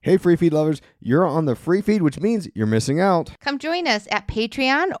Hey, free feed lovers, you're on the free feed, which means you're missing out. Come join us at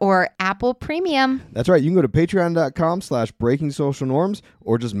Patreon or Apple Premium. That's right. You can go to patreon.com/breakingsocialnorms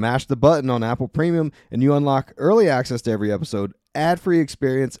or just mash the button on Apple Premium and you unlock early access to every episode, ad-free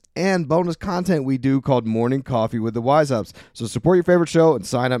experience, and bonus content we do called Morning Coffee with the Wise Ups. So support your favorite show and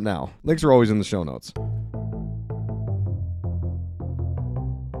sign up now. Links are always in the show notes.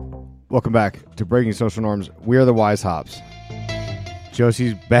 Welcome back to Breaking Social Norms. We are the Wise Hops.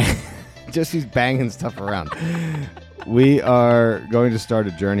 Josie's banging stuff around. We are going to start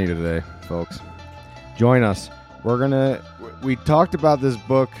a journey today, folks. Join us. We talked about this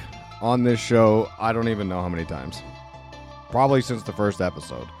book on this show, I don't even know how many times. Probably since the first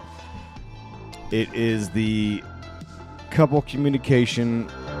episode. It is the couple communication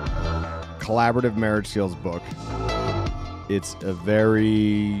collaborative marriage skills book. It's a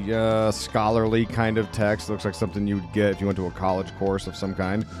very scholarly kind of text. Looks like something you would get if you went to a college course of some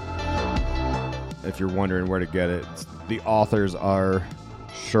kind. If you're wondering where to get it, the authors are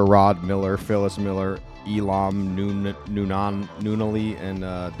Sherrod Miller, Phyllis Miller, Elam Nunnally, and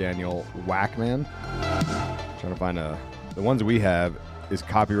Daniel Wackman. Trying to find the ones we have is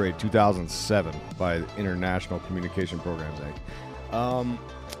copyright 2007 by the International Communication Programs Act.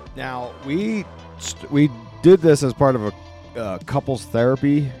 Now we did this as part of a couples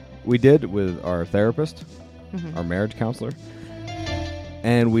therapy we did with our therapist, our marriage counselor,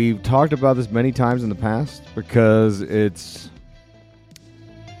 and we've talked about this many times in the past because it's,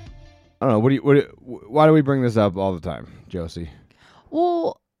 I don't know, why do we bring this up all the time, Josie?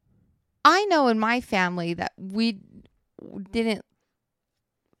 Well, I know in my family that we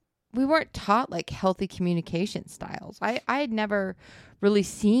weren't taught like healthy communication styles. I had never really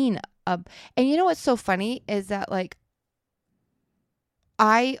seen and you know what's so funny is that like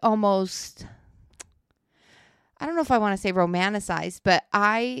I don't know if I want to say romanticized, but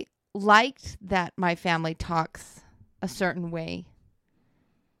I liked that my family talks a certain way.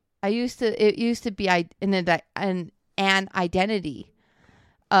 It used to be an identity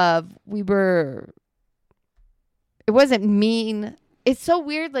of it wasn't mean. It's so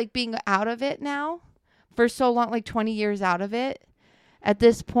weird, like being out of it now for so long, like 20 years out of it at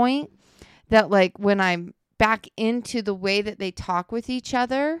this point, that like when I'm back into the way that they talk with each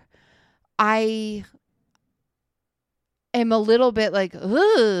other, I am a little bit like,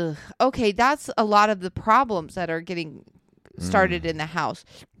 ugh, okay, that's a lot of the problems that are getting started in the house.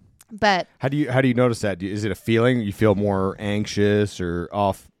 But how do you notice that? Is it a feeling you feel more anxious or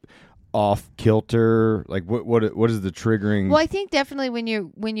off kilter? Like what is the triggering? Well, I think definitely when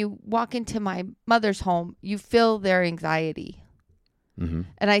you walk into my mother's home, you feel their anxiety. Mm-hmm.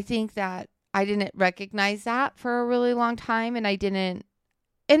 And I think that I didn't recognize that for a really long time. And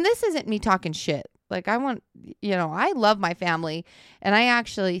this isn't me talking shit. Like I love my family and I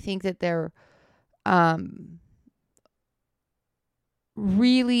actually think that they're,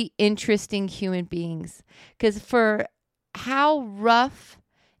 really interesting human beings, because for how rough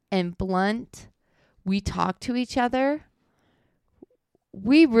and blunt we talk to each other,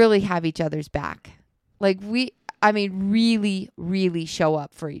 we really have each other's back. Like really, really show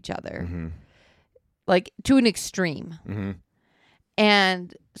up for each other. Mm-hmm. Like to an extreme. Mm-hmm.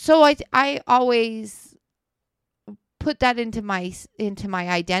 And so I always put that into my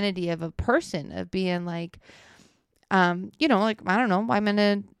identity of a person, of being like, like, I don't know, I'm going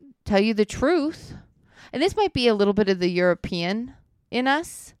to tell you the truth. And this might be a little bit of the European in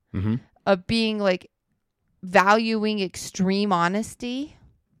us, mm-hmm. of being like valuing extreme honesty,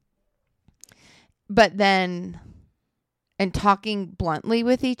 but then and talking bluntly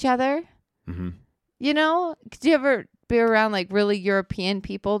with each other. Mm-hmm. You know, do you ever be around like really European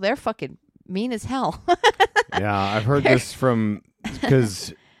people? They're fucking mean as hell. Yeah, I've heard this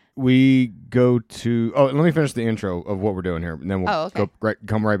because we go to. Oh, let me finish the intro of what we're doing here, and then we'll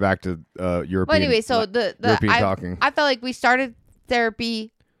come right back to European. Well, anyway, so European talking. I felt like we started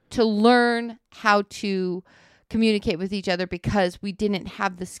therapy to learn how to communicate with each other because we didn't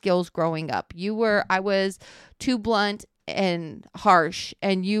have the skills growing up. I was too blunt and harsh,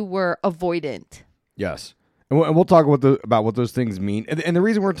 and you were avoidant. Yes. And we'll talk about what those things mean. And the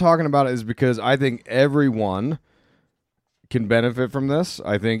reason we're talking about it is because I think everyone can benefit from this.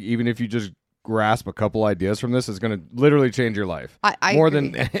 I think even if you just grasp a couple ideas from this, it's going to literally change your life. I more agree.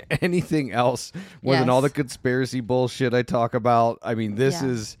 than anything else, more than all the conspiracy bullshit I talk about. I mean, this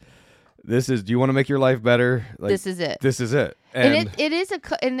is, do you want to make your life better? Like, this is it. This is it. And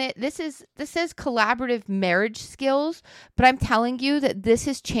this says collaborative marriage skills, but I'm telling you that this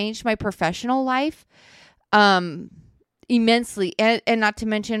has changed my professional life immensely, and not to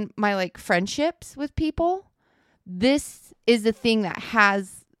mention my like friendships with people. This is the thing that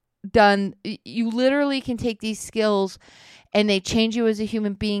has done. You literally can take these skills and they change you as a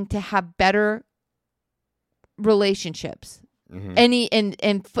human being to have better relationships. Any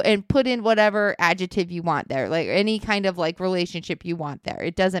and put in whatever adjective you want there, like any kind of like relationship you want there.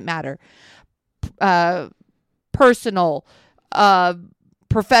 It doesn't matter. Personal,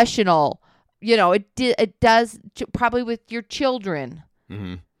 professional. It does probably with your children,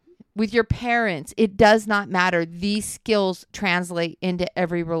 with your parents. It does not matter. These skills translate into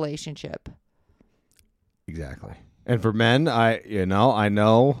every relationship. Exactly. And for men, I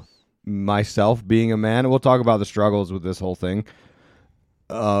know myself being a man, we'll talk about the struggles with this whole thing.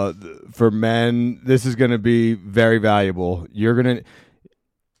 For men, this is going to be very valuable.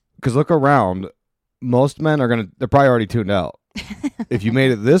 Because look around, most men they're probably already tuned out. If you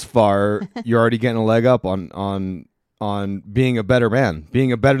made it this far, you're already getting a leg up on being a better man,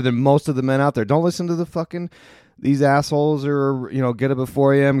 being a better than most of the men out there. Don't listen to these assholes or, get up at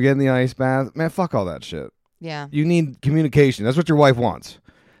 4 a.m., get in the ice bath. Man, fuck all that shit. Yeah. You need communication. That's what your wife wants.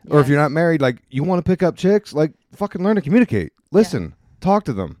 Or if you're not married, like, you want to pick up chicks, like, fucking learn to communicate. Listen, talk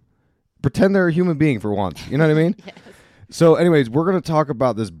to them. Pretend they're a human being for once. You know what I mean? Yes. So, anyways, we're going to talk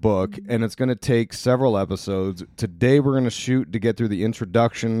about this book, and it's going to take several episodes. Today, we're going to shoot to get through the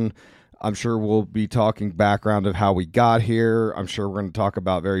introduction. I'm sure we'll be talking background of how we got here. I'm sure we're going to talk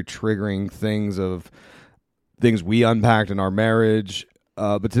about very triggering things we unpacked in our marriage.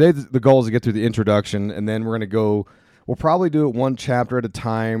 But today, the goal is to get through the introduction, and then we're going to go... We'll probably do it one chapter at a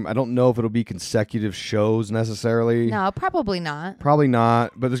time. I don't know if it'll be consecutive shows necessarily. No, probably not. Probably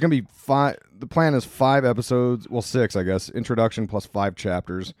not. But there's going to be 5. The plan is 5 episodes. Well, 6, I guess. Introduction plus 5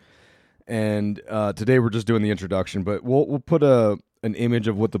 chapters. And today we're just doing the introduction. But we'll put an image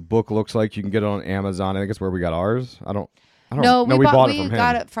of what the book looks like. You can get it on Amazon. I think it's where we got ours. I don't No, we bought it from him. We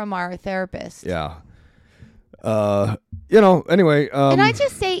got it from our therapist. Yeah. Anyway. And I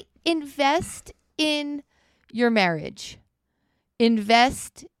just say invest in your marriage.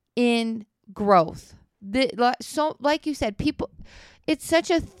 Invest in growth. So like you said, people, it's such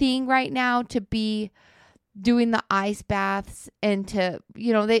a thing right now to be doing the ice baths and to,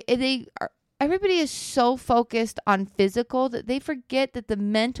 everybody is so focused on physical that they forget that the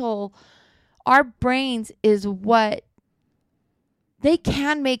mental, our brains is what they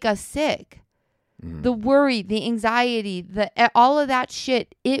can make us sick. The worry, the anxiety, all of that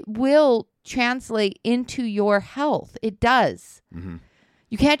shit, it will translate into your health. It does.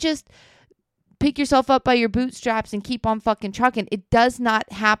 You can't just pick yourself up by your bootstraps and keep on fucking trucking. It does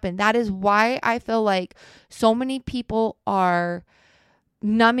not happen. That is why I feel like so many people are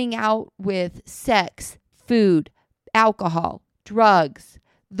numbing out with sex, food, alcohol, drugs.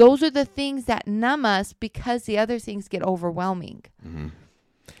 Those are the things that numb us because the other things get overwhelming.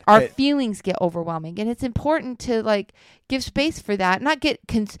 Our feelings get overwhelming, and it's important to like give space for that. Not get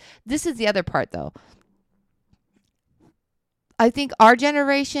this is the other part though. I think our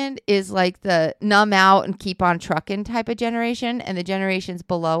generation is like the numb out and keep on trucking type of generation, and the generations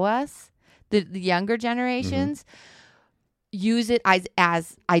below us, the younger generations, use it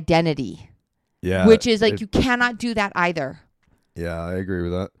as identity. Yeah, which is like you cannot do that either. Yeah, I agree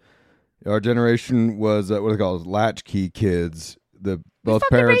with that. Our generation was what they call latchkey kids. Both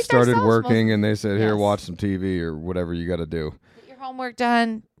parents started working, and they said, "Here, watch some TV or whatever you got to do. Get your homework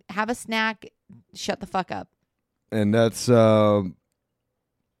done. Have a snack. Shut the fuck up." And that's, that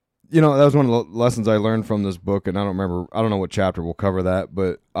was one of the lessons I learned from this book. And I don't know what chapter will cover that,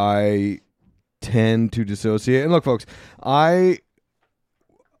 but I tend to dissociate. And look, folks,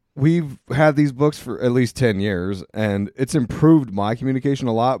 we've had these books for at least 10 years, and it's improved my communication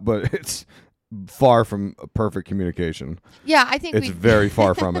a lot, but it's far from a perfect communication. Yeah, I think it's very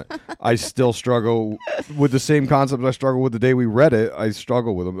far from it. I still struggle with the same concepts I struggled with the day we read it. I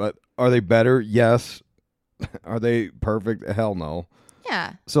struggle with them. But are they better? Yes. Are they perfect? Hell no.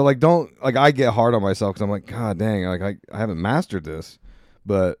 Yeah. So I get hard on myself because I'm like, God dang, I haven't mastered this.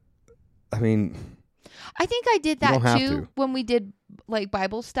 But I mean, I think I did that too when we did like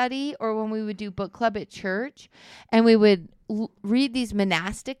Bible study or when we would do book club at church, and we would read these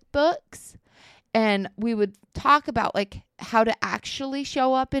monastic books, and we would talk about like how to actually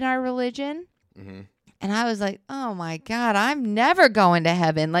show up in our religion. And I was like, oh my God, I'm never going to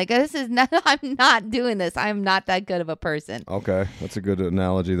heaven. Like, I'm not doing this. I'm not that good of a person. Okay. That's a good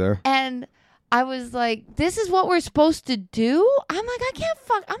analogy there. And I was like, this is what we're supposed to do? I'm like,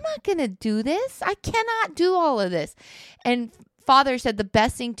 I'm not going to do this. I cannot do all of this. And Father said the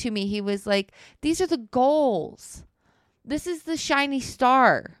best thing to me. He was like, these are the goals. This is the shiny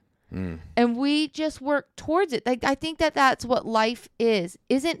star. And we just work towards it. Like, I think that's what life is.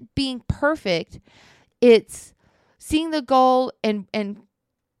 Isn't being perfect. It's seeing the goal and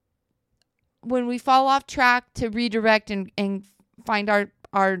when we fall off track to redirect and find our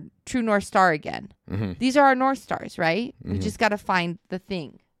true North Star again. Mm-hmm. These are our North Stars, right? Mm-hmm. We just got to find the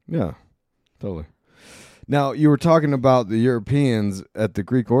thing. Yeah, totally. Now, you were talking about the Europeans at the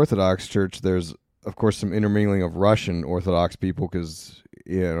Greek Orthodox Church. There's, of course, some intermingling of Russian Orthodox people because,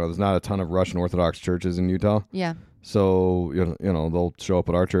 there's not a ton of Russian Orthodox churches in Utah. Yeah. So, they'll show up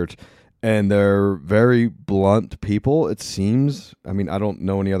at our church. And they're very blunt people, it seems. I mean, I don't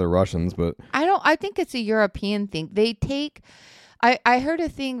know any other Russians, but... I think it's a European thing. They take... I heard a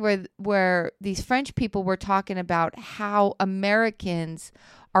thing where these French people were talking about how Americans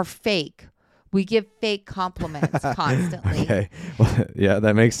are fake. We give fake compliments constantly. Okay. Well, yeah,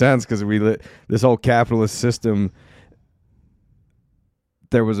 that makes sense because this whole capitalist system.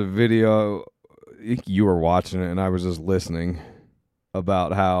 There was a video, you were watching it, and I was just listening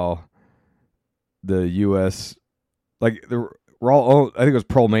about how the U.S. we're all. I think it was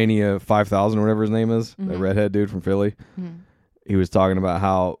Pearlmania 5000 or whatever his name is, the redhead dude from Philly. Mm-hmm. He was talking about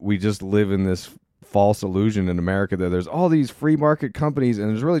how we just live in this false illusion in America that there's all these free market companies and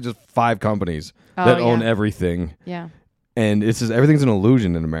there's really just 5 companies that own everything. Yeah. And it's just everything's an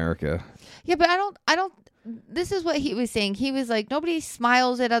illusion in America. Yeah, but I don't this is what he was saying. He was like, nobody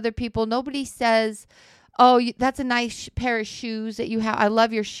smiles at other people. Nobody says, "Oh, that's a nice pair of shoes that you have. I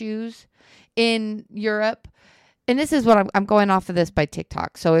love your shoes." In Europe. And this is what I'm going off of this by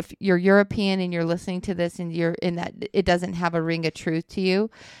TikTok. So if you're European and you're listening to this and you're in that, it doesn't have a ring of truth to you.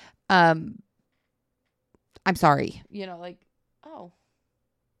 I'm sorry.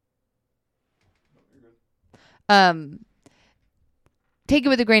 Take it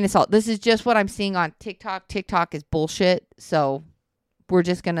with a grain of salt. This is just what I'm seeing on TikTok. TikTok is bullshit. So we're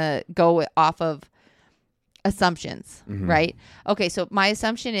just going to go off of assumptions, right? Okay, so my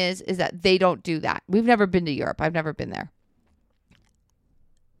assumption is that they don't do that. We've never been to Europe. I've never been there.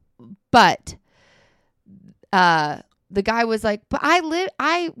 But the guy was like, but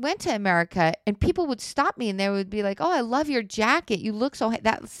I went to America and people would stop me and they would be like, "Oh, I love your jacket. You look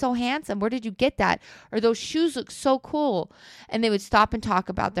that's so handsome. Where did you get that? Or those shoes look so cool." And they would stop and talk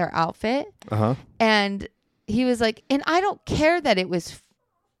about their outfit. And he was like, and I don't care that it was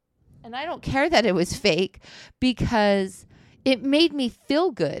fake because it made me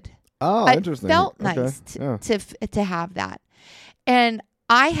feel good. Oh, interesting. It felt nice to have that. And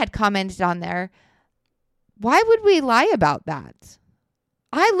I had commented on there, why would we lie about that?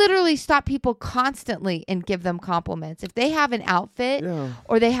 I literally stop people constantly and give them compliments. If they have an outfit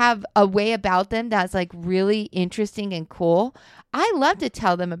or they have a way about them that's like really interesting and cool, I love to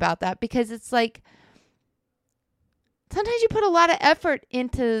tell them about that because it's like sometimes you put a lot of effort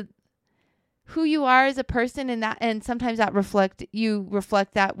into who you are as a person and sometimes you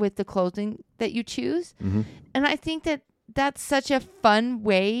reflect that with the clothing that you choose. And I think that's such a fun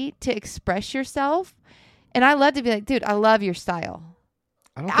way to express yourself. And I love to be like, dude, I love your style.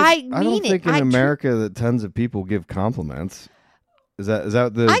 I don't think in America that tons of people give compliments. Is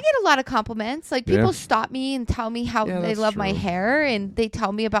that the? I get a lot of compliments. Like people stop me and tell me how they love my hair and they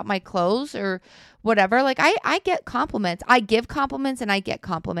tell me about my clothes or whatever. Like I get compliments. I give compliments and I get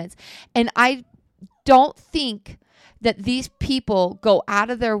compliments. And I don't think that these people go out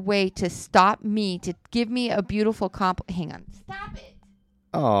of their way to stop me, to give me a beautiful compliment. Hang on. Stop it.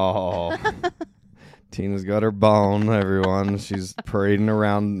 Oh. Tina's got her bone, everyone. She's parading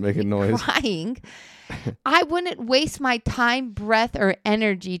around making noise. Crying. I wouldn't waste my time, breath, or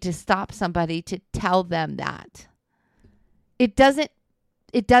energy to stop somebody to tell them that. It doesn't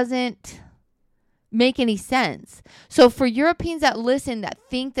make any sense. So for Europeans that listen, that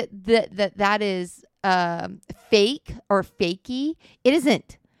think that is fake or fakey, it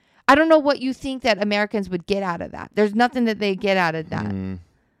isn't. I don't know what you think that Americans would get out of that. There's nothing that they get out of that. And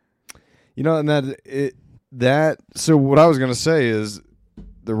so what I was going to say is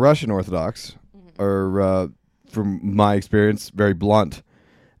the Russian Orthodox are, from my experience, very blunt.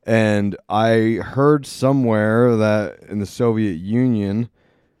 And I heard somewhere that in the Soviet Union,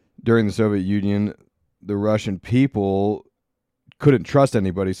 during the Soviet Union, the Russian people couldn't trust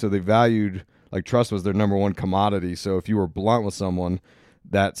anybody, so they valued, like, trust was their number one commodity. So if you were blunt with someone,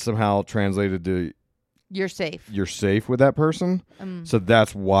 that somehow translated to you're safe. You're safe with that person. So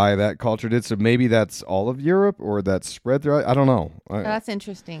that's why that culture did. So maybe that's all of Europe or that's spread throughout. I don't know. That's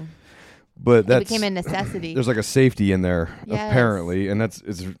interesting. But that became a necessity. There's like a safety in there, apparently, and it's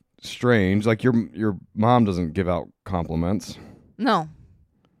strange. Like your mom doesn't give out compliments. No,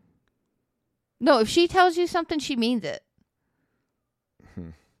 if she tells you something, she means it.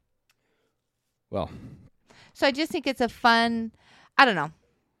 Well, so I just think it's a fun. I don't know.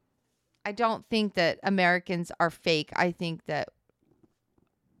 I don't think that Americans are fake. I think that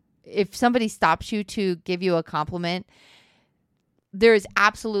if somebody stops you to give you a compliment, there is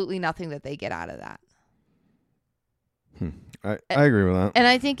absolutely nothing that they get out of that. I agree with that. And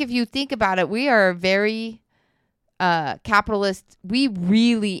I think if you think about it, we are very capitalist. We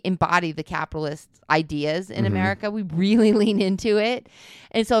really embody the capitalist ideas in America. We really lean into it.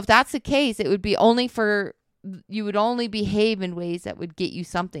 And so if that's the case, it would be you would only behave in ways that would get you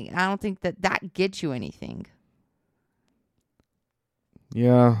something. And I don't think that gets you anything.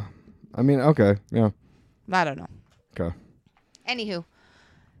 Yeah. I mean, okay. Yeah. I don't know. Okay. Anywho,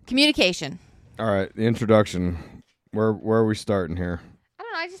 communication. All right. The introduction. Where are we starting here? I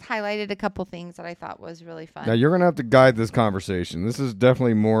don't know. I just highlighted a couple things that I thought was really fun. Now, you're going to have to guide this conversation. This is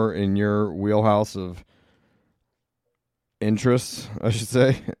definitely more in your wheelhouse of interests, I should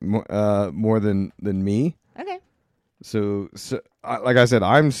say, more than me. Okay. So like I said,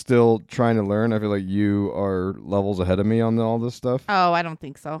 I'm still trying to learn. I feel like you are levels ahead of me on all this stuff. Oh, I don't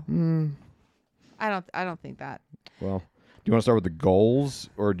think so. I don't think that. Well, do you want to start with the goals,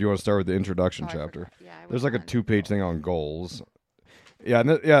 or do you want to start with the introduction chapter? Yeah, There's like a 2-page thing on goals. Yeah,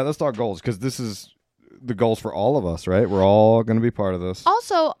 let's talk goals, because this is the goals for all of us, right? We're all going to be part of this.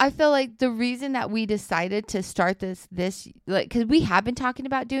 Also, I feel like the reason that we decided to start this like, because we have been talking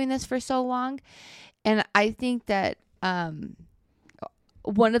about doing this for so long, and I think that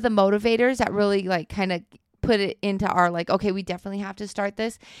one of the motivators that really like kind of put it into our like, okay, we definitely have to start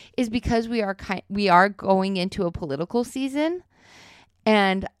this, is because we are going into a political season.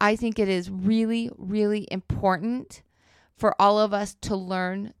 And I think it is really, really important for all of us to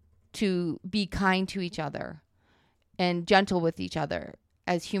learn to be kind to each other and gentle with each other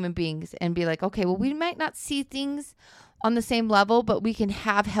as human beings, and be like, okay, well, we might not see things on the same level, but we can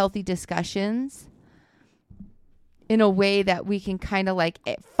have healthy discussions in a way that we can kind of like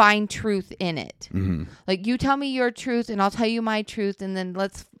find truth in it. Mm-hmm. Like, you tell me your truth and I'll tell you my truth, and then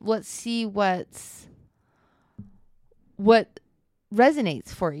let's see what resonates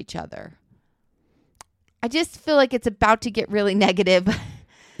for each other. I just feel like it's about to get really negative.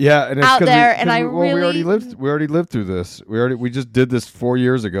 Yeah, and it's out there, we already lived through this. We just did this 4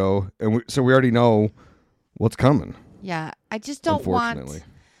 years ago, and so we already know what's coming. Yeah, I just don't want.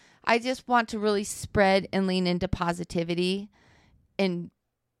 I just want to really spread and lean into positivity, and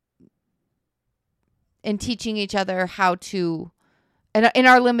teaching each other how to, in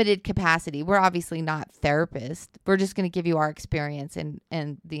our limited capacity. We're obviously not therapists. We're just going to give you our experience and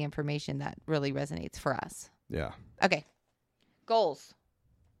the information that really resonates for us. Yeah. Okay. Goals.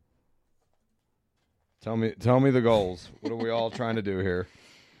 Tell me the goals. What are we all trying to do here?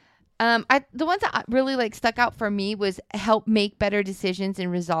 The ones that really like stuck out for me was help make better decisions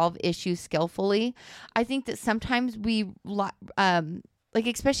and resolve issues skillfully. I think that sometimes we, like,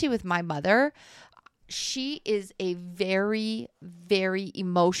 especially with my mother, she is a very, very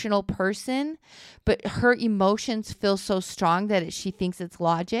emotional person, but her emotions feel so strong that she thinks it's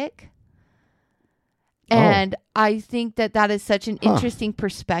logic. And I think that is such an interesting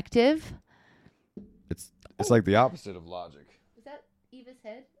perspective. It's like the opposite of logic. Is that Eva's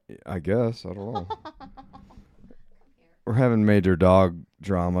head? I guess. I don't know. We're having major dog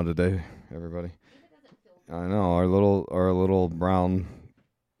drama today, everybody. I know. Our little brown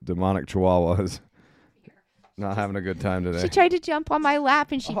demonic chihuahua is not having a good time today. She tried to jump on my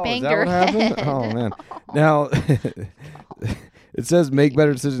lap and she banged her head. Oh, man. Now, it says make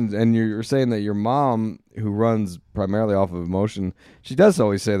better decisions, and you're saying that your mom, who runs primarily off of emotion, she does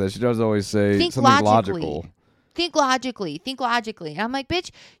always say that. She does always say something logical. Think logically. And I'm like,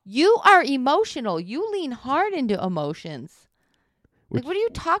 bitch, you are emotional. You lean hard into emotions. Like, what are you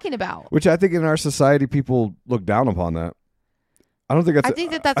talking about? Which I think in our society, people look down upon that. I don't think that's. I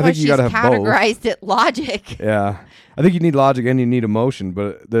think that's why she's categorized it logic. Yeah, I think you need logic and you need emotion,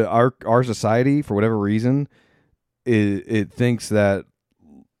 but our society, for whatever reason, it thinks that,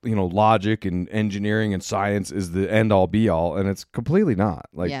 you know, logic and engineering and science is the end all be all, and it's completely not.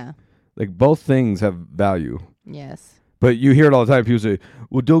 Like both things have value. Yes. But you hear it all the time. People say,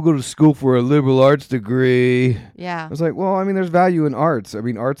 well, don't go to school for a liberal arts degree. Yeah. I was like, well, I mean, there's value in arts. I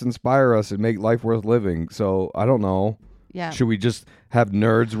mean, arts inspire us and make life worth living. So I don't know. Yeah. Should we just have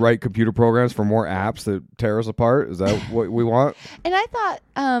nerds write computer programs for more apps that tear us apart? Is that what we want? And I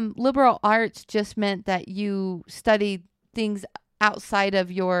thought liberal arts just meant that you studied things outside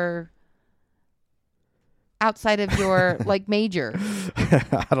of your like major.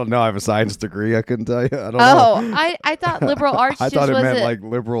 I don't know. I have a science degree. I couldn't tell you. I don't know. I thought liberal arts I thought it meant like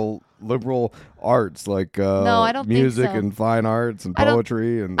liberal arts, like no, I don't music think so. And fine arts and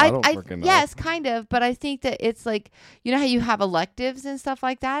poetry, and I don't freaking know. Yes, kind of, but I think that it's like, you know how you have electives and stuff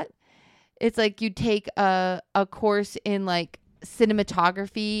like that? It's like you take a course in like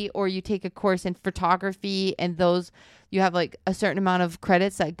cinematography, or you take a course in photography, and those you have like a certain amount of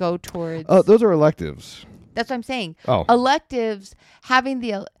credits that go towards. Oh, those are electives. That's what I'm saying. Oh. Electives,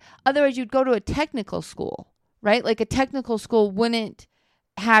 otherwise you'd go to a technical school, right? Like a technical school wouldn't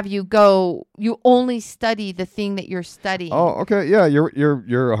have you only study the thing that you're studying. Oh, okay. Yeah, you're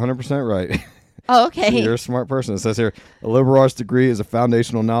 100% right. Oh, okay. You're a smart person. It says here, a liberal arts degree is a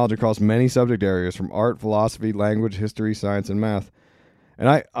foundational knowledge across many subject areas from art, philosophy, language, history, science, and math.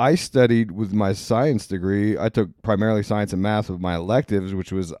 And I studied with my science degree. I took primarily science and math with my electives,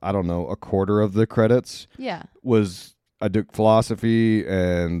 which was, I don't know, a quarter of the credits. Yeah. I took philosophy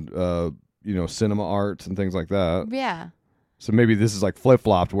and, cinema arts and things like that. Yeah. So maybe this is like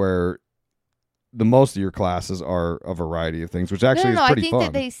flip-flopped where the most of your classes are a variety of things, which actually is pretty fun. I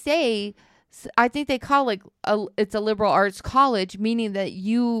think that they say, I think they call it's a liberal arts college, meaning that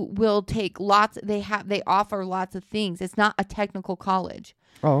you will take they offer lots of things. It's not a technical college.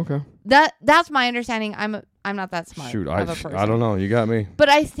 Oh, okay. That's my understanding. I'm not that smart. Shoot, of a person. I don't know. You got me. But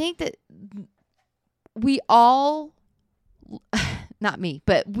I think that we all, not me,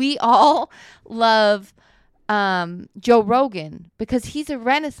 but we all love Joe Rogan because he's a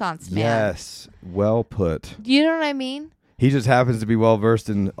Renaissance man. Yes, well put. Do you know what I mean? He just happens to be well versed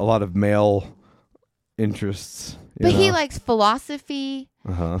in a lot of male interests. But he likes philosophy.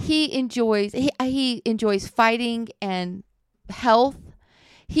 Uh-huh. He enjoys fighting and health.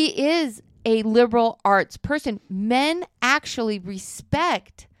 He is a liberal arts person. Men actually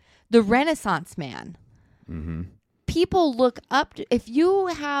respect the Renaissance man. Mm-hmm. People look up to, if you're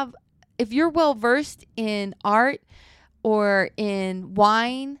well versed in art or in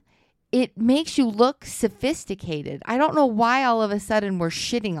wine, it makes you look sophisticated. I don't know why all of a sudden we're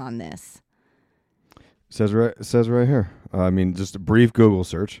shitting on this. Says right here. Just a brief Google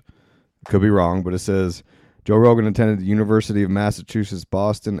search. Could be wrong, but it says Joe Rogan attended the University of Massachusetts,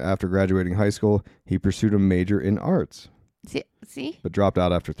 Boston. After graduating high school, he pursued a major in arts. See? But dropped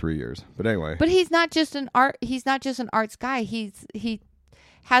out after 3 years. But anyway. But he's not just an arts guy. He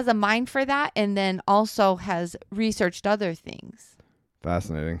has a mind for that, and then also has researched other things.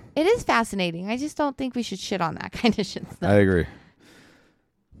 Fascinating. It is fascinating. I just don't think we should shit on that kind of shit stuff. I agree.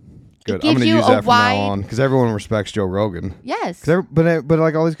 Good. I'm going to use that from now on because everyone respects Joe Rogan. Yes. But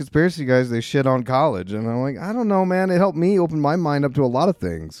like all these conspiracy guys, they shit on college, and I'm like, I don't know, man. It helped me open my mind up to a lot of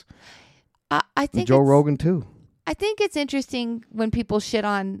things. I think Joe Rogan too. I think it's interesting when people shit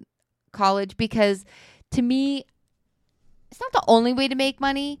on college because, to me, it's not the only way to make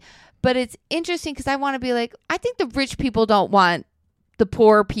money, but it's interesting because I want to be like, I think the rich people don't want the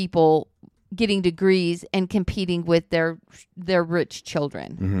poor people getting degrees and competing with their rich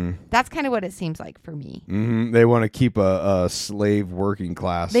children. Mm-hmm. That's kind of what it seems like for me. Mm-hmm. They want to keep a slave working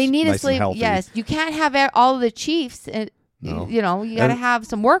class. They need nice a slave. Yes, you can't have all the chiefs. No. You got to have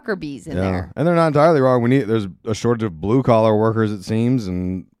some worker bees in there. And they're not entirely wrong. There's a shortage of blue collar workers, it seems,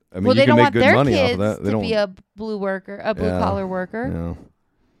 and well, you they can don't make want good their money kids off of that. They to don't be a blue collar worker. Yeah.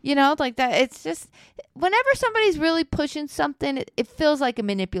 You know, like that. It's just whenever somebody's really pushing something, it feels like a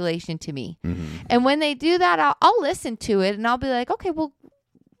manipulation to me. Mm-hmm. And when they do that, I'll listen to it and I'll be like, okay, well,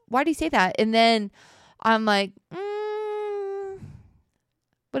 why do you say that? And then I'm like,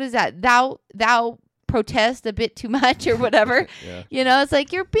 what is that? Thou protest a bit too much or whatever. Yeah. You know, it's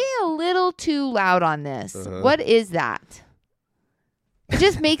like you're being a little too loud on this. Uh-huh. What is that? It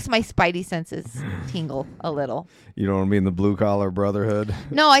just makes my spidey senses tingle a little. You don't want to be in the blue collar brotherhood?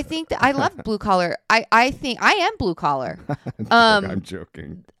 No, I think that I love blue collar. I think I am blue collar. I'm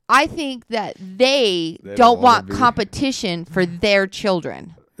joking. I think that they They don't want be. competition for their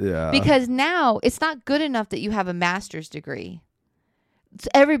children. Yeah. Because now it's not good enough that you have a master's degree.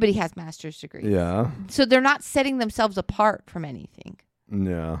 Everybody has master's degree. Yeah. So they're not setting themselves apart from anything.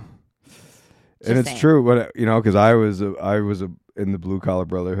 Yeah. Just and it's saying. true, but because I was in the blue collar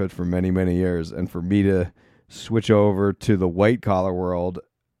brotherhood for many, many years, and for me to switch over to the white collar world,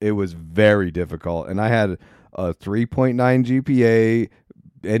 it was very difficult. And I had a 3.9 GPA,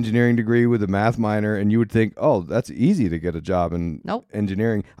 engineering degree with a math minor, and you would think, oh, that's easy to get a job in Nope.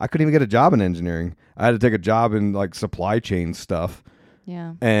 engineering. I couldn't even get a job in engineering. I had to take a job in like supply chain stuff,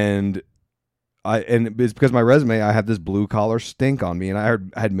 Yeah. and it's because my resume, I had this blue collar stink on me, and I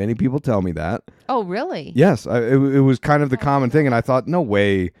had many people tell me that. Oh, really? Yes, it was kind of the common thing, and I thought, no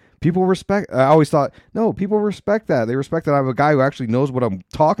way. People respect. I always thought, no, people respect that. They respect that I'm a guy who actually knows what I'm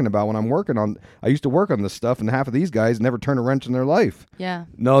talking about when I'm working on. I used to work on this stuff, and half of these guys never turn a wrench in their life. Yeah.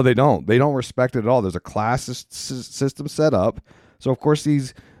 No, they don't. They don't respect it at all. There's a class system set up. So of course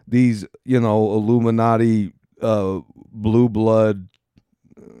these Illuminati blue blood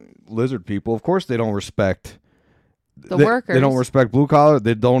lizard people, of course they don't respect the workers. They don't respect blue collar.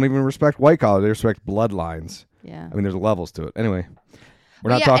 They don't even respect white collar. They respect bloodlines. Yeah. I mean, there's levels to it. Anyway,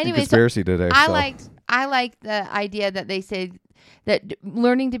 we're Well, not talking conspiracy today. I so. liked the idea that they said that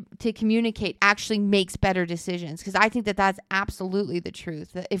learning to communicate actually makes better decisions, because I think that that's absolutely the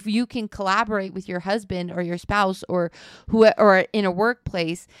truth. That if you can collaborate with your husband or your spouse or in a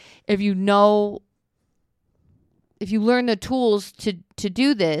workplace, if you learn the tools to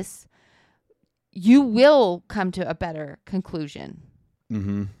do this, you will come to a better conclusion.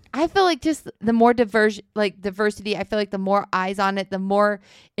 Mm-hmm. I feel like just the more diversity, I feel like the more eyes on it, the more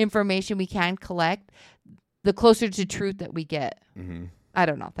information we can collect, the closer to truth that we get. Mm-hmm. I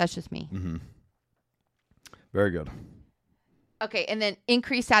don't know. That's just me. Mm-hmm. Very good. Okay, and then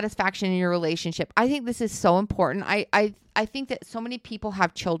increase satisfaction in your relationship. I think this is so important. I think that so many people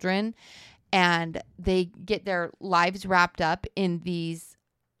have children and they get their lives wrapped up in these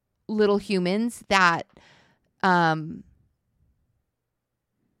little humans that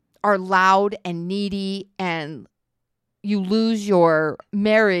are loud and needy, and you lose your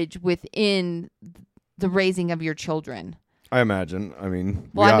marriage within the raising of your children. I imagine. I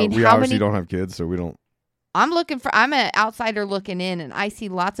mean, well, we obviously don't have kids, so we don't. I'm an outsider looking in, and I see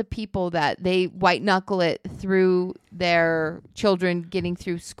lots of people that they white knuckle it through their children getting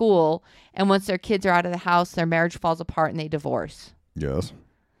through school, and once their kids are out of the house, their marriage falls apart and they divorce. Yes.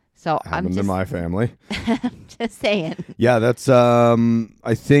 So happened in my family. I'm just saying. Yeah, that's.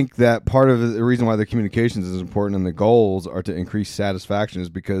 I think that part of the reason why the communications is important and the goals are to increase satisfaction is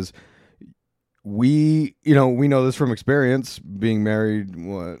because we know this from experience, being married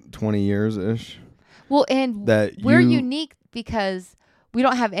 20 years ish. Well, and we're unique because we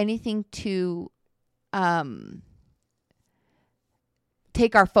don't have anything to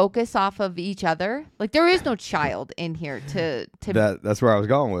take our focus off of each other. Like, there is no child in here to that's where I was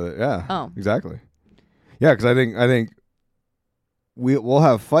going with it. Yeah. Oh, exactly. Yeah, because I think we'll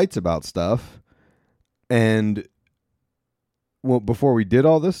have fights about stuff, and before we did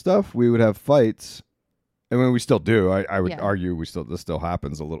all this stuff, we would have fights. I mean, we still do. I would argue this still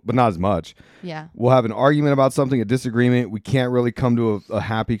happens a little, but not as much. Yeah. We'll have an argument about something, a disagreement. We can't really come to a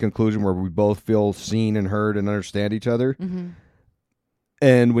happy conclusion where we both feel seen and heard and understand each other. Mm-hmm.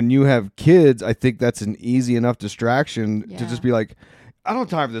 And when you have kids, I think that's an easy enough distraction to just be like, I don't have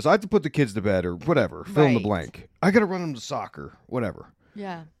time for this. I have to put the kids to bed or whatever. Fill in the blank. I got to run them to soccer, whatever.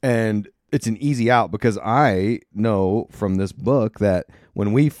 Yeah. And it's an easy out because I know from this book that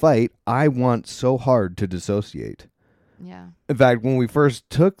when we fight, I want so hard to dissociate. Yeah. In fact, when we first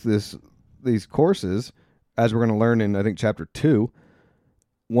took these courses, as we're going to learn in, I think, chapter 2,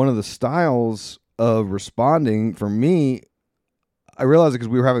 one of the styles of responding for me, I realized it because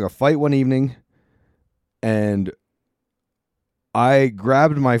we were having a fight one evening, and I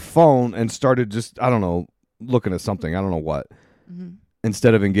grabbed my phone and started just, I don't know, looking at something. I don't know what. Mm-hmm.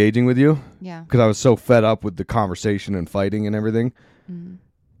 Instead of engaging with you. Yeah. Because I was so fed up with the conversation and fighting and everything. Mm-hmm.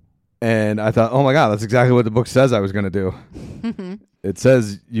 And I thought, oh my God, that's exactly what the book says I was going to do. It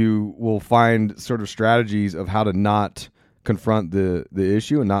says you will find sort of strategies of how to not confront the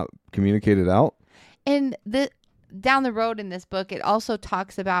issue and not communicate it out. And down the road in this book, it also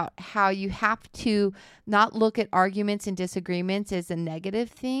talks about how you have to not look at arguments and disagreements as a negative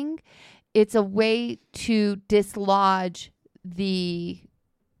thing. It's a way to dislodge the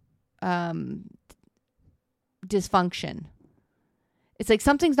dysfunction. It's like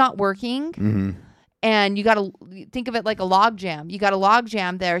something's not working, mm-hmm. and you got to think of it like a log jam. You got a log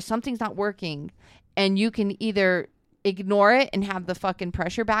jam there, something's not working, and you can either ignore it and have the fucking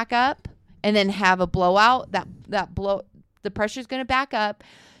pressure back up and then have a blowout. The pressure's going to back up.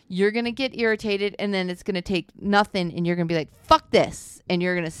 You're going to get irritated, and then it's going to take nothing, and you're going to be like, fuck this, and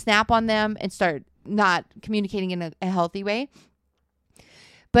you're going to snap on them and start not communicating in a healthy way.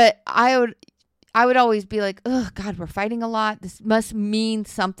 But I would always be like, oh God, we're fighting a lot. This must mean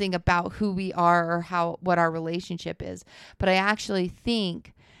something about who we are or what our relationship is. But I actually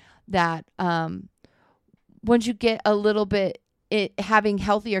think that once you get a little bit having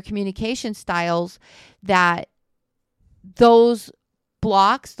healthier communication styles, that those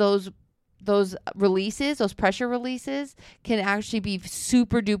blocks, those releases, those pressure releases can actually be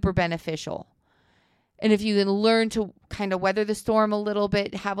super duper beneficial. And if you can learn to kind of weather the storm a little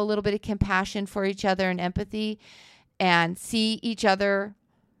bit, have a little bit of compassion for each other and empathy, and see each other's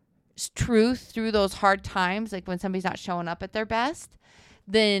truth through those hard times, like when somebody's not showing up at their best,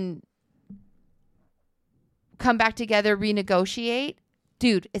 then come back together, renegotiate.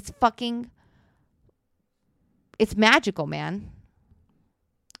 Dude, it's magical, man.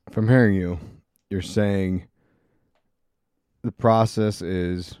 From hearing you, you're saying the process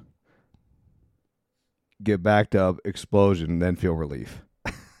is get backed up, explosion, then feel relief.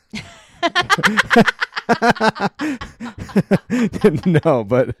 No,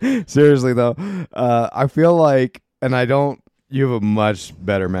 but seriously though, I feel like, and you have a much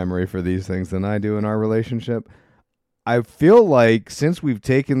better memory for these things than I do in our relationship. I feel like since we've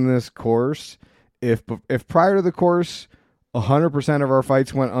taken this course, if prior to the course 100% of our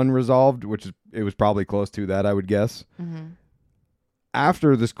fights went unresolved, it was probably close to that, I would guess. Mm-hmm.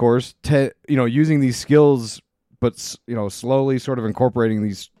 After this course, using these skills, but slowly sort of incorporating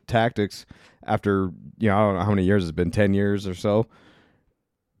these tactics after, I don't know how many years it's been, 10 years or so.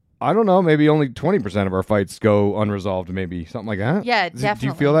 I don't know, maybe only 20% of our fights go unresolved, maybe something like that. Yeah, definitely. Do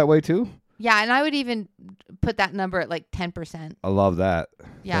you feel that way too? Yeah, and I would even put that number at like 10%. I love that.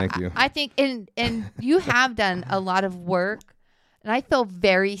 Yeah, Thank you. I think, and you have done a lot of work, and I feel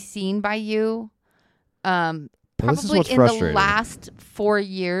very seen by you. Probably in the last 4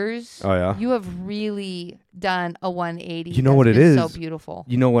 years. Oh yeah, you have really done a 180. You know what it is? So beautiful.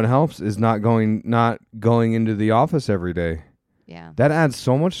 You know what helps is not going into the office every day. Yeah, that adds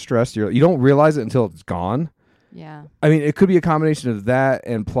so much stress to you don't realize it until it's gone. Yeah. I mean, it could be a combination of that,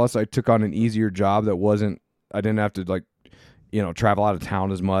 and plus I took on an easier job I didn't have to travel out of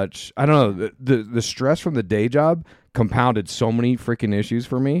town as much. I don't know. The stress from the day job compounded so many freaking issues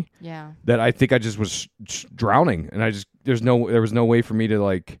for me. Yeah. That I think I just was drowning, and there was no way for me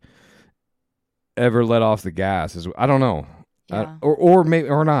to ever let off the gas. I don't know. Yeah. Or maybe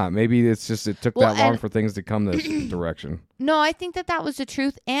or not. Maybe it's just it took that long for things to come this direction. No, I think that was the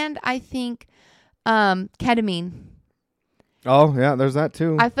truth, and I think ketamine. Oh yeah, there's that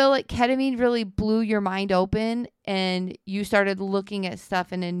too. I feel like ketamine really blew your mind open, and you started looking at stuff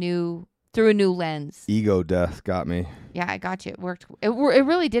through a new lens. Ego death got me. Yeah, I got you. It worked. It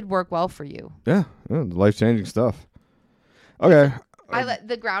really did work well for you. Yeah, life-changing stuff. Okay.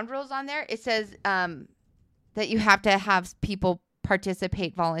 The ground rules on there. It says that you have to have people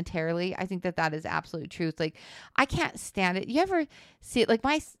participate voluntarily. I think that is absolute truth. Like, I can't stand it. You ever see it? Like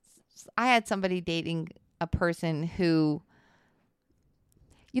I had somebody dating a person who,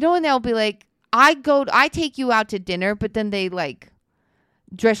 and they'll be like, I take you out to dinner, but then they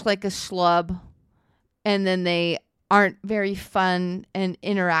dress like a schlub, and then they aren't very fun and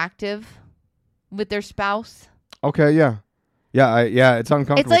interactive with their spouse. Okay, yeah. It's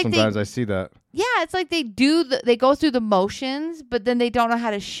uncomfortable sometimes. I see that. Yeah, it's like they go through the motions, but then they don't know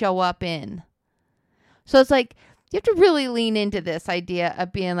how to show up in. So it's like you have to really lean into this idea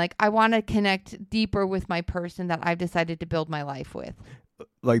of being like, I want to connect deeper with my person that I've decided to build my life with.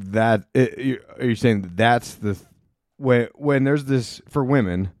 Like that, are you saying that's the when there's this for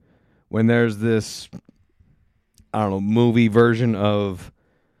women, when there's this, I don't know, movie version of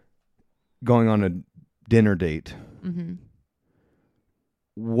going on a dinner date? Mm-hmm.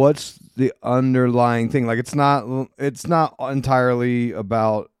 What's the underlying thing? Like, it's not entirely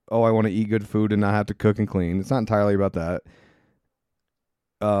about, oh, I want to eat good food and not have to cook and clean. It's not entirely about that.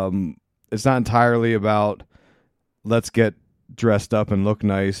 It's not entirely about let's get dressed up and look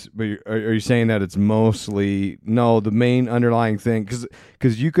nice. But are you saying that it's mostly the main underlying thing?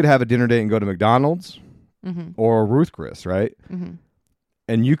 Because you could have a dinner date and go to McDonald's mm-hmm. or Ruth Chris, right? Mm-hmm.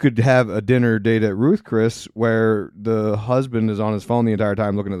 And you could have a dinner date at Ruth Chris where the husband is on his phone the entire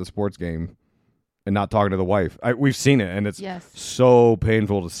time looking at the sports game and not talking to the wife. We've seen it, and it's so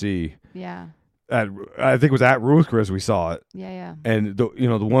painful to see. Yeah. I think it was at Ruth Chris we saw it. Yeah. And the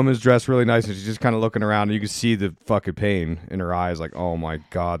woman's dressed really nice, and she's just kind of looking around, and you can see the fucking pain in her eyes. Like, oh my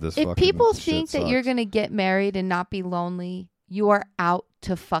God, this. If people think that you're gonna get married and not be lonely, you are out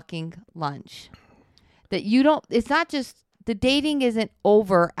to fucking lunch. That you don't. It's not just. The dating isn't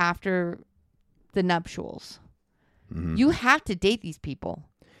over after the nuptials. Mm-hmm. You have to date these people.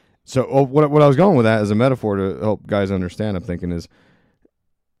 So what I was going with that as a metaphor to help guys understand, I'm thinking is,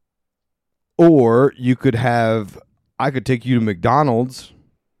 or you could I could take you to McDonald's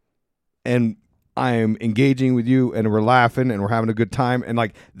and I am engaging with you and we're laughing and we're having a good time.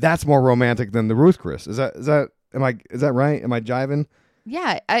 And that's more romantic than the Ruth Chris. Is that right? Am I jiving?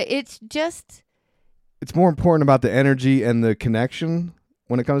 Yeah. It's just. It's more important about the energy and the connection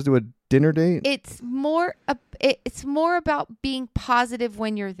when it comes to a dinner date. It's more about being positive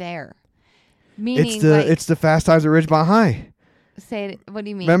when you're there. Meaning, it's the Fast Times at Ridgemont High. Say it. What do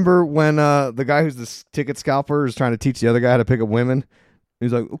you mean? Remember when the guy who's the ticket scalper is trying to teach the other guy how to pick up women?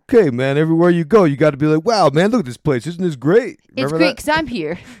 He's like, "Okay, man, everywhere you go, you got to be like, wow, man, look at this place. Isn't this great? Remember it's great because I'm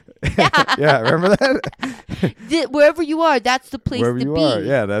here." Yeah, remember that? Wherever you are, that's the place wherever to you be. Are.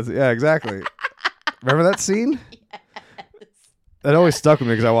 Yeah, exactly. Remember that scene? Yes. That always stuck with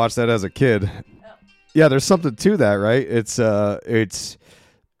me because I watched that as a kid. Yeah, there's something to that, right? It's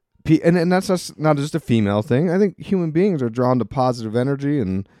And that's not just a female thing. I think human beings are drawn to positive energy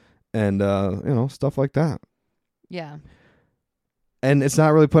and stuff like that. Yeah. And it's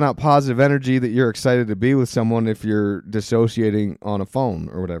not really putting out positive energy that you're excited to be with someone if you're dissociating on a phone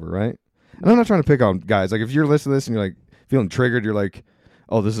or whatever, right? And I'm not trying to pick on guys. Like if you're listening to this and you're like feeling triggered, you're like,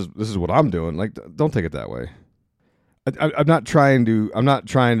 oh, this is what I'm doing. Like, don't take it that way. I'm not trying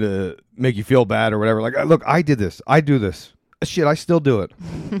to make you feel bad or whatever. Like, look, I did this. I do this. Shit, I still do it.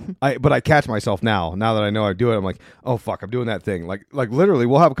 But I catch myself now. Now that I know I do it, I'm like, oh fuck, I'm doing that thing. Like literally,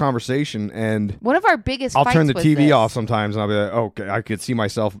 we'll have a conversation, and one of our biggest. I'll fights turn the was TV this. off sometimes, and I'll be like, okay, I could see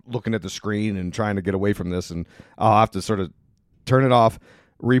myself looking at the screen and trying to get away from this, and I'll have to sort of turn it off,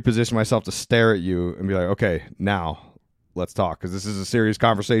 reposition myself to stare at you, and be like, okay, now let's talk, because this is a serious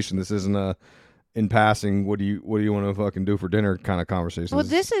conversation. This isn't a in passing, what do you want to fucking do for dinner kind of conversation. Well,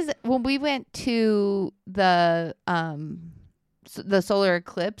 this is when we went to the solar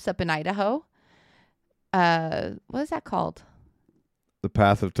eclipse up in Idaho. What is that called? The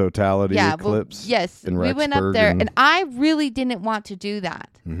Path of Totality eclipse. Well, yes, we went up there, and I really didn't want to do that.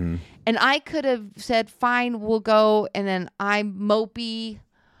 Mm-hmm. And I could have said, "Fine, we'll go," and then I'm mopey,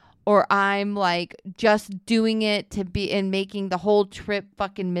 or I'm like just doing it to be and making the whole trip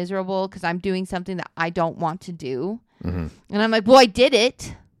fucking miserable because I'm doing something that I don't want to do. Mm-hmm. And I'm like, well, I did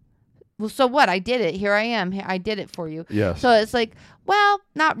it. Well, so what? I did it. Here I am. I did it for you. Yes. So it's like, well,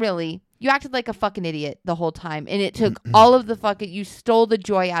 not really. You acted like a fucking idiot the whole time. And it took all of the you stole the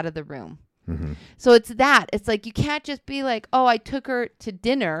joy out of the room. Mm-hmm. So it's that. It's like, you can't just be like, oh, I took her to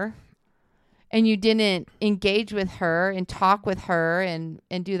dinner and you didn't engage with her and talk with her and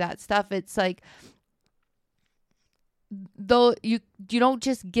do that stuff. It's like, though you don't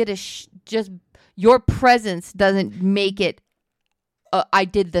just get just your presence doesn't make it I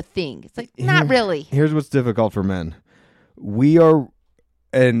did the thing. It's like, not really. Here's what's difficult for men. We are,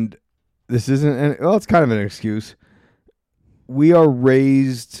 and this isn't, well, it's kind of an excuse. We are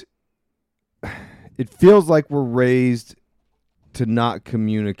raised, it feels like we're raised to not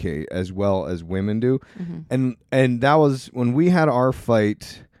communicate as well as women do. Mm-hmm. And that was when we had our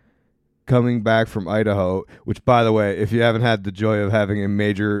fight coming back from Idaho, which, by the way, if you haven't had the joy of having a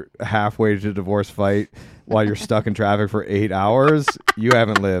major halfway to divorce fight while you're stuck in traffic for 8 hours, you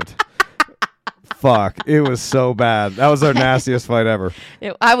haven't lived. Fuck, it was so bad. That was our nastiest fight ever.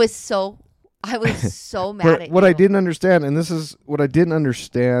 I was so mad at you. What I didn't understand, and this is what I didn't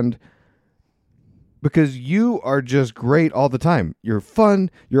understand, because you are just great all the time. You're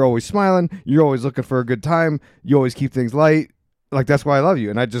fun. You're always smiling. You're always looking for a good time. You always keep things light. Like, that's why I love you.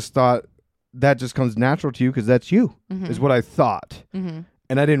 And I just thought that just comes natural to you because that's you, is what I thought. Mm-hmm.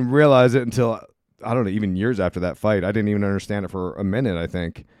 And I didn't realize it until, I don't know, even years after that fight. I didn't even understand it for a minute, I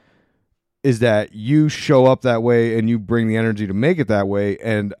think, is that you show up that way and you bring the energy to make it that way.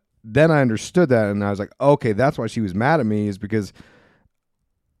 And then I understood that, and I was like, okay, that's why she was mad at me, is because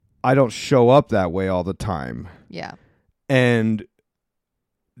I don't show up that way all the time. Yeah. And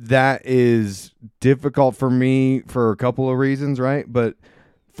that is difficult for me for a couple of reasons, right? But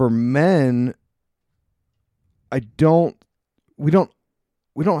for men, we don't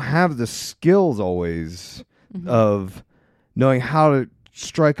have the skills always of knowing how to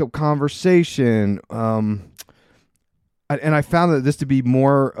strike up conversation. And I found that this to be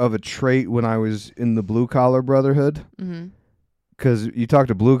more of a trait when I was in the blue collar brotherhood. Because you talk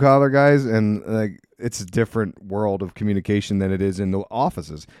to blue collar guys, and like, it's a different world of communication than it is in the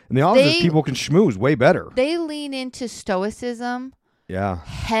offices. In the offices, people can schmooze way better. They lean into stoicism. Yeah.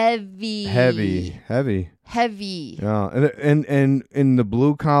 Heavy. Yeah. And in the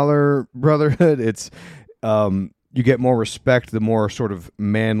blue collar brotherhood, it's you get more respect the more sort of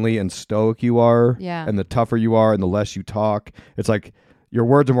manly and stoic you are. Yeah. And the tougher you are and the less you talk. It's like your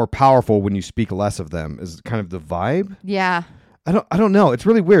words are more powerful when you speak less of them, is kind of the vibe. Yeah. I don't know. It's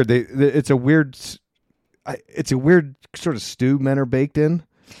really weird. It's a weird sort of stew men are baked in.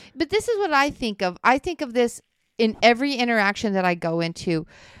 But this is what I think of. I think of this in every interaction that I go into.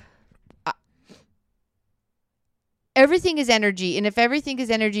 Everything is energy. And if everything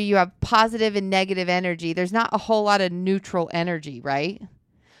is energy, you have positive and negative energy. There's not a whole lot of neutral energy, right?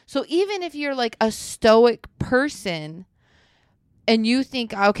 So even if you're like a stoic person, and you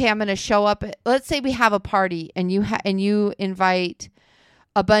think, okay, I'm going to show up. Let's say we have a party, and you invite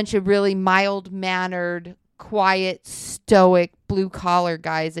a bunch of really mild-mannered, quiet, stoic, blue-collar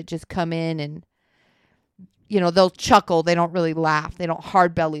guys that just come in and, they'll chuckle. They don't really laugh. They don't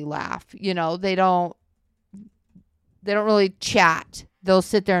hard belly laugh. They don't really chat. They'll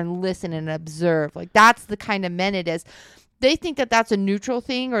sit there and listen and observe. Like, that's the kind of men it is. They think that that's a neutral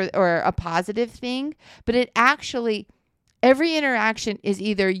thing or a positive thing, but it actually Every interaction is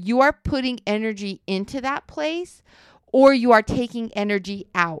either you are putting energy into that place or you are taking energy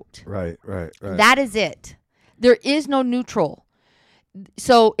out. Right. That is it. There is no neutral.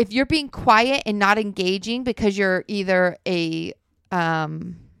 So if you're being quiet and not engaging because you're either a, I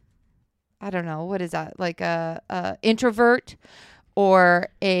don't know, what is that? Like a introvert or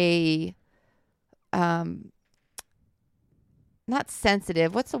a, not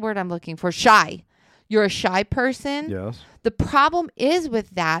sensitive. What's the word I'm looking for? Shy. You're a shy person. Yes. The problem is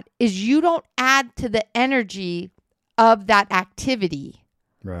with that is you don't add to the energy of that activity,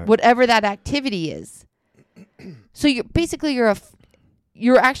 Right. whatever that activity is. So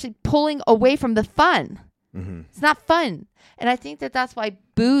you're actually pulling away from the fun. Mm-hmm. It's not fun. And I think that's why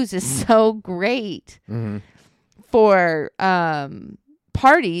booze is so great for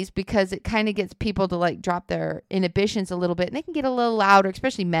parties, because it kind of gets people to like drop their inhibitions a little bit, and they can get a little louder,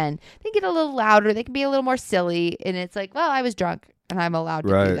 especially men. They get a little louder. They can be a little more silly. And it's like, well, I was drunk and I'm allowed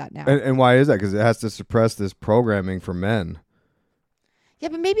to do that now. And why is that? Because it has to suppress this programming for men. Yeah,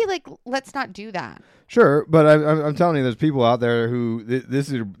 but maybe like let's not do that. Sure, but I'm telling you, there's people out there who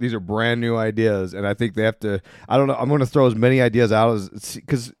these are brand new ideas, and I think they have to. I don't know. I'm going to throw as many ideas out as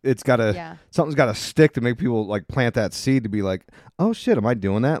because it's got to something's got to stick to make people like plant that seed to be like, oh shit, am I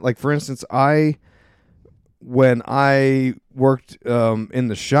doing that? Like for instance, when I worked in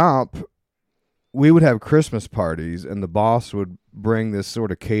the shop, we would have Christmas parties, and the boss would bring this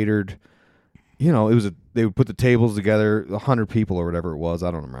sort of catered. You know, they would put the tables together, 100 people or whatever it was.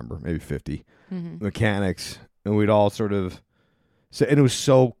 I don't remember, maybe 50 mechanics, and we'd all sort of say, and it was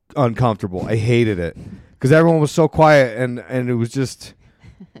so uncomfortable. I hated it because everyone was so quiet, and it was just,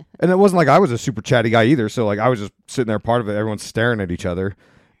 and it wasn't like I was a super chatty guy either. So like I was just sitting there, part of it. Everyone's staring at each other,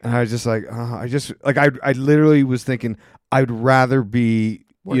 and I was just like, I literally was thinking I'd rather be.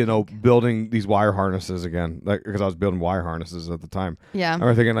 You know, building these wire harnesses again, like because I was building wire harnesses at the time. Yeah, I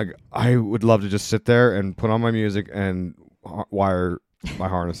was thinking like I would love to just sit there and put on my music and wire my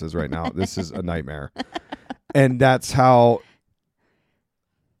harnesses right now. This is a nightmare, and that's how.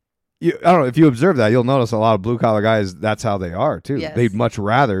 I don't know if you observe that, you'll notice a lot of blue collar guys. That's how they are too. Yes. They'd much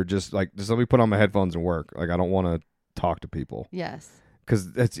rather just let me put on my headphones and work. Like I don't want to talk to people. Yes, because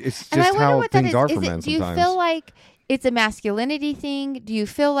it's just how things are for men. Do sometimes. you feel like it's a masculinity thing? Do you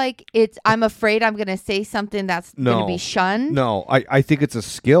feel like I'm afraid I'm going to say something that's going to be shunned? No, I think it's a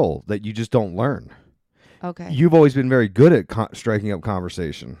skill that you just don't learn. Okay. You've always been very good at striking up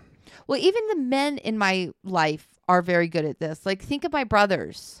conversation. Well, even the men in my life are very good at this. Like, think of my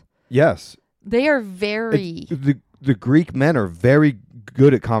brothers. Yes. They are very... The Greek men are very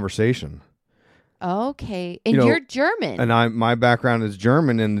good at conversation. Okay. And you're German. And my background is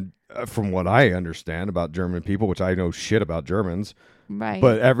German, and from what I understand about German people, which I know shit about Germans, right?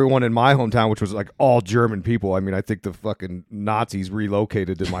 But everyone in my hometown, which was like all German people, I mean, I think the fucking Nazis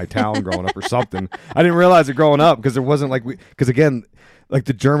relocated to my town growing up or something. I didn't realize it growing up because there wasn't because again, like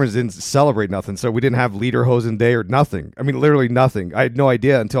the Germans didn't celebrate nothing, so we didn't have Lederhosen Day or nothing. I mean, literally nothing. I had no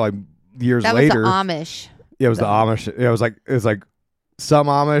idea until years later. That was the Amish. Yeah, it was the Amish. Yeah, it was like some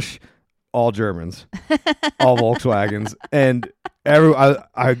Amish, all Germans, all Volkswagens, and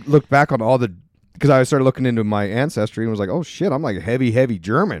I looked back on all because I started looking into my ancestry and was like, oh shit, I'm like heavy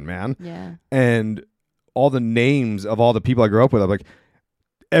German, man. Yeah. And all the names of all the people I grew up with, I'm like,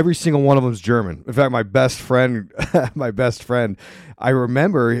 every single one of them is German. In fact, my best friend, I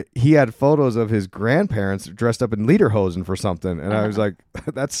remember he had photos of his grandparents dressed up in Lederhosen for something, and I was like,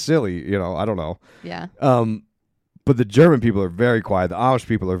 that's silly, I don't know. Yeah. But the German people are very quiet. The Amish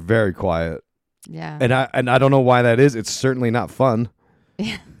people are very quiet. Yeah. And I don't know why that is. It's certainly not fun.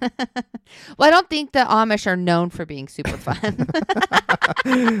 Yeah. Well, I don't think the Amish are known for being super fun.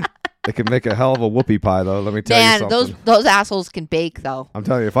 They can make a hell of a whoopie pie, though. Let me tell you something. Those assholes can bake, though. I'm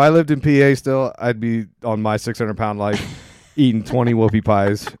telling you, if I lived in PA still, I'd be on my 600-pound life eating 20 whoopie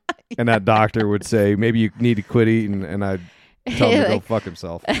pies, and that doctor would say, maybe you need to quit eating, and I'd tell him to go fuck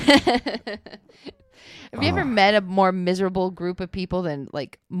himself. Have you ever met a more miserable group of people than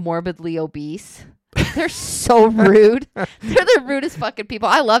like morbidly obese? They're so rude. They're the rudest fucking people.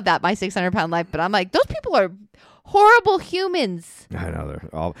 I love that, my 600-pound life, but I'm like, those people are horrible humans. I know they're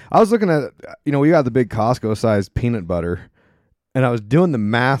all. I was looking at, we got the big Costco-sized peanut butter, and I was doing the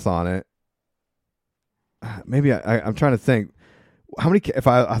math on it. Maybe I'm trying to think how many. If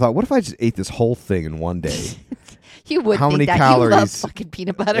I thought, what if I just ate this whole thing in one day? You would how think many that. calories? You love fucking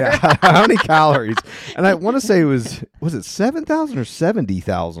peanut butter. Yeah, how many calories? And I want to say was it 7,000 or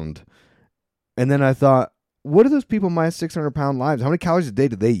 70,000? And then I thought, what are those people in my 600-pound lives? How many calories a day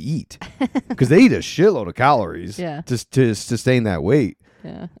do they eat? Because they eat a shitload of calories to sustain that weight.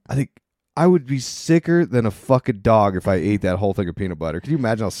 Yeah. I think I would be sicker than a fucking dog if I ate that whole thing of peanut butter. Could you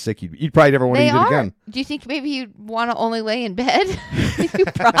imagine how sick you'd be? You'd probably never want to eat it again. Do you think maybe you'd want to only lay in bed? You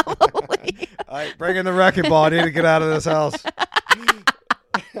probably. All right, bring in the wrecking ball. I need to get out of this house.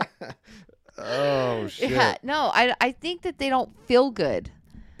 Oh, shit. Yeah, no, I think that they don't feel good.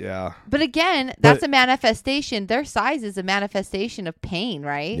 Yeah. But again, that's a manifestation. Their size is a manifestation of pain,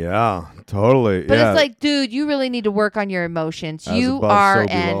 right? Yeah, totally. But it's like, dude, you really need to work on your emotions. As You above, are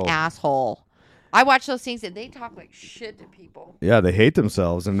so an below. asshole. I watch those things and they talk like shit to people. Yeah, they hate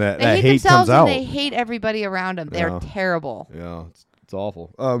themselves, and that They hate hate themselves comes out. and they hate everybody around them. They're Yeah. terrible. Yeah, it's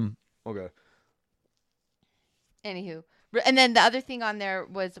awful. Okay. Anywho. And then the other thing on there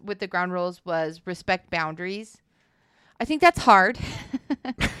was with the ground rules was respect boundaries. I think that's hard.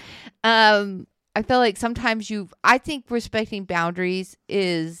 I feel like sometimes I think respecting boundaries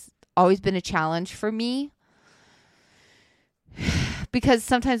is always been a challenge for me. Because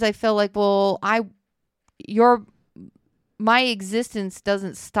sometimes I feel like, well, my existence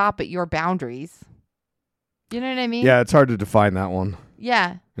doesn't stop at your boundaries. You know what I mean? Yeah, it's hard to define that one.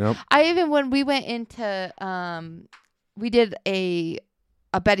 Yeah. Yep. When we went into, we did a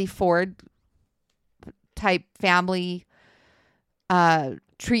Betty Ford type family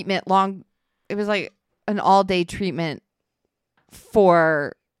treatment. It was like an all-day treatment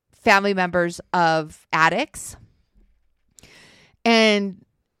for family members of addicts. And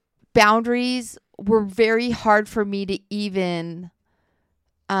boundaries were very hard for me to even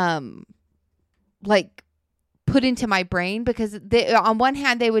put into my brain, because on one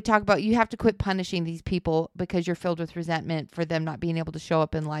hand they would talk about, you have to quit punishing these people because you're filled with resentment for them not being able to show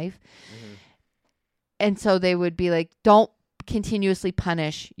up in life. Mm-hmm. And so they would be like, don't continuously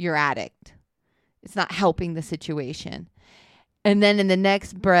punish your addict. It's not helping the situation. And then in the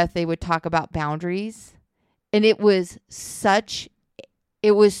next breath, they would talk about boundaries. And I was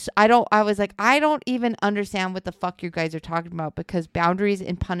like, I don't even understand what the fuck you guys are talking about, because boundaries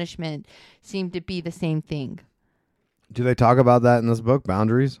and punishment seem to be the same thing. Do they talk about that in this book,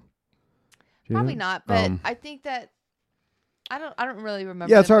 boundaries? Probably not, but I think that I don't really remember.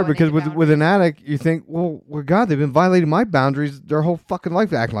 Yeah, it's hard because with an addict, you think, well, God, they've been violating my boundaries their whole fucking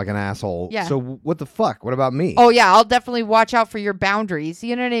life, acting like an asshole. Yeah. So what the fuck? What about me? Oh yeah, I'll definitely watch out for your boundaries.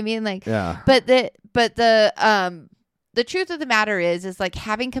 You know what I mean? Like, yeah. But the truth of the matter is like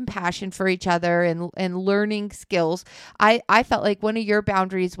having compassion for each other and learning skills. I felt like one of your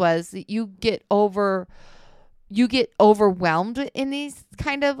boundaries was that you get overwhelmed in these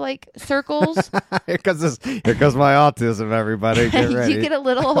kind of like circles. Here comes my autism, everybody. Get ready. You get a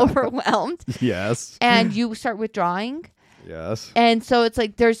little overwhelmed. Yes. And you start withdrawing. Yes. And so it's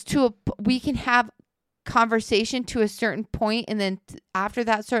like we can have conversation to a certain point, and then after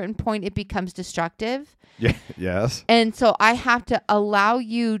that certain point it becomes destructive. Yeah. Yes. And so I have to allow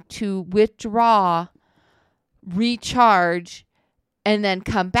you to withdraw, recharge, and then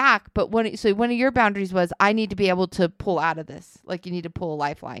come back. But one of your boundaries was, I need to be able to pull out of this. Like, you need to pull a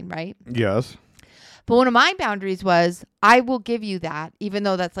lifeline, right? Yes. But one of my boundaries was, I will give you that, even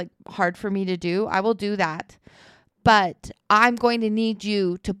though that's like hard for me to do. I will do that. But I'm going to need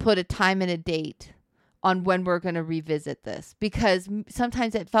you to put a time and a date on when we're going to revisit this, because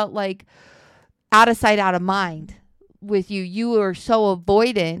sometimes it felt like out of sight, out of mind with you. You were so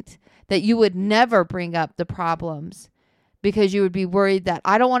avoidant that you would never bring up the problems, because you would be worried that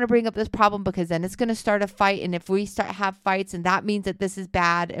I don't want to bring up this problem because then it's going to start a fight. And if we have fights, and that means that this is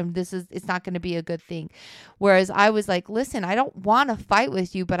bad and it's not going to be a good thing. Whereas I was like, listen, I don't want to fight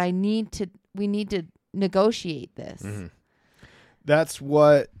with you, but we need to negotiate this. Mm-hmm. That's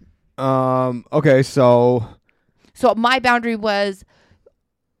what, okay. So my boundary was,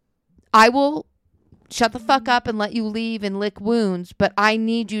 I will shut the fuck up and let you leave and lick wounds, but I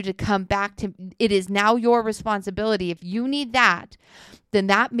need you to come back to, it is now your responsibility. If you need that, then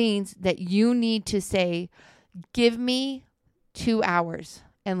that means that you need to say, give me 2 hours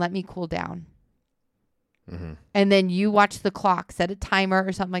and let me cool down. Mm-hmm. And then you watch the clock, set a timer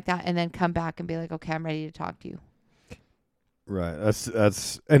or something like that, and then come back and be like, okay, I'm ready to talk to you. Right.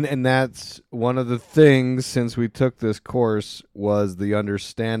 That's one of the things since we took this course was the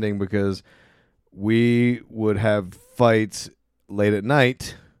understanding, because we would have fights late at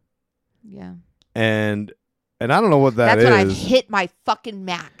night. Yeah. And I don't know what that is. That's when I've hit my fucking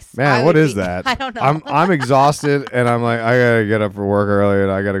max. Man, what is that? I don't know. I'm exhausted, and I'm like, I gotta get up for work early, and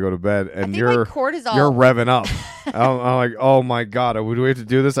I gotta go to bed. And you're cortisol. You're revving up. I'm like, oh my God, do we have to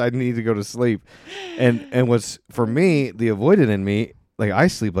do this? I need to go to sleep. And what's for me, the avoidant in me, like, I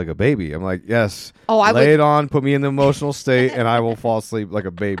sleep like a baby. I'm like, yes. Lay it on, put me in the emotional state, and I will fall asleep like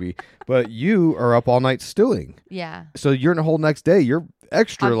a baby. But you are up all night stewing. Yeah. So you're in the whole next day. You're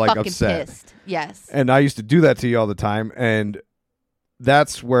extra I'm like fucking upset. pissed. Yes. And I used to do that to you all the time. And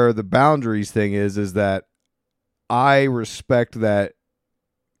that's where the boundaries thing is that I respect that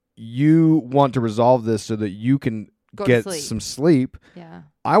you want to resolve this so that you can Go to get sleep. some sleep. Yeah.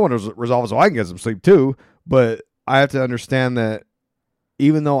 I want to resolve it so I can get some sleep too. But I have to understand that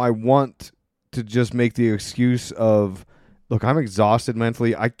even though I want to just make the excuse of, look, I'm exhausted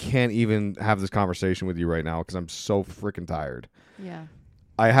mentally. I can't even have this conversation with you right now because I'm so freaking tired. Yeah.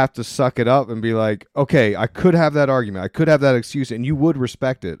 I have to suck it up and be like, okay, I could have that argument. I could have that excuse, and you would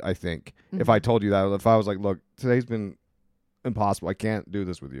respect it, I think, if I told you that. If I was like, look, today's been impossible. I can't do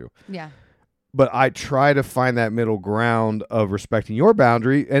this with you. Yeah. But I try to find that middle ground of respecting your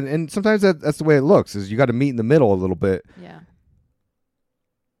boundary, and sometimes that's the way it looks, is you got to meet in the middle a little bit. Yeah.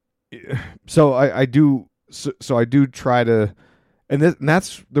 So I do try to, and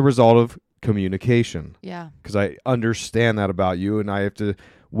that's the result of communication. Yeah. Because I understand that about you, and I have to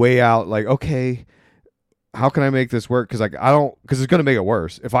weigh out like, okay, how can I make this work? Because it's going to make it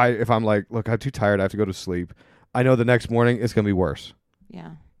worse. If I'm like, look, I'm too tired, I have to go to sleep. I know the next morning it's going to be worse.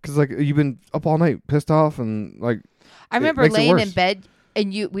 Yeah. Because like you've been up all night, pissed off, and like I remember laying in bed,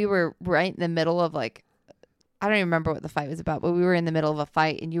 and we were right in the middle of like, I don't even remember what the fight was about, but we were in the middle of a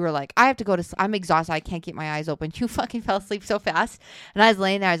fight, and you were like, I have to go to, I'm exhausted, I can't keep my eyes open. You fucking fell asleep so fast. And I was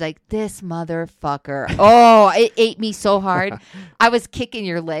laying there, I was like, this motherfucker. Oh, it ate me so hard. I was kicking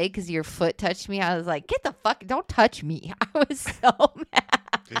your leg because your foot touched me. I was like, get the fuck, don't touch me. I was so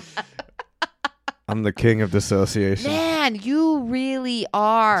mad. I'm the king of dissociation. Man, you really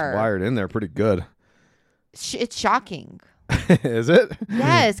are. It's wired in there pretty good. It's shocking. Is it?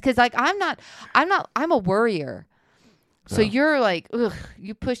 Yes, because like I'm a worrier. So you're like, ugh,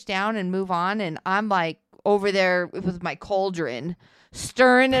 you push down and move on, and I'm like over there with my cauldron,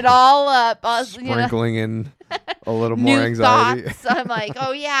 stirring it all up, Sprinkling in a little new more anxiety. thoughts. I'm like,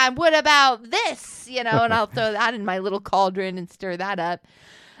 oh yeah, and what about this? And I'll throw that in my little cauldron and stir that up.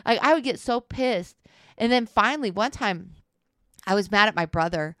 Like I would get so pissed, and then finally one time, I was mad at my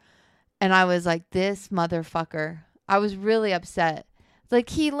brother, and I was like, this motherfucker. I was really upset. Like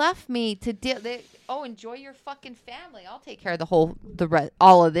he left me to deal. Enjoy your fucking family. I'll take care of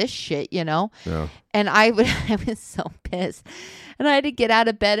all of this shit, Yeah. And I was so pissed, and I had to get out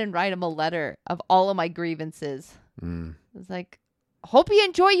of bed and write him a letter of all of my grievances. I was like, hope you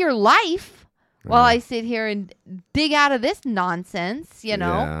enjoy your life while I sit here and dig out of this nonsense.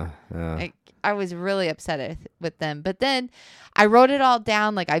 Yeah. I was really upset with them, but then I wrote it all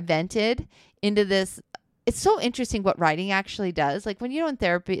down. Like I vented into this. It's so interesting what writing actually does. Like when you're in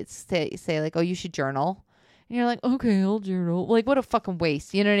therapy, it's say like, oh, you should journal. And you're like, okay, I'll journal. Like what a fucking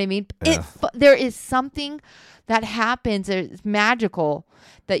waste. You know what I mean? Yeah. There is something that happens. It's magical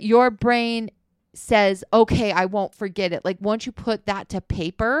that your brain says, okay, I won't forget it. Like once you put that to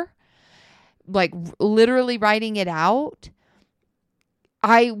paper, like literally writing it out,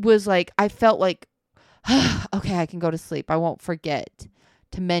 I felt like, okay, I can go to sleep. I won't forget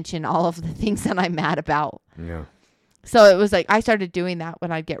to mention all of the things that I'm mad about. Yeah. So it was like I started doing that when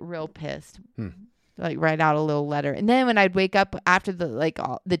I'd get real pissed. Like write out a little letter. And then when I'd wake up after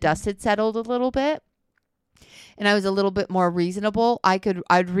the dust had settled a little bit and I was a little bit more reasonable,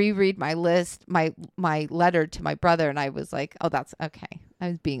 I'd reread my list, my letter to my brother, and I was like, oh, that's okay. I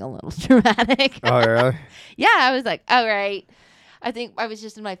was being a little dramatic. Oh, really? Yeah, I was like, all right. I think I was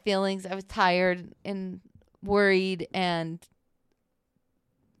just in my feelings. I was tired and worried, and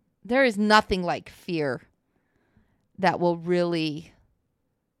there is nothing like fear that will really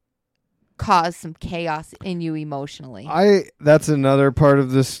cause some chaos in you emotionally. That's another part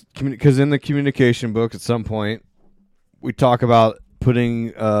of this, because in the communication book at some point we talk about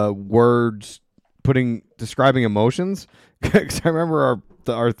putting describing emotions. Because I remember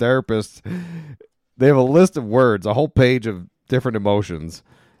our therapists, they have a list of words, a whole page of different emotions.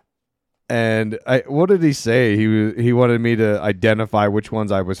 And what did he say? He wanted me to identify which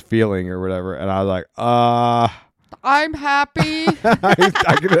ones I was feeling or whatever. And I was like, I'm happy.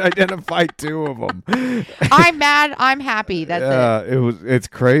 I could identify two of them. I'm mad. I'm happy. That's it. It's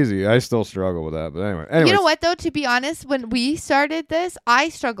crazy. I still struggle with that. But anyway. You know what, though? To be honest, when we started this, I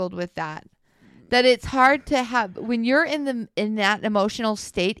struggled with that. That it's hard to have, when you're in that emotional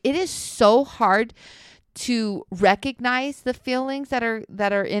state, it is so hard to recognize the feelings that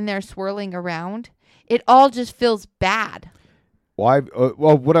are in there swirling around. It all just feels bad. Why?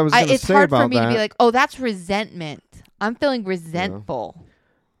 Well, what I was going to say about that. It's hard for me to be like, oh, that's resentment. I'm feeling resentful. Yeah.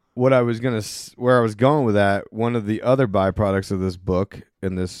 Where I was going with that, one of the other byproducts of this book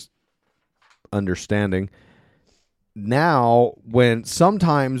and this understanding, now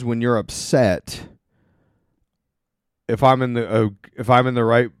sometimes when you're upset, if I'm in the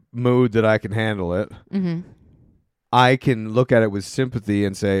right mood that I can handle it, Mm-hmm. I can look at it with sympathy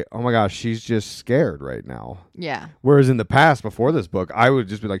and say, "Oh my gosh, she's just scared right now." Yeah. Whereas in the past, before this book, I would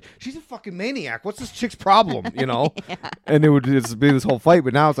just be like, "She's a fucking maniac. What's this chick's problem?" You know, and it would just be this whole fight.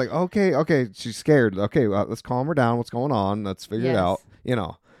 But now it's like, okay, she's scared. Okay, let's calm her down. What's going on? Let's figure it Yes. out. You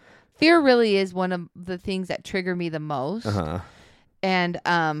know, Fear really is one of the things that trigger me the most. And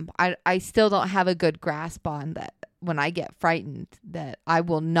I still don't have a good grasp on that. When I get frightened, that I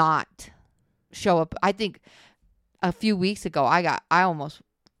will not show up. I think a few weeks ago, I almost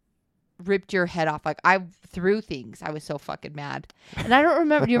ripped your head off. Like, I threw things. I was so fucking mad. And I don't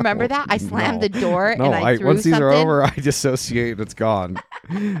remember. Do you remember that? I slammed the door and I threw once something. these are over, I dissociate and it's gone.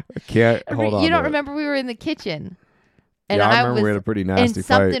 I can't hold on. You don't to it. remember we were in the kitchen. And Yeah, I remember we had a pretty nasty and fight.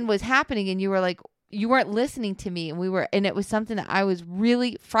 something was happening and you were like, you weren't listening to me. And it was something that I was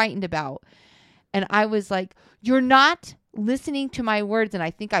really frightened about. And I was like, you're not listening to my words. And I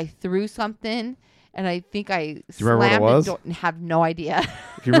think I threw something. And I think I slammed the door and have no idea.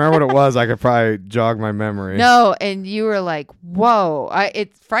 If you remember what it was, I could probably jog my memory. No, and you were like, "Whoa!"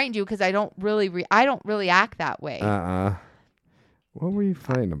 It frightened you because I don't really act that way. What were you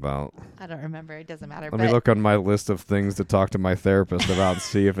fighting about? I don't remember. It doesn't matter. Let me look on my list of things to talk to my therapist about and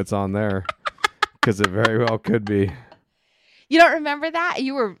see if it's on there, because it very well could be. You don't remember that?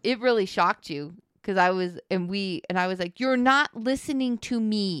 It really shocked you because I was like, "You're not listening to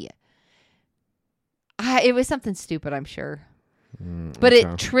me." It was something stupid, I'm sure. But okay.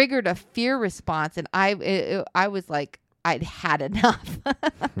 it triggered a fear response, and I was like, I'd had enough.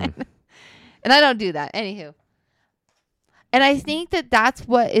 And I don't do that. Anywho. And I think that that's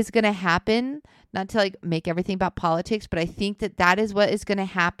what is going to happen, not to like make everything about politics, but I think that that is what is going to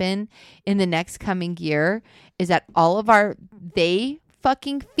happen in the next coming year, is that they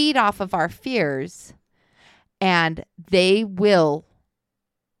fucking feed off of our fears, and they will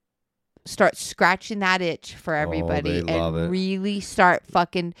start scratching that itch for everybody and really start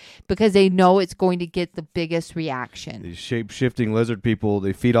fucking, because they know it's going to get the biggest reaction. These shape-shifting lizard people,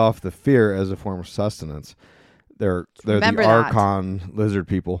 they feed off the fear as a form of sustenance. They're the Archon lizard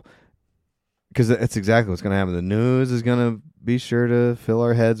people, because it's exactly what's going to happen. The news is going to be sure to fill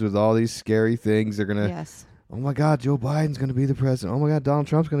our heads with all these scary things. They're going to, oh my God, Joe Biden's going to be the president. Oh my God, Donald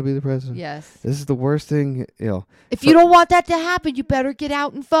Trump's going to be the president. Yes. This is the worst thing, If you don't want that to happen, you better get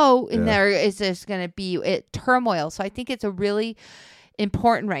out and vote. And there is just going to be turmoil. So I think it's a really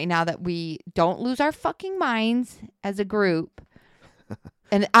important right now that we don't lose our fucking minds as a group.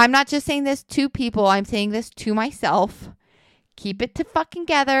 And I'm not just saying this to people. I'm saying this to myself. Keep it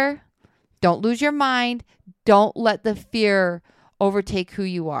together. Don't lose your mind. Don't let the fear overtake who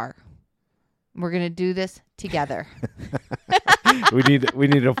you are. We're going to do this together. we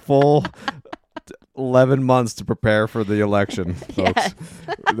need a full 11 months to prepare for the election, folks. Yes.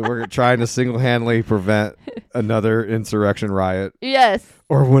 We're trying to single-handedly prevent another insurrection riot. Yes.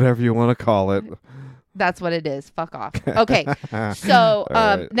 Or whatever you want to call it. That's what it is. Fuck off. Okay. So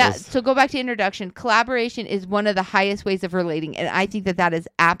so go back to introduction. Collaboration is one of the highest ways of relating. And I think that is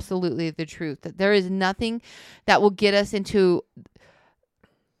absolutely the truth. That there is nothing that will get us into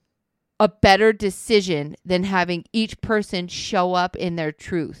a better decision than having each person show up in their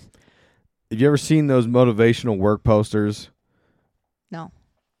truth. Have you ever seen those motivational work posters? No.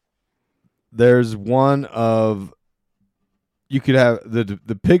 There's one of, you could have,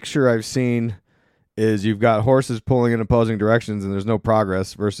 the picture I've seen is you've got horses pulling in opposing directions and there's no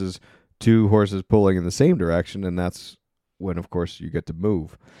progress, versus two horses pulling in the same direction, and that's when, of course, you get to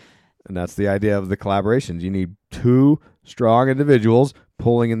move. And that's the idea of the collaborations. You need two strong individuals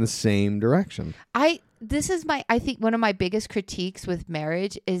pulling in the same direction. I think one of my biggest critiques with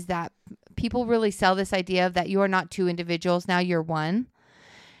marriage is that people really sell this idea of that you are not two individuals, now you're one.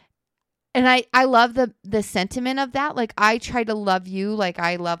 And I love the sentiment of that. Like, I try to love you like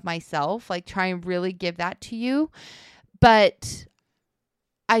I love myself, like try and really give that to you. But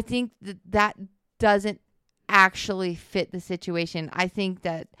I think that doesn't actually fit the situation. I think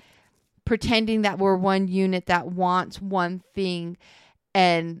that pretending that we're one unit that wants one thing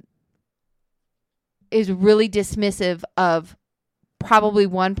and is really dismissive of probably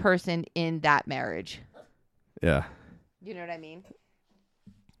one person in that marriage. Yeah. You know what I mean?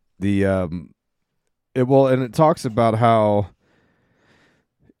 And it talks about how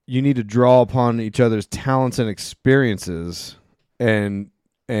you need to draw upon each other's talents and experiences and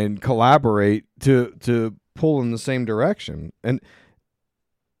collaborate to pull in the same direction. And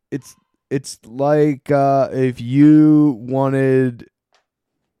it's like if you wanted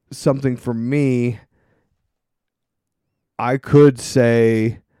something from me, I could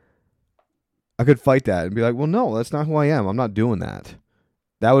I could fight that and be like, well, no, that's not who I am. I'm not doing that.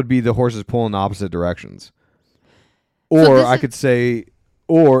 That would be the horses pulling in opposite directions. Or I could say,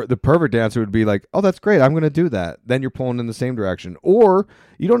 or the perfect answer would be like, oh, that's great. I'm going to do that. Then you're pulling in the same direction. Or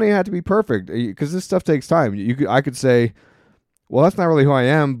you don't even have to be perfect because this stuff takes time. I could say, well, that's not really who I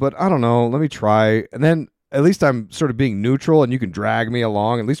am, but I don't know. Let me try. And then at least I'm sort of being neutral and you can drag me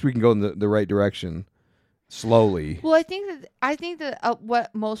along. At least we can go in the right direction slowly. Well, I think that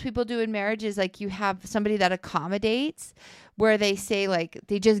what most people do in marriage is like you have somebody that accommodates where they say like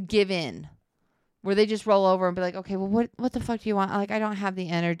they just give in. Where they just roll over and be like, okay, well, what the fuck do you want? Like, I don't have the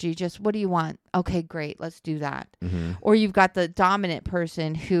energy. Just what do you want? Okay, great. Let's do that. Mm-hmm. Or you've got the dominant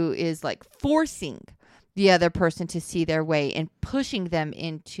person who is like forcing the other person to see their way and pushing them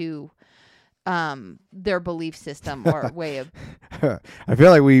into their belief system or way of. I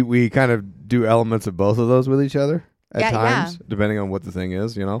feel like we kind of do elements of both of those with each other at times, depending on what the thing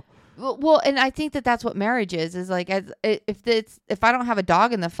is, you know? Well, and I think that that's what marriage is like if I don't have a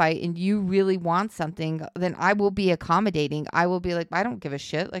dog in the fight and you really want something, then I will be accommodating. I will be like, I don't give a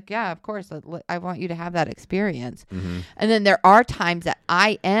shit. Like, yeah, of course. I want you to have that experience. Mm-hmm. And then there are times that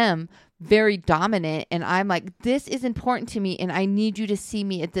I am very dominant and I'm like, this is important to me and I need you to see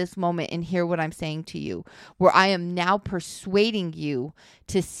me at this moment and hear what I'm saying to you, where I am now persuading you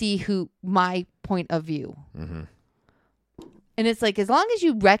to see my point of view. Mm-hmm. And it's like, as long as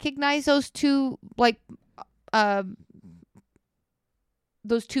you recognize those two, like,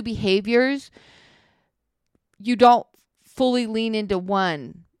 those two behaviors, you don't fully lean into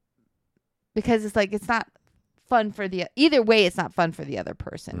one because it's like, it's not fun for either way. It's not fun for the other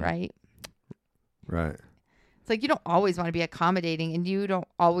person. Right. Right. It's like, you don't always want to be accommodating and you don't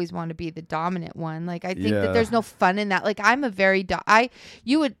always want to be the dominant one. Like, I think that there's no fun in that. Like, I'm a very, I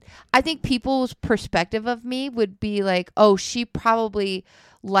think people's perspective of me would be like, oh, she probably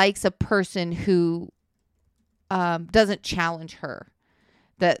likes a person who doesn't challenge her,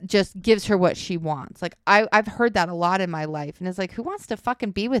 that just gives her what she wants. Like, I've heard that a lot in my life. And it's like, who wants to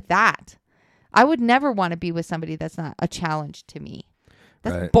fucking be with that? I would never want to be with somebody that's not a challenge to me.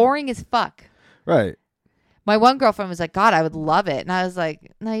 That's boring as fuck. Right. My one girlfriend was like, God, I would love it. And I was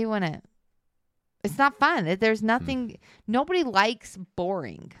like, no, you wouldn't. It's not fun. There's nothing. Nobody likes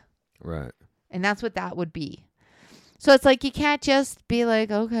boring. Right. And that's what that would be. So it's like, you can't just be like,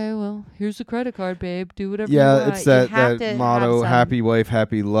 okay, well, here's the credit card, babe. Do whatever you want. Yeah, it's that motto, happy wife,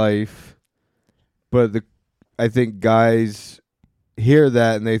 happy life. But I think guys hear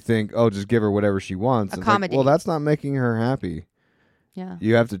that and they think, oh, just give her whatever she wants. Accommodate. Like, well, that's not making her happy. Yeah.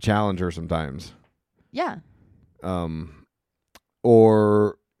 You have to challenge her sometimes. Yeah.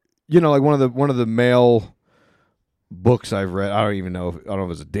 Or, like one of the male books I've read. I don't know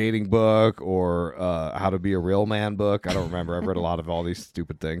if it's a dating book or How to Be a Real Man book. I don't remember. I've read a lot of all these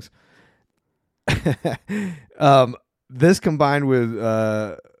stupid things. This combined with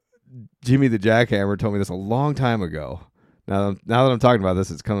Jimmy the Jackhammer told me this a long time ago. Now that I'm talking about this,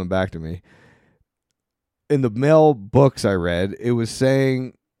 it's coming back to me. In the male books I read, it was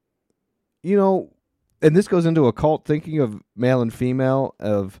saying, and this goes into occult thinking of male and female,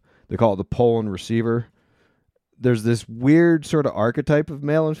 they call it the pole and receiver. There's this weird sort of archetype of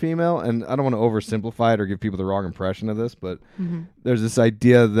male and female, and I don't want to oversimplify it or give people the wrong impression of this, but there's this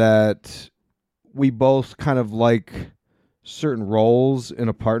idea that we both kind of like certain roles in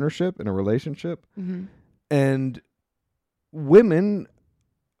a partnership, in a relationship. Mm-hmm. And women,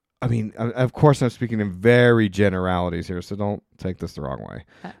 I mean, of course I'm speaking in very generalities here, so don't take this the wrong way.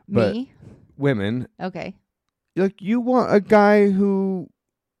 But me? Women. Okay. Like, you want a guy who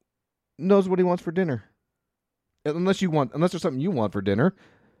knows what he wants for dinner. Unless there's something you want for dinner.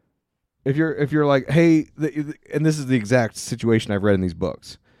 If you're like, hey, and this is the exact situation I've read in these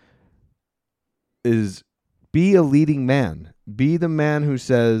books, is be a leading man. Be the man who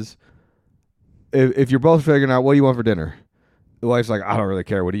says, if you're both figuring out what do you want for dinner, the wife's like, I don't really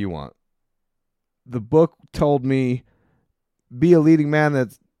care. What do you want? The book told me, be a leading man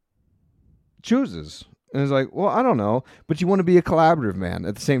that chooses. And it's like, well, I don't know, but you want to be a collaborative man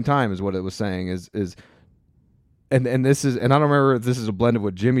at the same time is what it was saying is and this is, and I don't remember if this is a blend of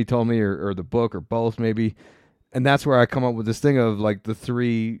what Jimmy told me or the book or both maybe. And that's where I come up with this thing of like the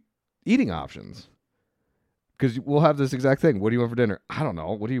 3 eating options. Because we'll have this exact thing. What do you want for dinner? I don't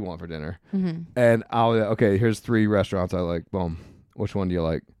know. What do you want for dinner? Mm-hmm. And okay, here's 3 restaurants I like. Boom. Which one do you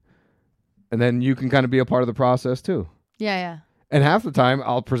like? And then you can kind of be a part of the process too. Yeah, yeah. And half the time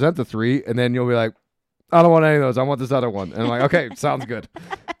I'll present the 3 and then you'll be like, I don't want any of those. I want this other one. And I'm like, okay, sounds good.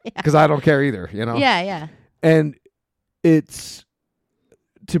 Because I don't care either, Yeah, yeah. And it's,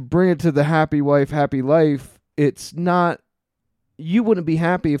 to bring it to the happy wife, happy life, it's not, you wouldn't be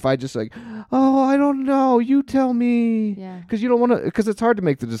happy if I just like, oh, I don't know. You tell me. Yeah. Because you don't want to. Because it's hard to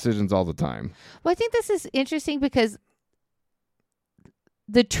make the decisions all the time. Well, I think this is interesting because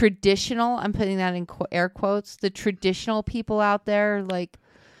the traditional, I'm putting that in air quotes, the traditional people out there, like,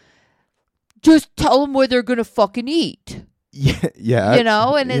 just tell them where they're going to fucking eat. Yeah. Yeah. You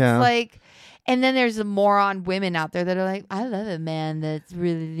know? And it's yeah. like, and then there's the moron women out there that are like, I love a man that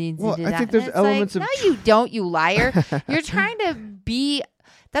really needs to do that. I think there's And it's elements like, of. no, you don't, you liar. You're trying to be,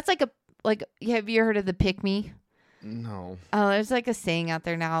 that's like have you heard of the pick me? No. Oh, there's like a saying out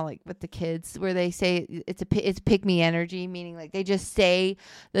there now, like with the kids, where they say it's pick me energy, meaning like they just say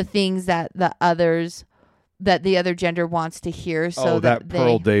the things that the other gender wants to hear. So that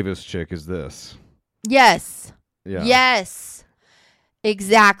Pearl Davis chick is this. Yes. Yeah. Yes.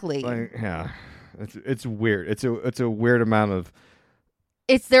 Exactly. Like, yeah. It's weird. It's a weird amount of.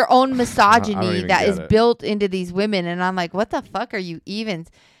 It's their own misogyny even that get is it. built into these women, and I'm like, what the fuck are you even?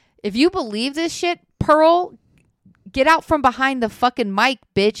 If you believe this shit, Pearl, get out from behind the fucking mic,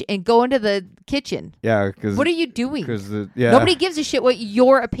 bitch, and go into the kitchen. Yeah. Because What are you doing? Nobody gives a shit what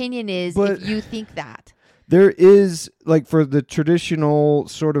your opinion is if you think that. There is, like, for the traditional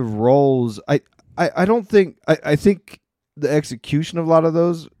sort of roles, I don't think, I think the execution of a lot of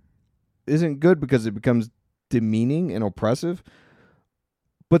those isn't good because it becomes demeaning and oppressive.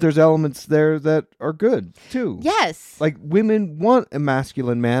 But there's elements there that are good, too. Yes. Like, women want a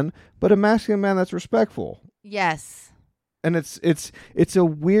masculine man, but a masculine man that's respectful. Yes. And it's a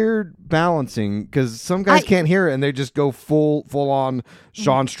weird balancing because some guys can't hear it and they just go full on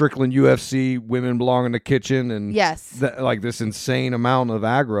Sean Strickland UFC, women belong in the kitchen, and yes, like this insane amount of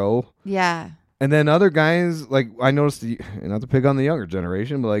aggro. Yeah. And then other guys, like I noticed, not to pick on the younger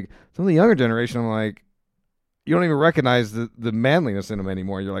generation, but like some of the younger generation, I'm like, you don't even recognize the manliness in them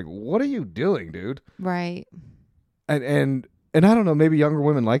anymore. You're like, what are you doing, dude? Right. And I don't know, maybe younger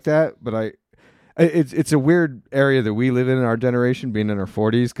women like that, but it's a weird area that we live in our generation, being in our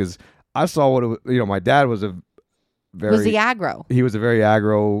 40s, because I saw what my dad was a very was the aggro. He was a very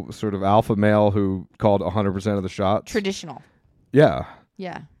aggro sort of alpha male who called 100% of the shots. Traditional. Yeah.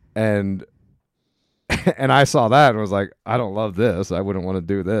 Yeah. And I saw that and was like, I don't love this. I wouldn't want to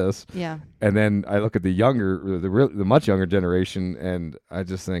do this. Yeah. And then I look at the much younger generation, and I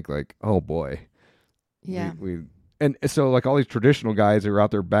just think like, oh boy. Yeah. And so like all these traditional guys who are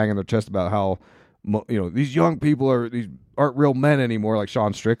out there banging their chest about how these young people aren't real men anymore, like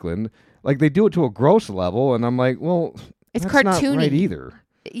Sean Strickland. Like they do it to a gross level, and I'm like, well, it's that's cartoony. Not right either.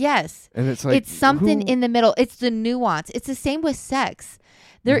 Yes. And it's like it's something in the middle. It's the nuance. It's the same with sex.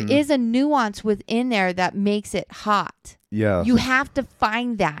 There is a nuance within there that makes it hot. Yeah. You have to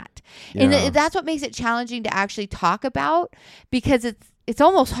find that. Yeah. And that's what makes it challenging to actually talk about, because it's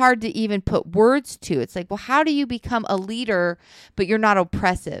almost hard to even put words to. It's like, well, how do you become a leader, but you're not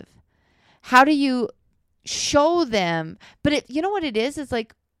oppressive? How do you show them? But you know what it is? It's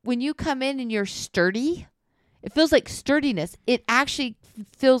like when you come in and you're sturdy, it feels like sturdiness. It actually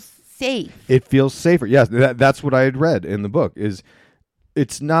feels safe. It feels safer. Yes, that's what I had read in the book.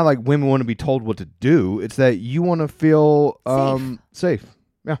 It's not like women want to be told what to do. It's that you want to feel safe.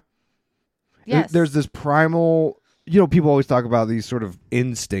 Yeah. Yes. There's this primal, people always talk about these sort of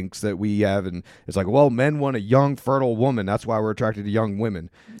instincts that we have. And it's like, well, men want a young, fertile woman. That's why we're attracted to young women.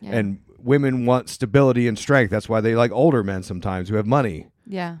 Yeah. And women want stability and strength. That's why they like older men sometimes who have money.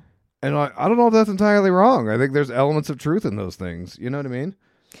 Yeah. And I don't know if that's entirely wrong. I think there's elements of truth in those things. You know what I mean?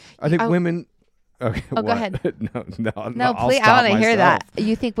 I think women... Okay, go ahead. No, please. I want to hear that.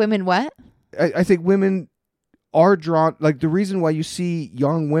 You think women what? I think women are drawn. Like the reason why you see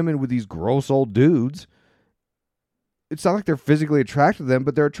young women with these gross old dudes, it's not like they're physically attracted to them,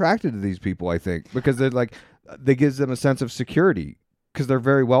 but they're attracted to these people. I think because they gives them a sense of security because they're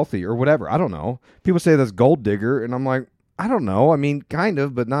very wealthy or whatever. I don't know. People say that's gold digger, and I'm like, I don't know. I mean, kind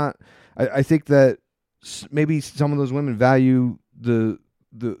of, but not. I think that maybe some of those women value the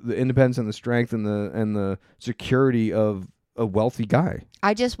independence and the strength and the security of a wealthy guy.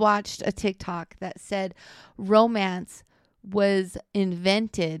 I just watched a TikTok that said romance was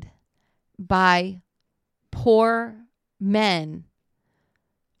invented by poor men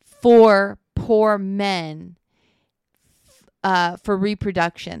for poor men for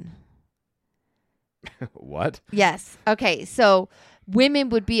reproduction. What? Yes. Okay. So women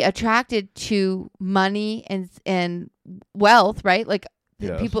would be attracted to money and wealth, right? Like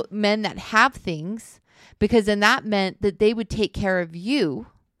yes. Men that have things, because then that meant that they would take care of you.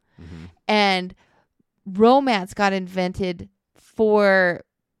 Mm-hmm. And romance got invented for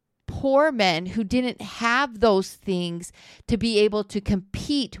poor men who didn't have those things to be able to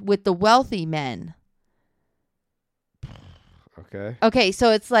compete with the wealthy men. Okay. Okay,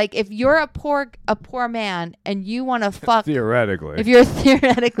 so it's like if you're a poor man and you want to fuck. Theoretically. If you're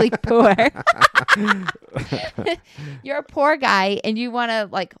theoretically poor, you're a poor guy and you want to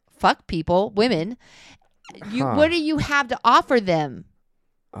like fuck people, women. What do you have to offer them?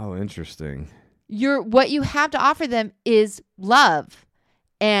 Oh, interesting. What you have to offer them is love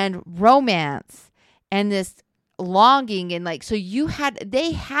and romance and this longing, and like, so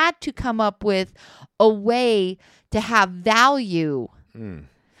they had to come up with a way to have value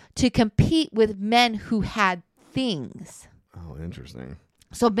to compete with men who had things. Oh, interesting.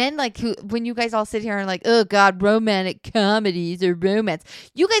 So men like when you guys all sit here and like, oh God, romantic comedies or romance.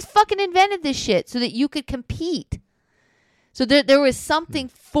 You guys fucking invented this shit so that you could compete. So there was something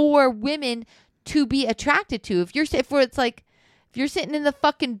for women to be attracted to. If you're sitting in the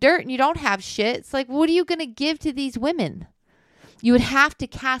fucking dirt and you don't have shit, it's like, what are you gonna give to these women? You would have to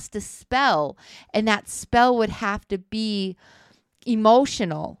cast a spell, and that spell would have to be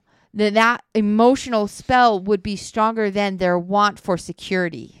emotional. That emotional spell would be stronger than their want for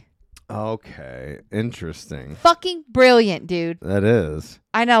security. Okay. Interesting. Fucking brilliant, dude. That is.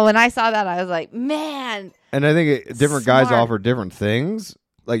 I know. When I saw that, I was like, man. And I think different guys Smart. offer different things.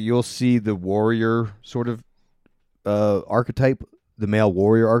 Like you'll see the warrior sort of archetype, the male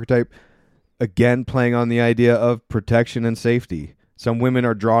warrior archetype, again playing on the idea of protection and safety. Some women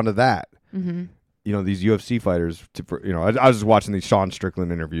are drawn to that. Mm-hmm. You know, these UFC fighters, I was just watching these Sean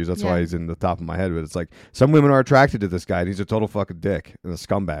Strickland interviews. That's why he's in the top of my head. But it's like some women are attracted to this guy, and he's a total fucking dick and a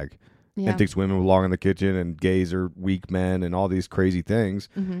scumbag. Yeah. And thinks women belong in the kitchen and gays are weak men and all these crazy things.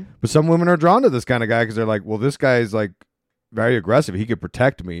 Mm-hmm. But some women are drawn to this kind of guy because they're like, well, this guy is like very aggressive. He could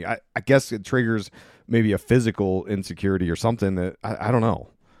protect me. I guess it triggers maybe a physical insecurity or something that I don't know.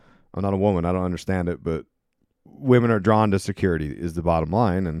 I'm not a woman. I don't understand it. But women are drawn to security is the bottom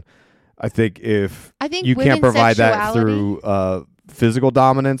line. And I think if you can't provide that through physical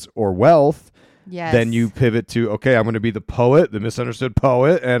dominance or wealth, then you pivot to, okay, I'm going to be the poet, the misunderstood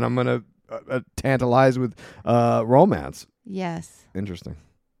poet, and I'm going to tantalize with romance. Yes. Interesting.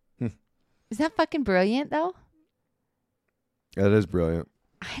 Is that fucking brilliant, though? That is brilliant.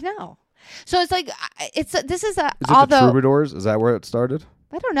 I know. So it's like, is it the Troubadours? Is that where it started?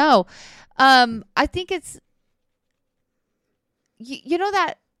 I don't know. I think it's, you know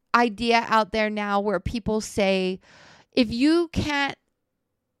that idea out there now where people say, if you can't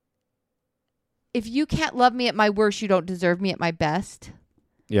love me at my worst, you don't deserve me at my best.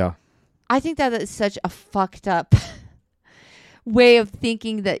 Yeah. I think that is such a fucked up way of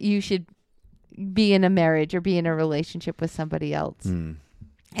thinking that you should be in a marriage or be in a relationship with somebody else. And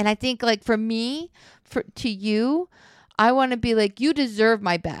I think like for me, to you, I want to be like, you deserve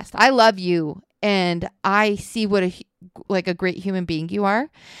my best. I love you. And I see what a great human being you are.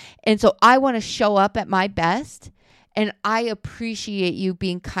 And so I want to show up at my best. And I appreciate you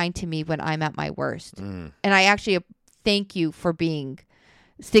being kind to me when I'm at my worst. And I actually thank you for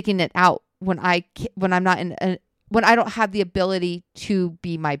sticking it out when I'm not when I don't have the ability to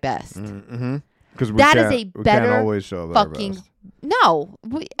be my best. Because that is a better can't always show up fucking. Our best. No,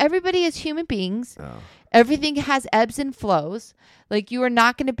 everybody is human beings. Oh. Everything has ebbs and flows. Like you are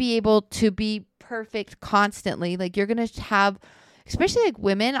not going to be able to be perfect constantly. Like you're going to have, especially like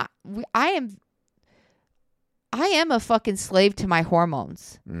women. I am a fucking slave to my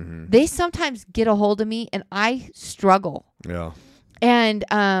hormones. They sometimes get a hold of me and I struggle. Yeah. And,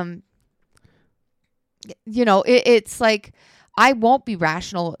 it's like I won't be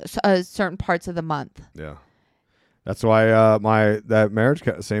rational certain parts of the month. Yeah. That's why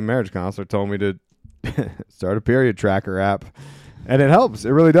same marriage counselor told me to start a period tracker app. And it helps. It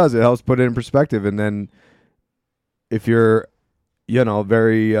really does. It helps put it in perspective. And then if you're,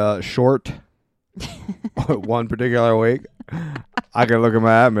 very short one particular week, I can look at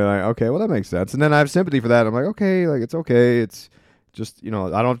my app and be like, okay, well that makes sense. And then I have sympathy for that. I'm like, okay, like it's okay. It's just, I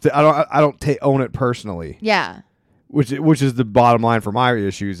don't own it personally. Yeah. Which is the bottom line for my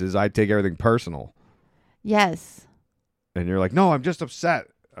issues is I take everything personal. Yes. And you're like, no, I'm just upset.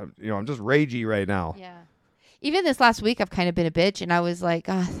 I'm just ragey right now. Yeah. Even this last week, I've kind of been a bitch, and I was like,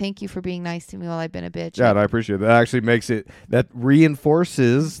 thank you for being nice to me while I've been a bitch. Yeah, and I appreciate that. That actually that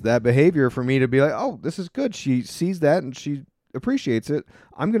reinforces that behavior for me to be like, oh, this is good. She sees that and she appreciates it.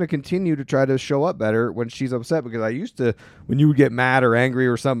 I'm going to continue to try to show up better when she's upset, because I used to, when you would get mad or angry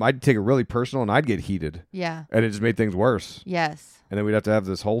or something, I'd take it really personal and I'd get heated. Yeah. And it just made things worse. Yes. And then we'd have to have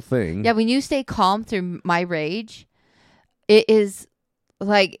this whole thing. Yeah, when you stay calm through my rage, it is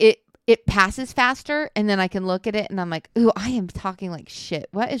like it passes faster, and then I can look at it and I'm like, ooh, I am talking like shit.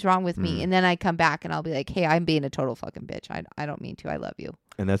 What is wrong with me? And then I come back and I'll be like, hey, I'm being a total fucking bitch. I don't mean to. I love you.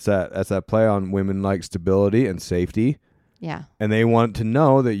 And that's that play on women like stability and safety. Yeah. And they want to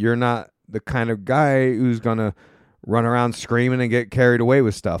know that you're not the kind of guy who's going to run around screaming and get carried away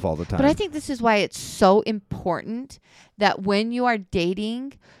with stuff all the time. But I think this is why it's so important that when you are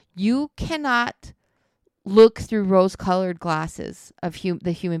dating, you cannot look through rose-colored glasses of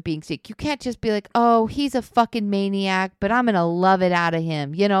the human being. Like, you can't just be like, oh, he's a fucking maniac, but I'm going to love it out of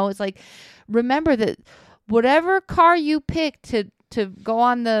him. You know, it's like, remember that whatever car you pick to go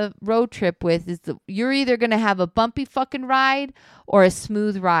on the road trip with you're either going to have a bumpy fucking ride or a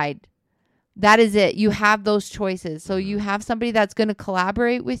smooth ride. That is it. You have those choices. So you have somebody that's going to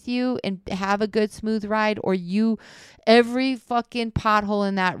collaborate with you and have a good smooth ride, or every fucking pothole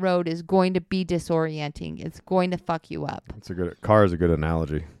in that road is going to be disorienting. It's going to fuck you up. Car is a good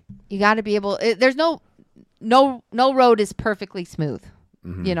analogy. You got to be able, there's no road is perfectly smooth.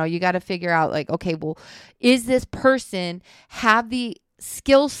 Mm-hmm. You know, you got to figure out like, okay, well, is this person have the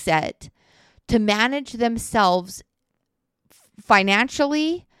skill set to manage themselves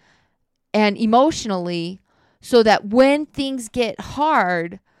financially and emotionally, so that when things get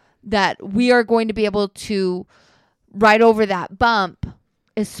hard, that we are going to be able to ride over that bump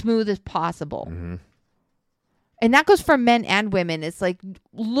as smooth as possible. Mm-hmm. And that goes for men and women. It's like,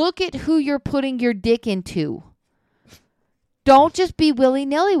 look at who you're putting your dick into. Don't just be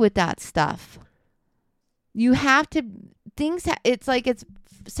willy-nilly with that stuff. You have to,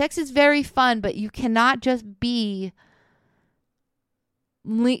 sex is very fun, but you cannot just be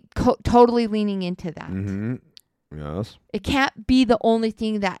totally leaning into that. Mm-hmm. Yes. It can't be the only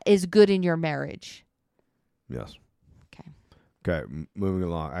thing that is good in your marriage. Yes. Okay. Moving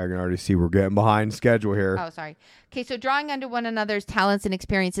along. I can already see we're getting behind schedule here. Oh, sorry. Okay, so drawing under one another's talents and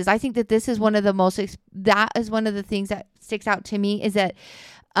experiences. I think that this is one of the that is one of the things that sticks out to me, is that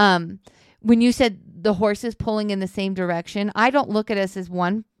when you said the horses pulling in the same direction, I don't look at us as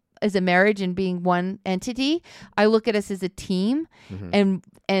a marriage and being one entity. I look at us as a team, mm-hmm.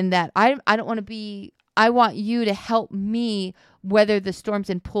 and that I don't want to be, I want you to help me weather the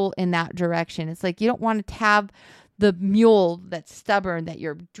storms and pull in that direction. It's like, you don't want to have the mule that's stubborn that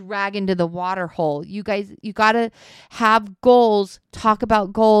you're dragging to the water hole. You got to have goals, talk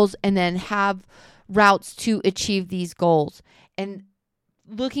about goals, and then have routes to achieve these goals. And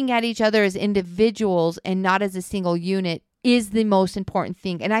looking at each other as individuals and not as a single unit is the most important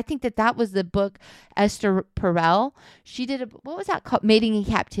thing. And I think that was the book Esther Perel. She did what was that called? Mating in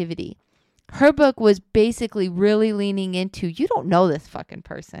Captivity. Her book was basically really leaning into, you don't know this fucking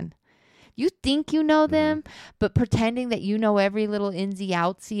person. You think you know them, but pretending that you know every little insy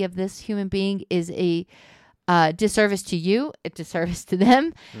outsy of this human being is a disservice to you, a disservice to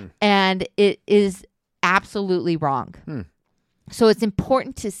them, and it is absolutely wrong. So it's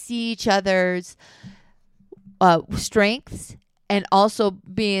important to see each other's strengths, and also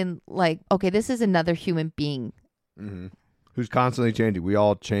being like, okay, this is another human being. Mm-hmm. Who's constantly changing. We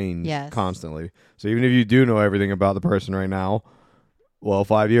all change constantly. So even if you do know everything about the person right now, well,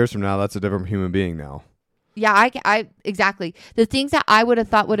 5 years from now, that's a different human being now. Yeah, I exactly. The things that I would have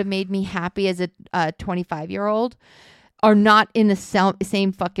thought would have made me happy as a 25-year-old are not in the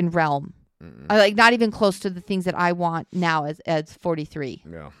same fucking realm. Like, not even close to the things that I want now as 43.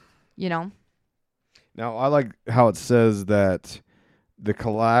 Yeah. You know? Now, I like how it says that the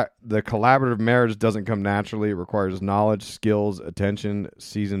collaborative marriage doesn't come naturally. It requires knowledge, skills, attention,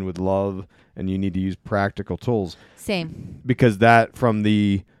 seasoned with love, and you need to use practical tools. Same. Because that, from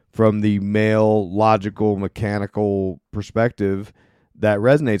the male, logical, mechanical perspective, that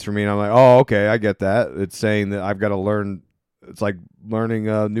resonates for me. And I'm like, oh, okay, I get that. It's saying that I've got to learn. It's like learning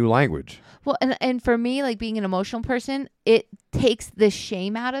a new language. Well, and for me, like being an emotional person, it takes the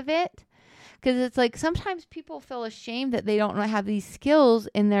shame out of it. Because it's like, sometimes people feel ashamed that they don't have these skills,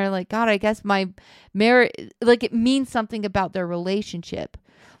 and they're like, God, I guess my marriage, like, it means something about their relationship.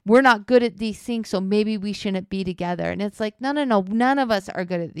 We're not good at these things, so maybe we shouldn't be together. And it's like, no, none of us are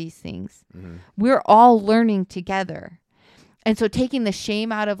good at these things. Mm-hmm. We're all learning together. And so taking the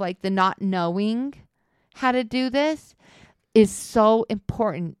shame out of like the not knowing how to do this is so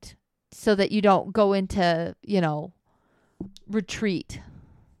important, so that you don't go into, retreat.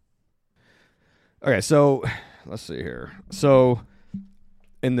 Okay, so let's see here. So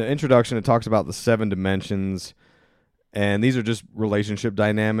in the introduction, it talks about the 7 dimensions, and these are just relationship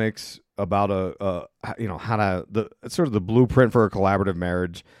dynamics about it's sort of the blueprint for a collaborative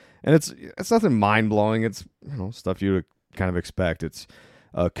marriage. And it's nothing mind blowing. It's stuff you would kind of expect. It's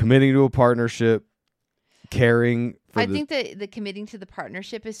committing to a partnership, caring. I think that the committing to the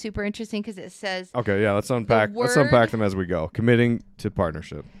partnership is super interesting, because it says. Okay, yeah, let's unpack them as we go. Committing to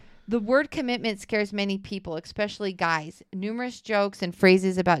partnership. The word commitment scares many people, especially guys. Numerous jokes and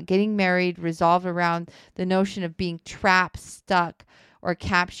phrases about getting married revolve around the notion of being trapped, stuck, or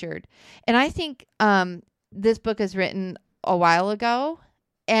captured. And I think this book was written a while ago,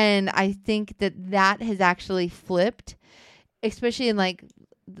 and I think that has actually flipped, especially in like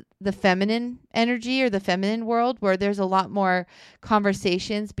the feminine energy or the feminine world, where there's a lot more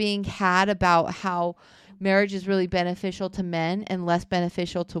conversations being had about how marriage is really beneficial to men and less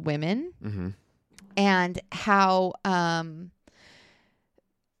beneficial to women. Mm-hmm. And how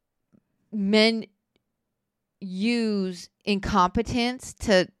men use incompetence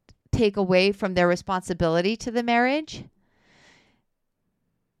to take away from their responsibility to the marriage.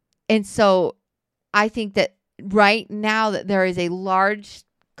 And so I think that right now that there is a large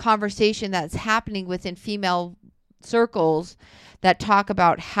conversation that's happening within female circles that talk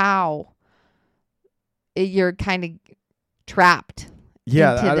about how you're kind of trapped.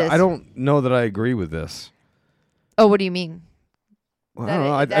 Yeah, I don't know that I agree with this. Oh, what do you mean? Well,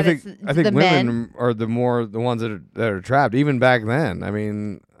 I don't know. I think women are the ones that are trapped. Even back then, I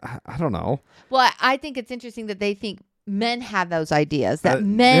mean, I don't know. Well, I think it's interesting that they think men have those ideas, that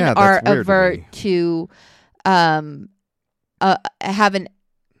men are avert to have an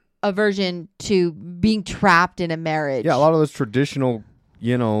aversion to being trapped in a marriage. Yeah, a lot of those traditional,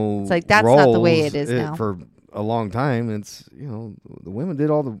 it's like that's roles, not the way it is now. For a long time, it's, the women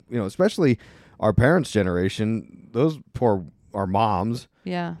did all the, especially our parents' generation, those our moms.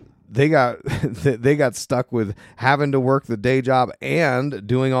 Yeah. They got stuck with having to work the day job and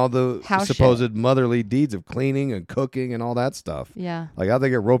doing all the supposed motherly deeds of cleaning and cooking and all that stuff. Yeah. Like, how'd they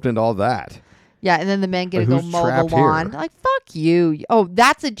get roped into all that? Yeah, and then the men get to go mow the lawn. Like, fuck you. Oh,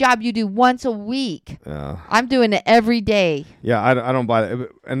 that's a job you do once a week. Yeah. I'm doing it every day. Yeah, I don't buy that.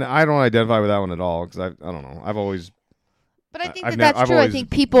 And I don't identify with that one at all because I don't know. I've always... But I think that's true. I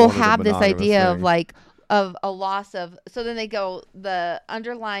think people have this idea of like... of a loss of, so then they go, the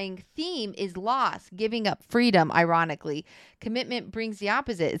underlying theme is loss, giving up freedom, ironically. Commitment brings the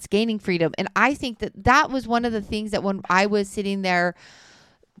opposite. It's gaining freedom. And I think that was one of the things that when I was sitting there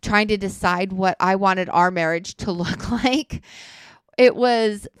trying to decide what I wanted our marriage to look like, it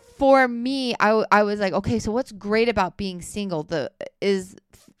was, for me, I was like, okay, so what's great about being single is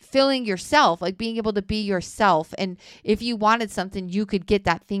feeling yourself, like being able to be yourself. And if you wanted something, you could get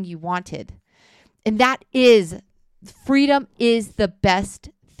that thing you wanted. And freedom is the best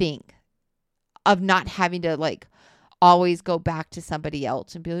thing of not having to like always go back to somebody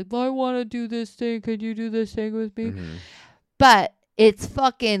else and be like, well, I want to do this thing. Could you do this thing with me? Mm-hmm. But it's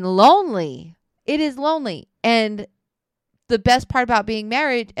fucking lonely. It is lonely. And the best part about being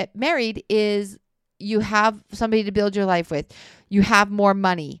married is you have somebody to build your life with. You have more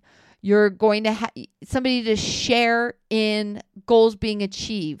money. You're going to have somebody to share in goals being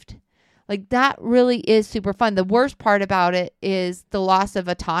achieved. Like, that really is super fun. The worst part about it is the loss of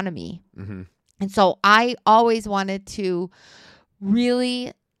autonomy. Mm-hmm. And so I always wanted to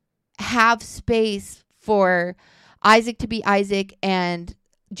really have space for Isaac to be Isaac and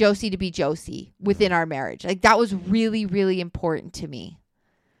Josie to be Josie within our marriage. Like, that was really, really important to me.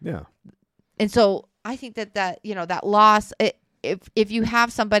 Yeah. And so I think that loss, if you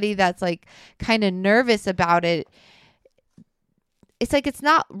have somebody that's like kind of nervous about it, it's like, it's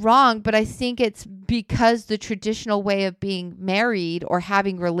not wrong, but I think it's because the traditional way of being married or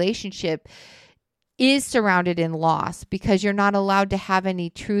having relationship is surrounded in loss, because you're not allowed to have any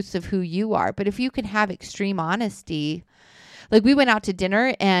truths of who you are. But if you can have extreme honesty, like we went out to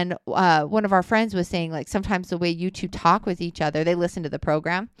dinner and one of our friends was saying, like, sometimes the way you two talk with each other, they listen to the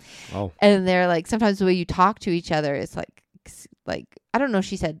program. Oh. And they're like, sometimes the way you talk to each other is like, I don't know if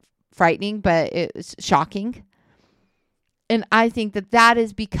she said frightening, but it was shocking. And I think that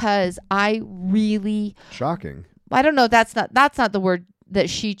is because I really... Shocking. I don't know. That's not the word that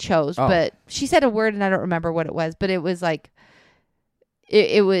she chose, but she said a word and I don't remember what it was, but it was like,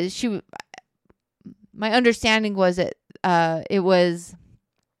 my understanding was it was,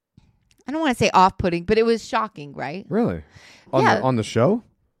 I don't want to say off-putting, but it was shocking, right? Really? Yeah. On the show?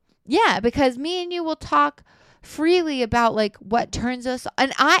 Yeah, because me and you will talk freely about like what turns us,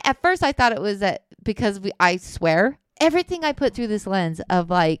 and at first I thought it was that because I swear. Everything I put through this lens of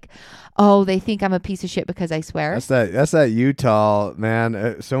like, oh, they think I'm a piece of shit because I swear. That's that Utah,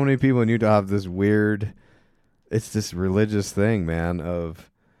 man. So many people in Utah have this weird, it's this religious thing, man, of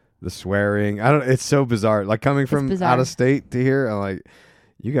the swearing. It's so bizarre. Like, coming from out of state to here, I'm like,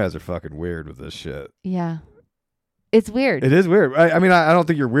 you guys are fucking weird with this shit. Yeah. It's weird. It is weird. I mean, I don't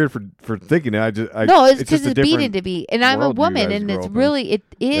think you're weird for thinking it. No, it's because it's beaten to be. And I'm a woman, and it's really, it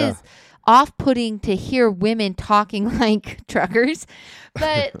is. Yeah. off-putting to hear women talking like truckers,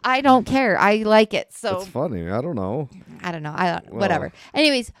 but I don't care. I like it. So It's funny. I don't know. Whatever.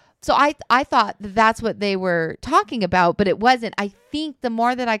 Anyways, so I thought that's what they were talking about, but it wasn't. I think the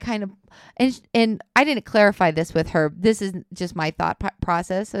more that I kind of and I didn't clarify this with her. This is just my thought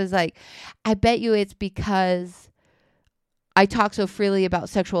process. I was like, I bet you it's because I talk so freely about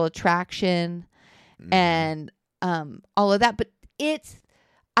sexual attraction and all of that, but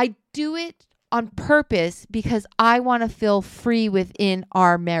I do it on purpose because I want to feel free within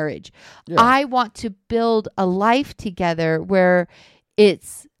our marriage. Yeah. I want to build a life together where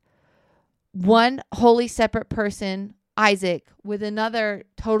it's one wholly separate person, Isaac, with another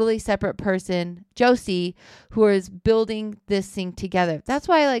totally separate person, Josie, who is building this thing together. That's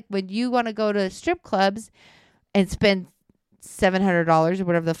why, like, when you want to go to strip clubs and spend $700 or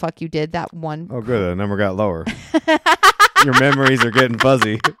whatever the fuck you did that one. Oh, good. The number got lower. Your memories are getting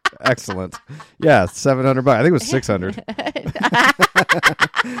fuzzy. Excellent. Yeah, $700. I think it was 600.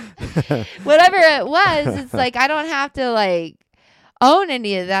 Whatever it was, it's like I don't have to like own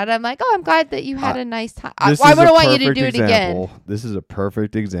any of that. I'm like, oh, I'm glad that you had a nice time. I wouldn't want you to do it again. This is a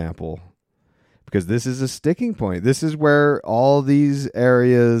perfect example because this is a sticking point. This is where all these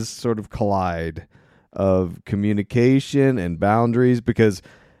areas sort of collide of communication and boundaries because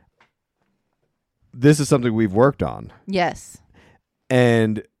this is something we've worked on. Yes.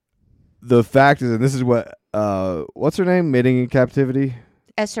 And the fact is, and this is what, what's her name? Mating in Captivity?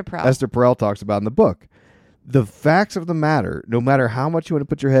 Esther Perel. Esther Perel talks about in the book. The facts of the matter, no matter how much you want to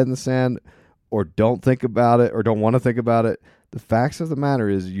put your head in the sand or don't think about it or don't want to think about it, the facts of the matter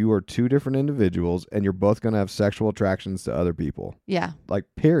is you are two different individuals and you're both going to have sexual attractions to other people. Yeah. Like,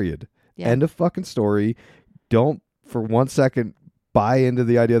 period. Yeah. End of fucking story. Don't for 1 second buy into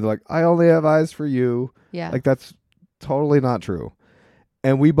the idea that like, I only have eyes for you. Yeah. Like, that's totally not true.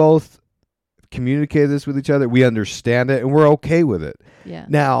 And we both communicate this with each other. We understand it and we're okay with it. Yeah.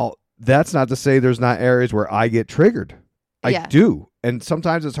 Now, that's not to say there's not areas where I get triggered. I do. And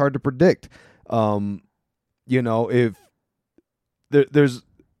sometimes it's hard to predict. You know, if there's,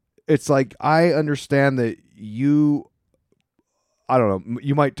 it's like, I understand that I don't know,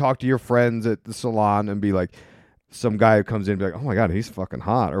 you might talk to your friends at the salon and be like, some guy who comes in and be like, oh my God, he's fucking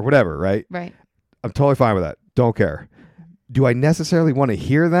hot or whatever, right? Right. I'm totally fine with that. Don't care. Do I necessarily want to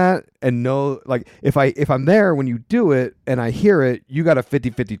hear that and know, like, if I'm there when you do it and I hear it, you got a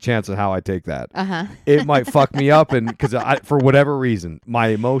 50-50 chance of how I take that. Uh-huh. It might fuck me up and because for whatever reason, my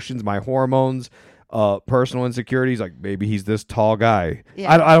emotions, my hormones, personal insecurities, like maybe he's this tall guy.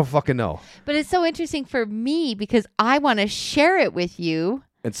 Yeah. I don't fucking know. But it's so interesting for me because I want to share it with you.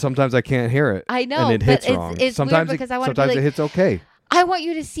 And sometimes I can't hear it. I know, and it hits wrong. It's sometimes weird because I want to be sometimes like, it hits okay. I want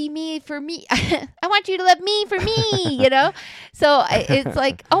you to see me for me. I want you to love me for me, you know? So it's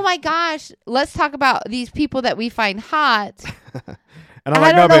like, oh my gosh, let's talk about these people that we find hot. And I'm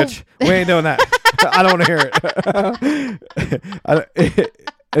like, no, bitch, we ain't doing that. I don't want to hear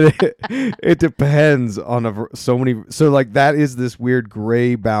it. It depends on so like that is this weird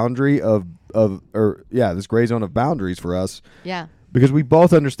gray boundary this gray zone of boundaries for us. Yeah. Because we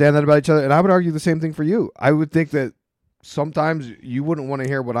both understand that about each other. And I would argue the same thing for you. I would think that sometimes you wouldn't want to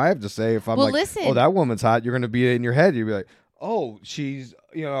hear what I have to say if I'm listen. Oh, that woman's hot. You're going to be in your head. You'd be like, oh, she's,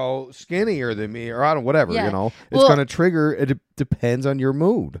 skinnier than me or I don't, whatever, Yeah. It's going to trigger. It depends on your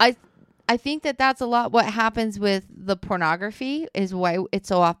mood. I think that's a lot what happens with the pornography is why it's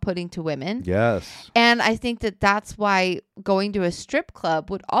so off-putting to women. Yes. And I think that's why going to a strip club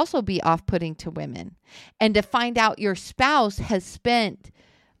would also be off-putting to women. And to find out your spouse has spent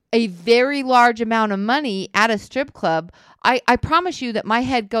a very large amount of money at a strip club, I promise you that my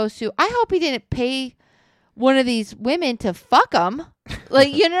head goes to, I hope he didn't pay one of these women to fuck him.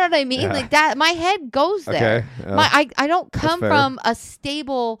 Like, you know what I mean? Yeah. Like that, my head goes there. Okay. I don't come from a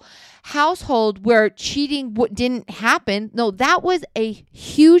stable household where cheating didn't happen. No, that was a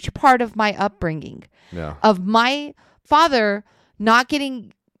huge part of my upbringing. Yeah. Of my father not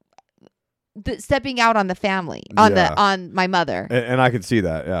getting stepping out on the family, on my mother. And I can see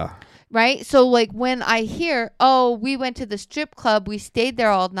that, yeah. Right? So like when I hear, oh, we went to the strip club, we stayed there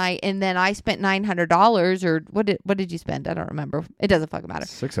all night, and then I spent $900 or what did you spend? I don't remember. It doesn't fucking matter.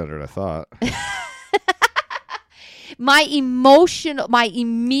 600, I thought. My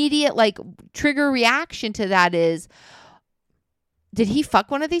immediate like trigger reaction to that is, did he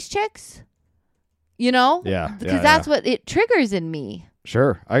fuck one of these chicks? You know? Yeah. Because that's what it triggers in me.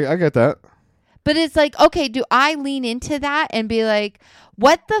 Sure. I get that. But it's like, okay, do I lean into that and be like,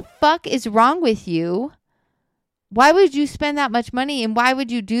 what the fuck is wrong with you? Why would you spend that much money and why would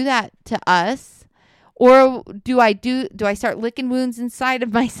you do that to us? Or do I start licking wounds inside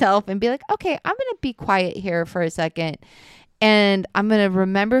of myself and be like, okay, I'm going to be quiet here for a second. And I'm going to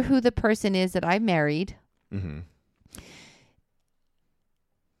remember who the person is that I married. Mm-hmm.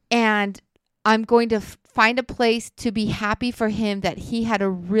 And I'm going to find a place to be happy for him that he had a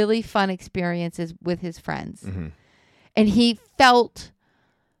really fun experiences with his friends. Mm-hmm. And he felt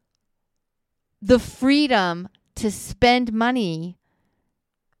the freedom to spend money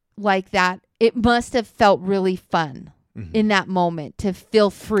like that. It must have felt really fun in that moment to feel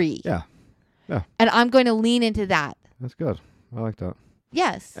free. Yeah. Yeah. And I'm going to lean into that. That's good. I like that.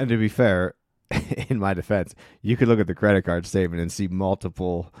 Yes. And to be fair, in my defense, you could look at the credit card statement and see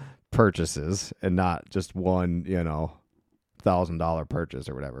multiple purchases and not just one, $1,000 purchase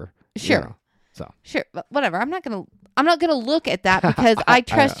or whatever. Sure. So sure, but whatever. I'm not gonna look at that because I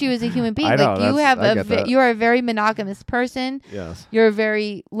trust you as a human being. I know, like you have you are a very monogamous person. Yes. You're a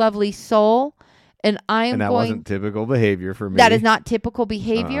very lovely soul, and that wasn't typical behavior for me. That is not typical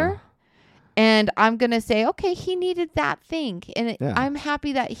behavior. And I'm going to say, okay, he needed that thing. And I'm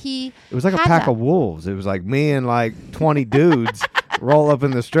happy that he It was like a pack of wolves. It was like me and like 20 dudes roll up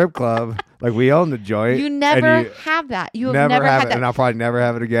in the strip club. Like we own the joint. You never have that. You have never had that. And I'll probably never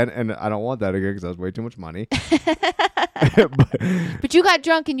have it again. And I don't want that again because that was way too much money. But you got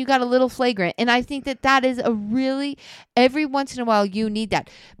drunk and you got a little flagrant. And I think that is a really, every once in a while you need that.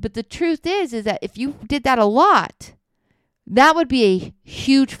 But the truth is that if you did that a lot, that would be a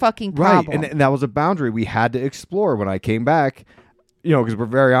huge fucking problem. Right, and that was a boundary we had to explore when I came back, because we're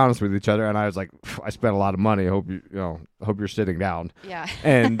very honest with each other. And I was like, I spent a lot of money. I hope hope you're sitting down. Yeah.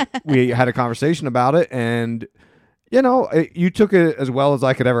 And we had a conversation about it, and you took it as well as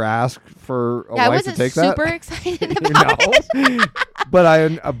I could ever ask for a wife to take that. I wasn't super excited about it.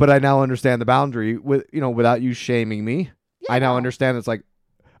 but I now understand the boundary without you shaming me. Yeah, I now understand it's like,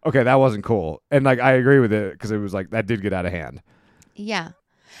 okay, that wasn't cool. And like, I agree with it because it was like, that did get out of hand. Yeah.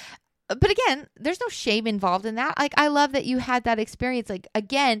 But again, there's no shame involved in that. Like, I love that you had that experience. Like,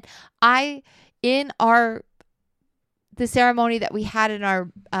 again, the ceremony that we had in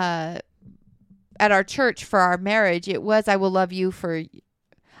our, at our church for our marriage, it was, I will love you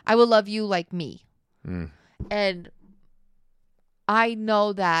like me. Mm. And I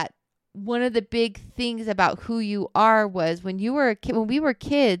know that one of the big things about who you are was when you were a kid, when we were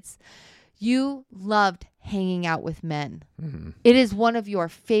kids, you loved hanging out with men. Mm-hmm. It is one of your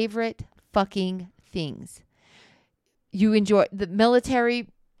favorite fucking things. You enjoy the military,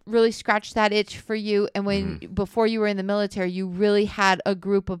 really scratched that itch for you. And when before you were in the military, you really had a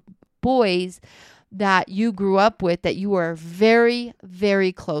group of boys that you grew up with that you were very,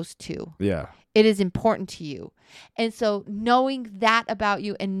 very close to. Yeah. It is important to you. And so knowing that about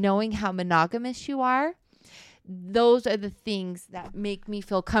you and knowing how monogamous you are, those are the things that make me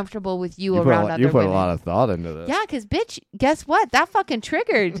feel comfortable with you around other women. You put a lot of thought into this. Yeah, because bitch, guess what? That fucking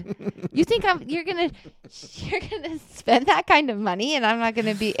triggered. You think you're gonna spend that kind of money, and I'm not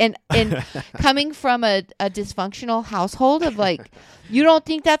gonna be and coming from a dysfunctional household of like, you don't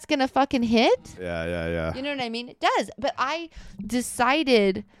think that's gonna fucking hit? Yeah. You know what I mean? It does. But I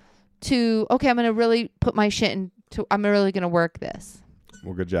decided to, okay, I'm gonna really put my shit into. I'm really gonna work this.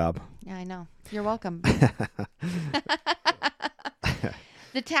 Well, good job. Yeah, I know. You're welcome.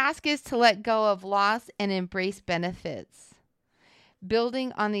 The task is to let go of loss and embrace benefits,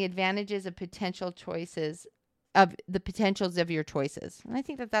 building on the advantages of potentials of your choices. And I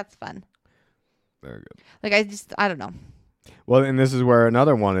think that's fun. Very good. Like, I don't know. Well, and this is where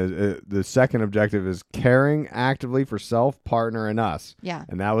another one is. The second objective is caring actively for self, partner, and us. Yeah.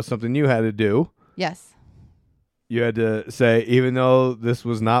 And that was something you had to do. Yes. You had to say, even though this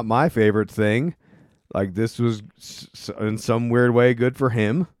was not my favorite thing, like this was in some weird way good for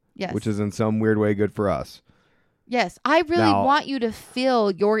him. Yes. Which is in some weird way good for us. Yes. I really want you to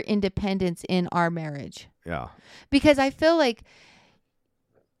feel your independence in our marriage. Yeah. Because I feel like,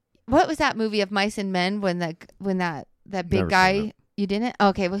 what was that movie of Mice and Men when that big Never guy, seen it. you didn't?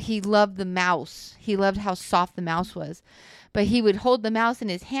 Okay. Well, he loved the mouse. He loved how soft the mouse was. But he would hold the mouse in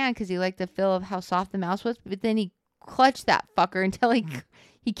his hand because he liked the feel of how soft the mouse was. But then he clutched that fucker until he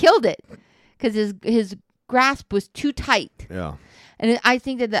killed it because his grasp was too tight. Yeah. And I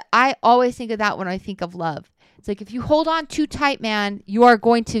think that I always think of that when I think of love. It's like, if you hold on too tight, man, you are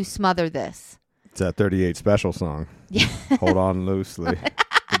going to smother this. It's that 38 Special song. Yeah. Hold on loosely.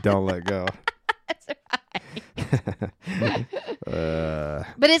 Don't let go. That's right.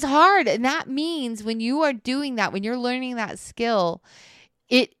 But it's hard. And that means when you are doing that, when you're learning that skill,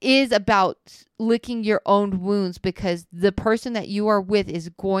 it is about licking your own wounds because the person that you are with is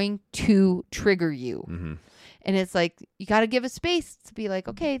going to trigger you. Mm-hmm. And it's like, you got to give a space to be like,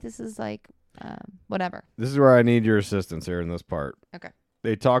 okay, this is like, whatever. This is where I need your assistance here in this part. Okay.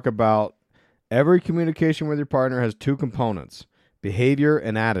 They talk about every communication with your partner has two components, behavior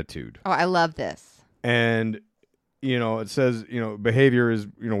and attitude. Oh, I love this. And, it says, behavior is,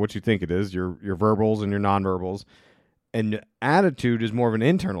 what you think it is, your verbals and your nonverbals. And attitude is more of an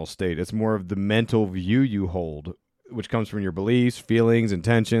internal state. It's more of the mental view you hold, which comes from your beliefs, feelings,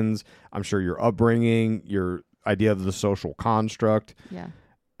 intentions. I'm sure your upbringing, your idea of the social construct. Yeah.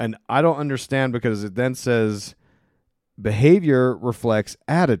 And I don't understand because it then says behavior reflects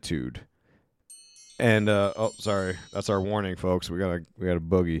attitude. And sorry, that's our warning, folks. We got a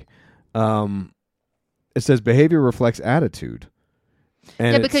boogie. It says behavior reflects attitude.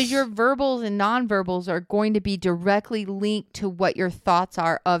 And yeah, because your verbals and nonverbals are going to be directly linked to what your thoughts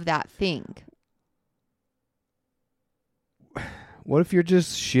are of that thing. What if you're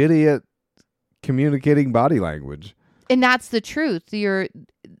just shitty at communicating body language? And that's the truth.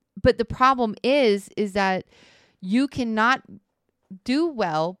 But the problem is that you cannot do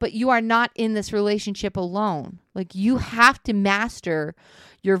well, but you are not in this relationship alone. Like, you have to master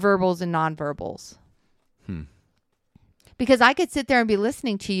your verbals and nonverbals. Because I could sit there and be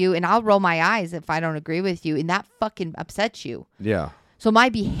listening to you and I'll roll my eyes if I don't agree with you, and that fucking upsets you. Yeah. So my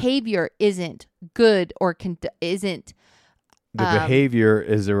behavior isn't good or isn't. The behavior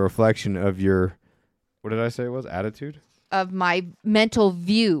is a reflection of your, what did I say it was? Attitude? Of my mental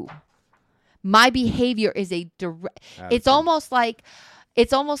view. My behavior is a direct. It's almost like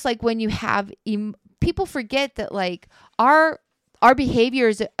when you have people forget that, like, our behavior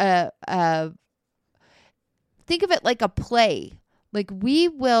is think of it like a play. Like, we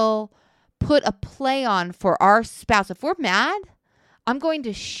will put a play on for our spouse. If we're mad, I'm going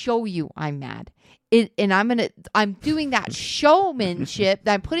to show you I'm mad. And I'm doing that showmanship,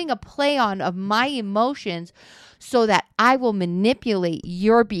 that I'm putting a play on of my emotions so that I will manipulate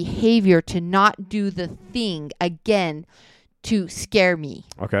your behavior to not do the thing again to scare me.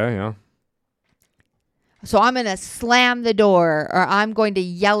 Okay, yeah. So I'm going to slam the door, or I'm going to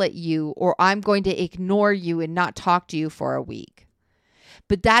yell at you, or I'm going to ignore you and not talk to you for a week.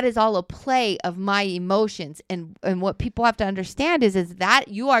 But that is all a play of my emotions. And what people have to understand is that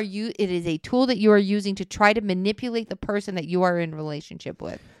it is a tool that you are using to try to manipulate the person that you are in relationship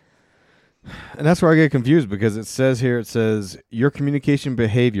with. And that's where I get confused, because it says your communication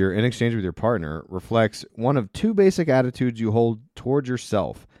behavior in exchange with your partner reflects one of two basic attitudes you hold towards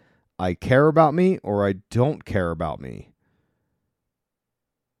yourself. I care about me, or I don't care about me.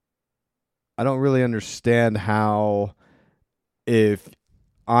 I don't really understand how, if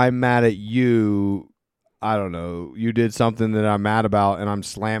I'm mad at you, I don't know, you did something that I'm mad about and I'm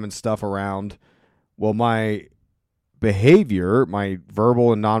slamming stuff around. Well, my behavior, my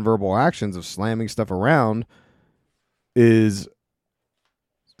verbal and nonverbal actions of slamming stuff around is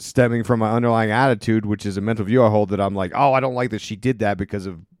stemming from my underlying attitude, which is a mental view I hold that I'm like, oh, I don't like that she did that because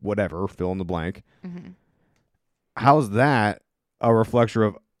of whatever, fill in the blank. Mm-hmm. How's that a reflection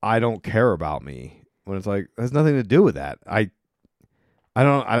of I don't care about me? When it's like, it has nothing to do with that.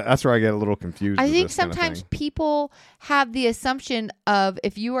 That's where I get a little confused. I think sometimes people have the assumption of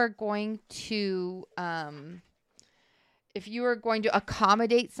if you are going to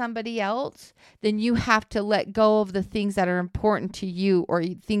accommodate somebody else, then you have to let go of the things that are important to you or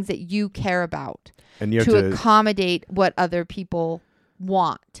things that you care about, and you have to accommodate what other people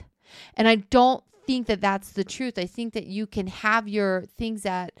want. And I don't think that that's the truth. I think that you can have your things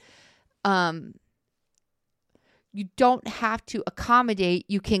that you don't have to accommodate.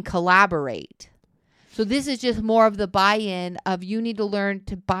 You can collaborate. So this is just more of the buy-in of, you need to learn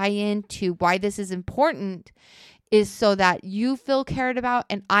to buy into why this is important, is so that you feel cared about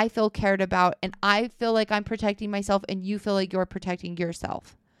and I feel cared about, and I feel like I'm protecting myself and you feel like you're protecting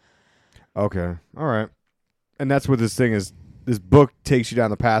yourself. Okay. All right. And that's what this thing is. This book takes you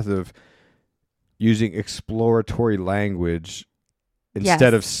down the path of using exploratory language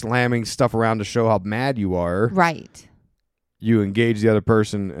instead of slamming stuff around to show how mad you are. Right. You engage the other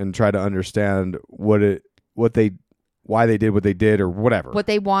person and try to understand why they did what they did, or whatever. What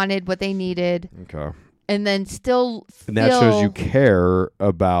they wanted, what they needed. Okay. And then still and that shows you care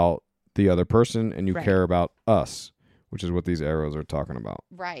about the other person, and you care about us, which is what these arrows are talking about.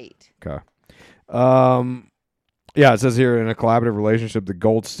 Right. Okay. Yeah, it says here, in a collaborative relationship, the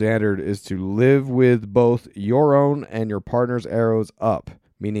gold standard is to live with both your own and your partner's arrows up,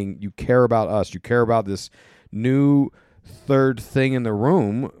 meaning you care about us. You care about this new third thing in the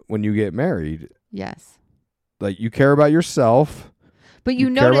room when you get married. Yes. Like, you care about yourself. But you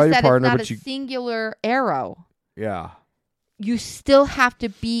notice that partner, it's not a singular arrow. Yeah. you still have to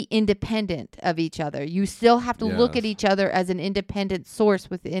be independent of each other. You still have to look at each other as an independent source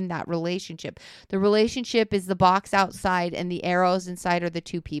within that relationship. The relationship is the box outside and the arrows inside are the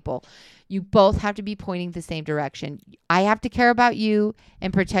two people. You both have to be pointing the same direction. I have to care about you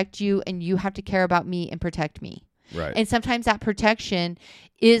and protect you, and you have to care about me and protect me. Right. And sometimes that protection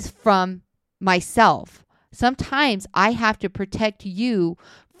is from myself. Sometimes I have to protect you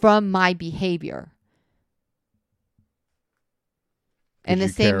from my behavior. And the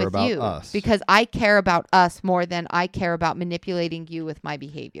same with you. Us. Because I care about us more than I care about manipulating you with my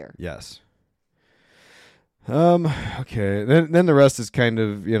behavior. Yes. Okay. Then the rest is kind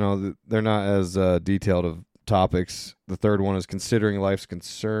of, they're not as detailed of topics. The third one is considering life's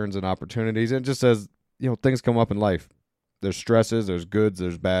concerns and opportunities. And it just says, things come up in life. There's stresses, there's goods,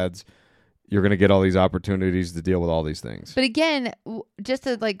 there's bads. You're going to get all these opportunities to deal with all these things. But again, just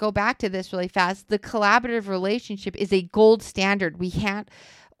to go back to this really fast, the collaborative relationship is a gold standard. We can't,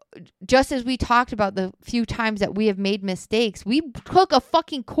 just as we talked about the few times that we have made mistakes, we took a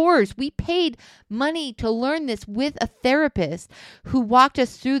fucking course. We paid money to learn this with a therapist who walked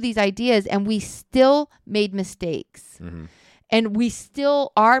us through these ideas, and we still made mistakes. Mm-hmm. And we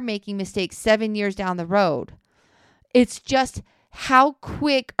still are making mistakes 7 years down the road. It's just, how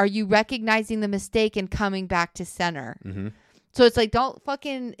quick are you recognizing the mistake and coming back to center? Mm-hmm. So it's like, don't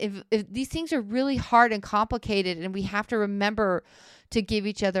fucking, if these things are really hard and complicated, and we have to remember to give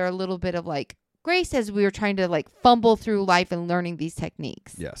each other a little bit of grace as we are trying to fumble through life and learning these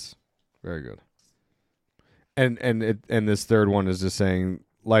techniques. Yes. Very good. And this third one is just saying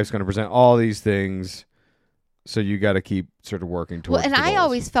life's going to present all these things. So you got to keep sort of working towards. Well, and I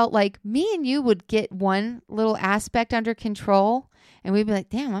always felt like me and you would get one little aspect under control, and we'd be like,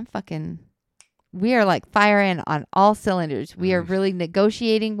 damn, we are firing on all cylinders. We are really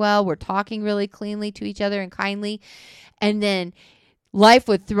negotiating well. We're talking really cleanly to each other and kindly. And then life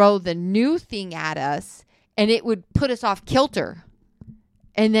would throw the new thing at us, and it would put us off kilter.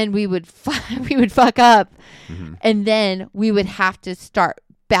 And then we would fuck up. Mm-hmm. And then we would have to start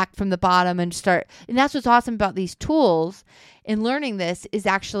back from the bottom and start. And that's what's awesome about these tools and learning this is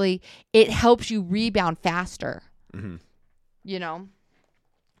actually it helps you rebound faster. Mm-hmm.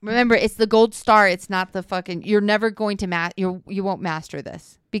 Remember, it's the gold star. It's not the fucking, you're never going to you won't master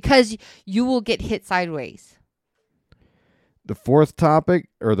this because you will get hit sideways. The fourth topic,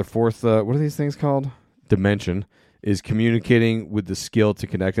 or the fourth, what are these things called? Dimension, is communicating with the skill to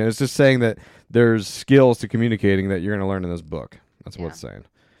connect. And it's just saying that there's skills to communicating that you're going to learn in this book. That's what it's saying.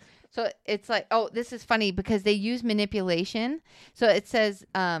 So it's this is funny because they use manipulation. So it says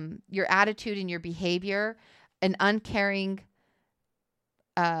your attitude and your behavior, an uncaring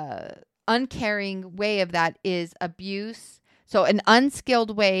way of that is abuse. So an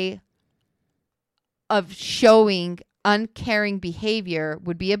unskilled way of showing uncaring behavior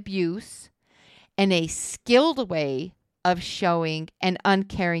would be abuse, and a skilled way of showing an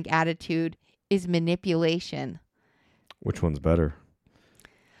uncaring attitude is manipulation. Which one's better?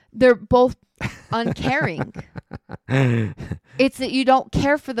 They're both uncaring. It's that you don't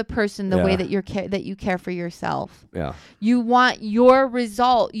care for the person the way that you care for yourself. Yeah. You want your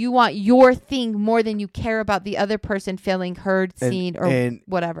result. You want your thing more than you care about the other person feeling heard, seen, or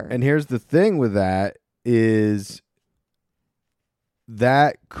whatever. And here's the thing with that is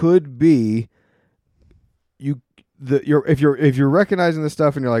that could be if you're recognizing this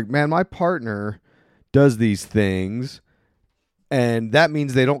stuff and you're like, man, my partner does these things. And that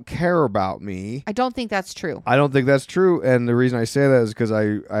means they don't care about me. I don't think that's true. I don't think that's true. And the reason I say that is because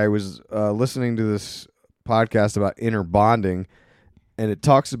I was listening to this podcast about inner bonding. And it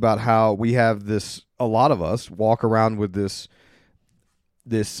talks about how we have this, a lot of us walk around with this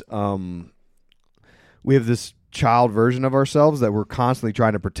we have this child version of ourselves that we're constantly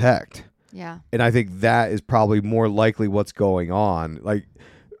trying to protect. Yeah. And I think that is probably more likely what's going on.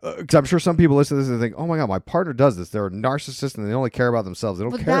 Because I'm sure some people listen to this and think, "Oh my God, my partner does this. They're a narcissist and they only care about themselves. They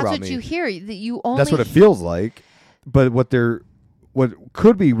don't care about me." That's what you hear. That you only. That's what it feels like. But what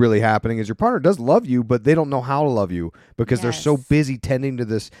could be really happening is your partner does love you, but they don't know how to love you because they're so busy tending to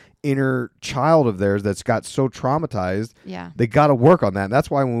this inner child of theirs that's got so traumatized. Yeah. They got to work on that. And that's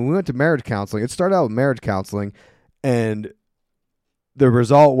why when we went to marriage counseling, it started out with marriage counseling, and the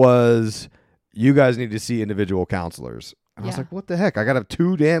result was you guys need to see individual counselors. I was like, what the heck? I got to have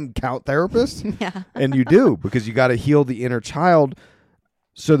 2 damn therapists? Yeah. And you do, because you got to heal the inner child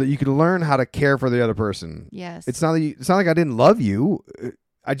so that you can learn how to care for the other person. Yes. It's not like I didn't love you.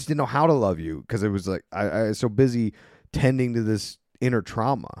 I just didn't know how to love you because it was like I was so busy tending to this inner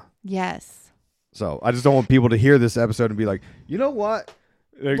trauma. Yes. So I just don't want people to hear this episode and be like, you know what?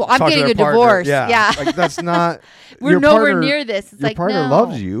 well, I'm talk to getting their a partner. divorce. Yeah. Yeah. Like that's not. We're your nowhere partner- near this. It's Your like, partner no.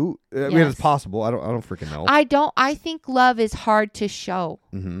 loves you. I mean, Yes. it's possible. I don't freaking know. I think love is hard to show.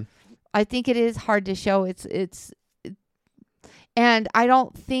 Mm-hmm. I think it is hard to show. And I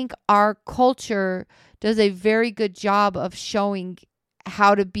don't think our culture does a very good job of showing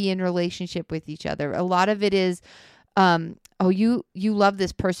how to be in relationship with each other. A lot of it is, oh, you love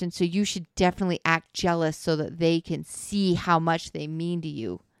this person, so you should definitely act jealous so that they can see how much they mean to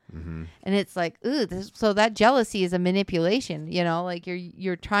you. Mm-hmm. And it's like, ooh, so that jealousy is a manipulation, like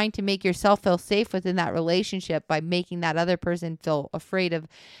you're trying to make yourself feel safe within that relationship by making that other person feel afraid of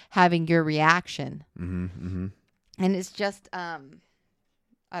having your reaction. Mm-hmm. Mm-hmm. And it's just, I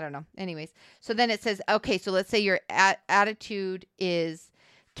don't know. Anyways, so then it says, okay, so let's say your attitude is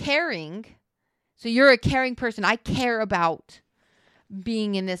caring. So you're a caring person. I care about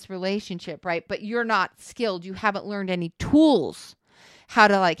being in this relationship, right? But you're not skilled. You haven't learned any tools how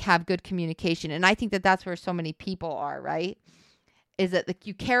to like have good communication. And I think that that's where so many people are, right? Is that like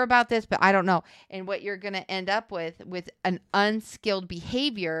you care about this, but I don't know. And what you're going to end up with an unskilled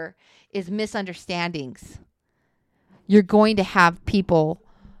behavior is misunderstandings. You're going to have people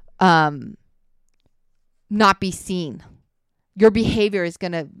not be seen. Your behavior is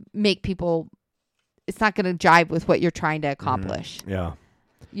going to make people, it's not going to jive with what you're trying to accomplish. Mm-hmm. Yeah.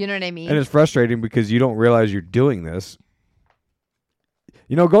 You know what I mean? And it's frustrating because you don't realize you're doing this.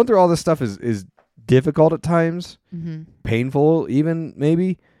 Going through all this stuff is difficult at times, mm-hmm. painful even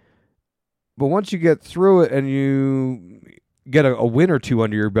maybe. But once you get through it and you get a win or two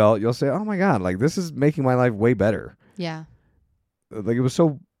under your belt, you'll say, oh my God, like this is making my life way better. Yeah. Like it was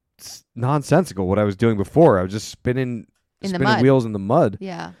so nonsensical what I was doing before. I was just spinning wheels in the mud.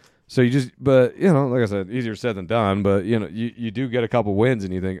 Yeah. So but like I said, easier said than done, but you do get a couple wins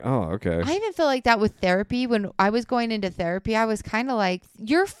and you think, oh, okay. I even feel like that with therapy. When I was going into therapy, I was kind of like,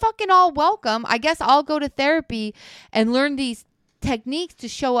 you're fucking all welcome. I guess I'll go to therapy and learn these techniques to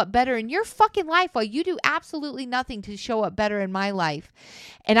show up better in your fucking life while you do absolutely nothing to show up better in my life.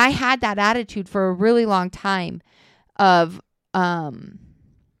 And I had that attitude for a really long time of, I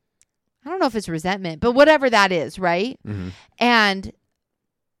don't know if it's resentment, but whatever that is, right? Mm-hmm. And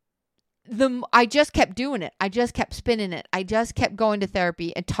I just kept doing it. I just kept spinning it. I just kept going to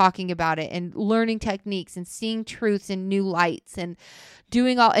therapy and talking about it and learning techniques and seeing truths in new lights and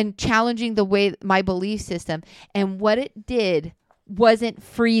doing all and challenging the way my belief system. And what it did wasn't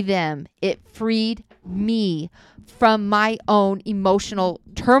free them. It freed me from my own emotional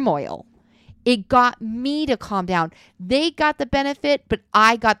turmoil. It got me to calm down. They got the benefit, but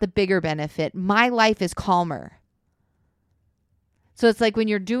I got the bigger benefit. My life is calmer. So it's like when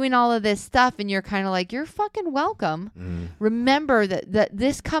you're doing all of this stuff and you're kind of like, you're fucking welcome. Mm. Remember that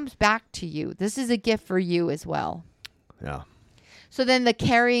this comes back to you. This is a gift for you as well. Yeah. So then the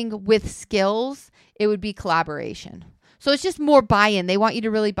caring with skills, it would be collaboration. So it's just more buy-in. They want you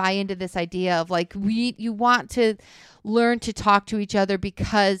to really buy into this idea of like, you want to learn to talk to each other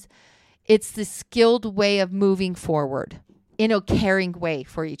because it's the skilled way of moving forward in a caring way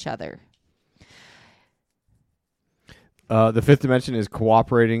for each other. The fifth dimension is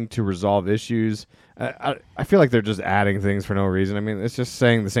cooperating to resolve issues. I feel like they're just adding things for no reason. I mean, it's just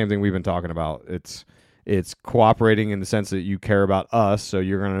saying the same thing we've been talking about. It's cooperating in the sense that you care about us, so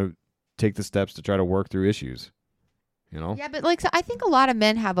you're going to take the steps to try to work through issues. Yeah, but so I think a lot of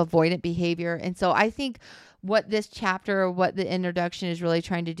men have avoidant behavior, and so I think what this chapter or what the introduction is really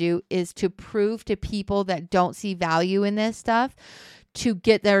trying to do is to prove to people that don't see value in this stuff to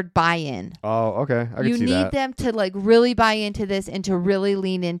get their buy-in. Oh, okay. I can see that. You need them to like really buy into this and to really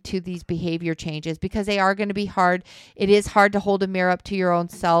lean into these behavior changes because they are going to be hard. It is hard to hold a mirror up to your own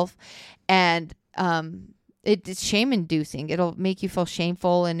self, and it's shame-inducing. It'll make you feel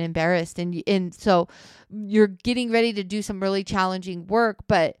shameful and embarrassed, and so you're getting ready to do some really challenging work,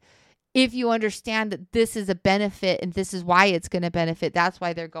 but if you understand that this is a benefit and this is why it's going to benefit, that's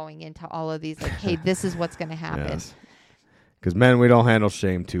why they're going into all of these like, hey, this is what's going to happen. Yes. Because men, we don't handle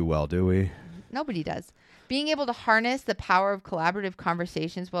shame too well, do we? Nobody does. Being able to harness the power of collaborative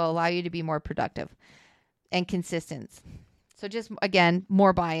conversations will allow you to be more productive and consistent. So just, again,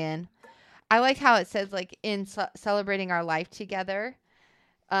 more buy-in. I like how it says, like, in celebrating our life together.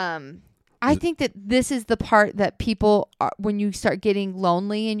 I think that this is the part that people, when you start getting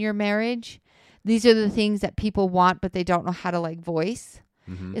lonely in your marriage, these are the things that people want, but they don't know how to, like, voice.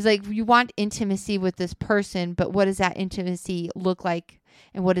 Mm-hmm. It's like you want intimacy with this person, but what does that intimacy look like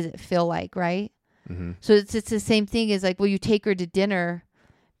and what does it feel like, right? Mm-hmm. So it's the same thing as like, well, you take her to dinner,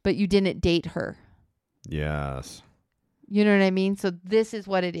 but you didn't date her. Yes. You know what I mean? So this is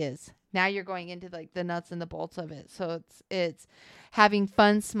what it is. Now you're going into like the nuts and the bolts of it. So it's having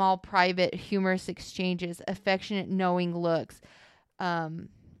fun, small, private, humorous exchanges, affectionate, knowing looks,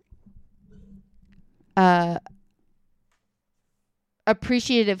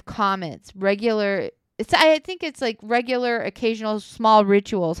 appreciative comments, I think it's like regular, occasional, small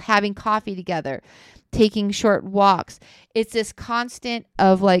rituals, having coffee together, taking short walks. It's this constant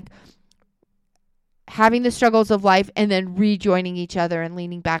of like having the struggles of life and then rejoining each other and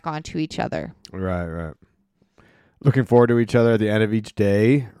leaning back onto each other. Right. Looking forward to each other at the end of each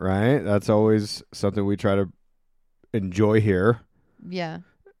day, right? That's always something we try to enjoy here. Yeah.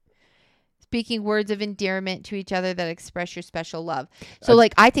 Speaking words of endearment to each other that express your special love. So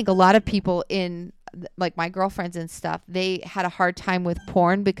like I think a lot of people in like my girlfriends and stuff, they had a hard time with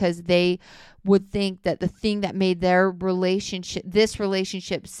porn because they would think that the thing that made this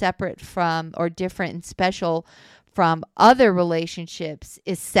relationship separate from or different and special from other relationships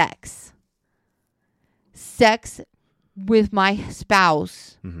is sex. Sex with my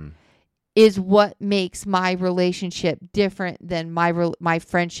spouse is what makes my relationship different than my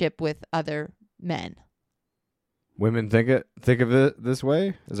friendship with other men. Women think of it this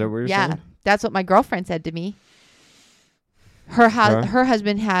way? Is that what you're saying? Yeah, that's what my girlfriend said to me. Her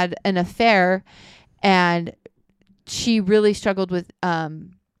husband had an affair, and she really struggled with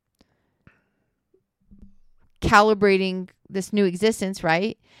calibrating this new existence,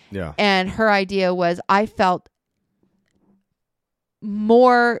 right? Yeah. And her idea was, I felt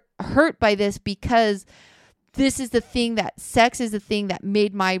more hurt by this because sex is the thing that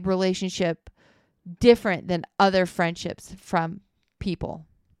made my relationship different than other friendships from people.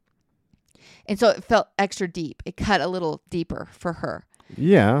 And so it felt extra deep. It cut a little deeper for her.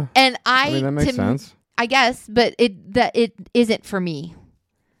 Yeah. And I mean, that makes sense. I guess, but it isn't for me.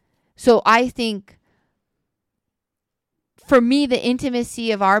 So I think for me, the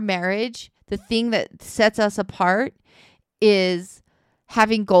intimacy of our marriage, the thing that sets us apart is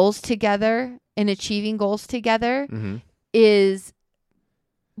having goals together and achieving goals together is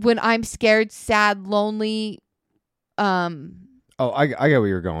when I'm scared, sad, lonely, I get where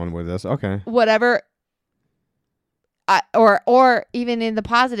you're going with this. Okay. whatever. Or even in the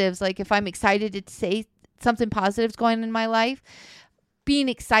positives, like if I'm excited to say something positive is going on in my life, being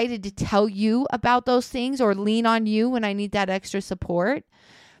excited to tell you about those things or lean on you when I need that extra support.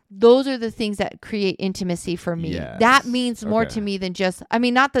 Those are the things that create intimacy for me. Yes. That means more to me than just, I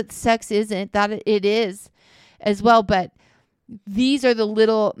mean, not that sex isn't, that it is as well, but these are the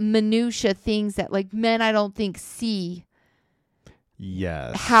little minutia things that like men, I don't think see.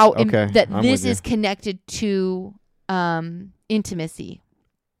 Yes. How that this is connected to intimacy.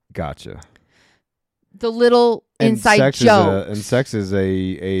 Gotcha. The little inside joke. And sex is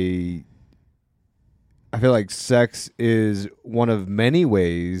I feel like sex is one of many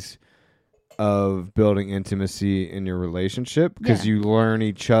ways of building intimacy in your relationship because you learn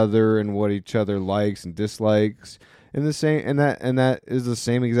each other and what each other likes and dislikes, and that is the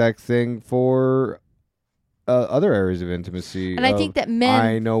same exact thing for other areas of intimacy. And I think that men,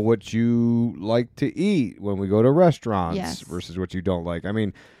 I know what you like to eat when we go to restaurants versus what you don't like. I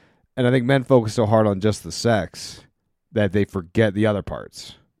mean, and I think men focus so hard on just the sex that they forget the other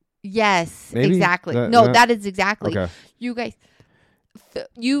parts. Yes, Maybe? exactly. That is exactly. Okay. You guys,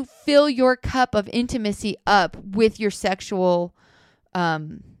 you fill your cup of intimacy up with your sexual,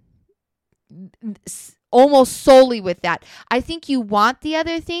 almost solely with that. I think you want the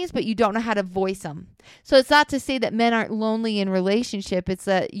other things, but you don't know how to voice them. So it's not to say that men aren't lonely in relationship. It's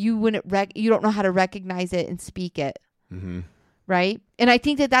that you don't know how to recognize it and speak it. Mm-hmm. Right. And I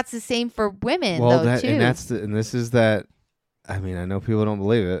think that that's the same for women, too. And this is that. I mean, I know people don't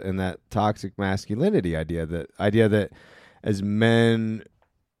believe it, and that toxic masculinity idea that as men,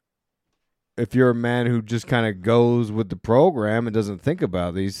 if you're a man who just kind of goes with the program and doesn't think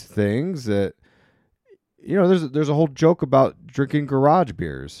about these things, that there's a whole joke about drinking garage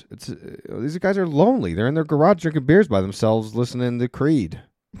beers. These guys are lonely. They're in their garage drinking beers by themselves, listening to Creed.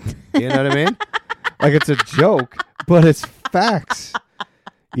 You know what I mean? Like it's a joke, but it's facts.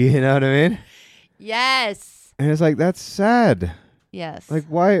 You know what I mean? Yes. And it's like, that's sad. Yes. Like,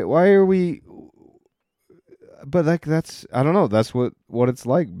 why are we... But like, I don't know. That's what it's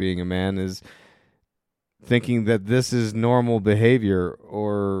like being a man, is thinking that this is normal behavior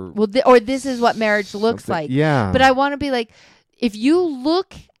or this is what marriage looks like. Yeah. But I want to be like, if you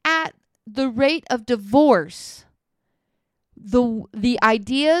look at the rate of divorce, the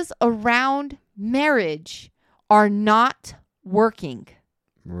ideas around marriage are not working.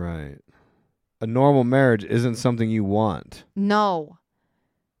 Right. A normal marriage isn't something you want. No.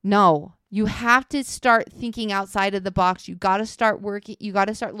 You have to start thinking outside of the box. You got to start working. You got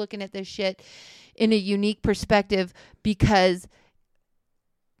to start looking at this shit in a unique perspective, because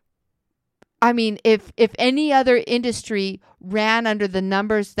I mean, if any other industry ran under the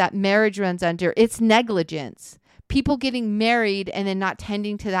numbers that marriage runs under, it's negligence. People getting married and then not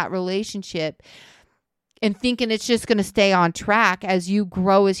tending to that relationship and thinking it's just going to stay on track as you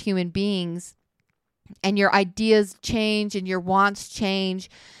grow as human beings and your ideas change and your wants change,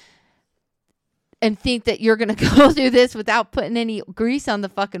 and think that you're going to go through this without putting any grease on the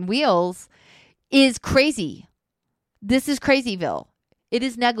fucking wheels is crazy. This is crazyville. It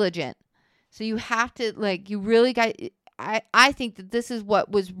is negligent. So you have to, like, you really got, I think that this is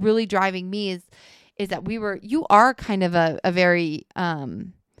what was really driving me is that you are kind of a very,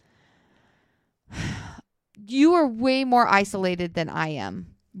 you are way more isolated than I am.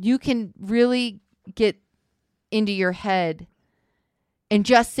 You can really get into your head, and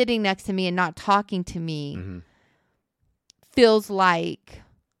just sitting next to me and not talking to me feels like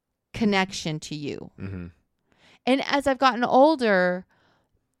connection to you. Mm-hmm. And as I've gotten older,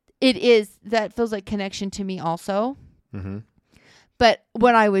 that feels like connection to me also. Mm-hmm. But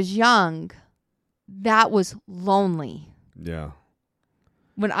when I was young, that was lonely. Yeah.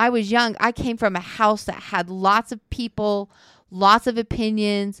 When I was young, I came from a house that had lots of people, lots of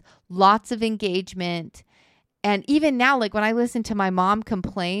opinions, lots of engagement. And even now, like when I listen to my mom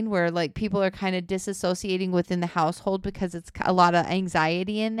complain where like people are kind of disassociating within the household because it's a lot of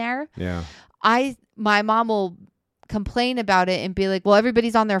anxiety in there. Yeah. My mom will complain about it and be like, well,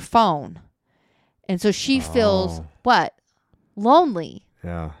 everybody's on their phone. And so she feels what? Lonely.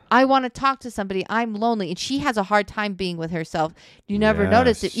 Yeah. I want to talk to somebody. I'm lonely. And she has a hard time being with herself. You never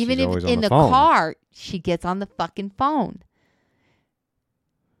notice it. Even if in the car, she gets on the fucking phone.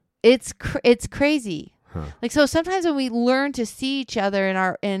 It's crazy. Huh. Like, so sometimes when we learn to see each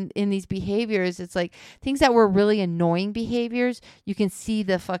other in these behaviors, it's like things that were really annoying behaviors, you can see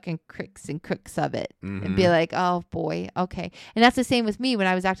the fucking cricks and crooks of it and be like, oh boy, okay. And that's the same with me when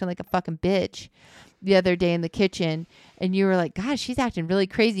I was acting like a fucking bitch the other day in the kitchen, and you were like, God, she's acting really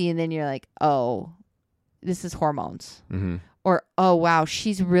crazy. And then you're like, oh, this is hormones. Mm-hmm. Or, oh, wow,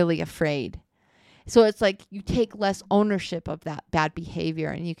 she's really afraid. So it's like you take less ownership of that bad behavior,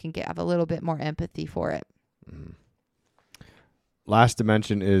 and you can have a little bit more empathy for it. Mm-hmm. Last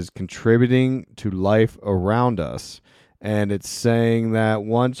dimension is contributing to life around us. And it's saying that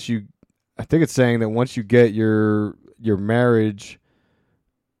once you get your marriage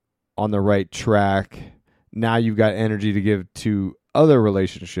on the right track, now you've got energy to give to other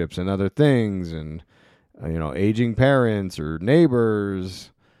relationships and other things, and aging parents or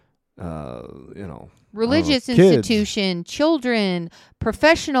neighbors, religious institution, children,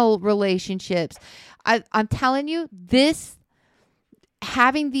 professional relationships. I'm telling you,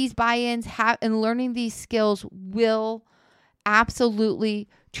 having these buy-ins and learning these skills will absolutely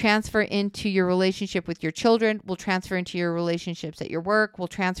transfer into your relationship with your children, will transfer into your relationships at your work, will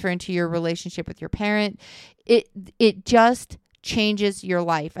transfer into your relationship with your parent. It just changes your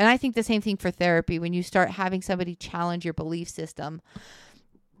life. And I think the same thing for therapy. When you start having somebody challenge your belief system,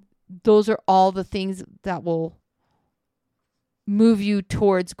 those are all the things that will move you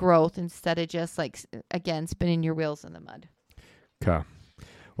towards growth instead of just like, again, spinning your wheels in the mud. Okay.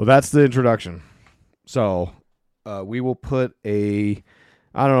 Well, that's the introduction. So we will put an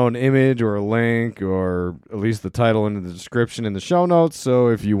image or a link or at least the title in the description in the show notes. So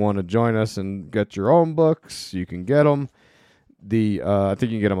if you want to join us and get your own books, you can get them. I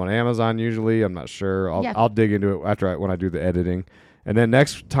think you can get them on Amazon usually. I'm not sure. I'll dig into it when I do the editing. And then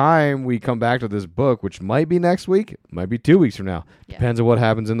next time we come back to this book, which might be next week, might be 2 weeks from now. Yeah. Depends on what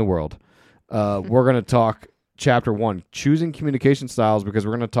happens in the world. We're going to talk Chapter 1, Choosing Communication Styles, because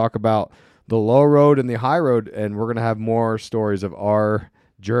we're going to talk about the low road and the high road, and we're going to have more stories of our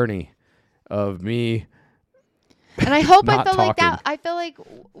journey of me. And I hope I feel like that. I feel like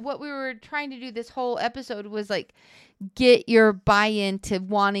what we were trying to do this whole episode was like get your buy-in to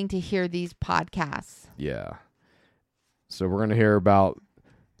wanting to hear these podcasts. Yeah. So we're going to hear about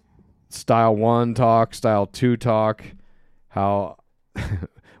style 1 talk, style 2 talk, how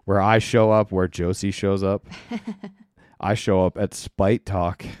where I show up, where Josie shows up. I show up at spite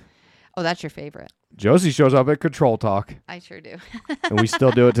talk. Oh, that's your favorite. Josie shows up at control talk. I sure do. And we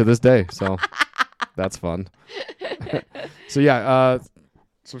still do it to this day. So that's fun. So yeah,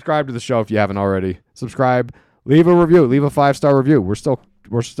 subscribe to the show if you haven't already. Subscribe, leave a review, leave a 5-star review. We're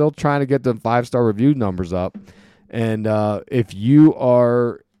still trying to get the 5-star review numbers up. And if you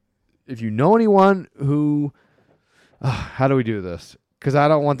know anyone who, how do we do this? Because I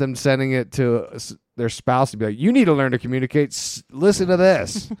don't want them sending it to their spouse to be like, you need to learn to communicate. Listen to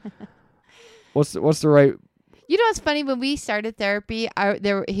this. What's the right? You know, it's funny when we started therapy.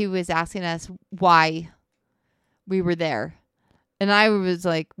 He was asking us why we were there, And I was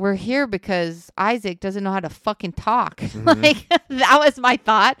like, we're here because Isaac doesn't know how to fucking talk. Mm-hmm. Like, that was my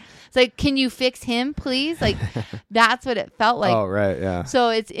thought. It's like, can you fix him, please? Like, that's what it felt like. Oh, right. Yeah. So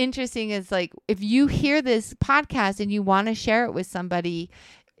it's interesting. It's like, if you hear this podcast and you want to share it with somebody,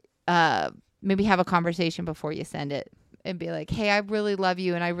 maybe have a conversation before you send it and be like, hey, I really love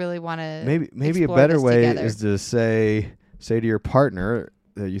you and I really want to Maybe a explore better this way together. is to say to your partner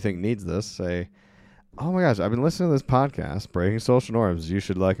that you think needs this, say, oh my gosh, I've been listening to this podcast, Breaking Social Norms. You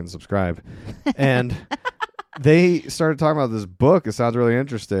should like and subscribe. And they started talking about this book. It sounds really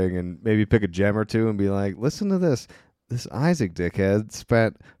interesting. And maybe pick a gem or two and be like, listen to this. This Isaac dickhead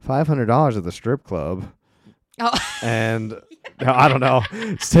spent $500 at the strip club. Oh. And I don't know.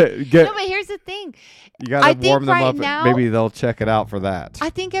 No, but here's the thing. You got I to think warm them right up. now- Maybe they'll check it out for that. I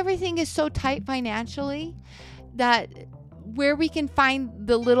think everything is so tight financially that where we can find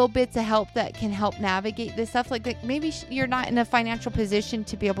the little bits of help that can help navigate this stuff, like maybe you're not in a financial position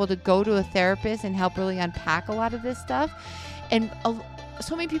to be able to go to a therapist and help really unpack a lot of this stuff. And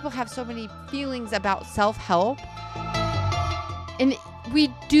so many people have so many feelings about self-help. And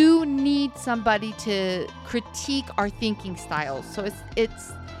we do need somebody to critique our thinking styles. So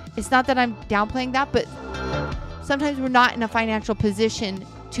it's not that I'm downplaying that, but sometimes we're not in a financial position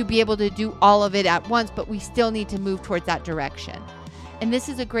to be able to do all of it at once, but we still need to move towards that direction. And this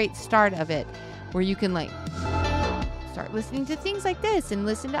is a great start of it, where you can like start listening to things like this and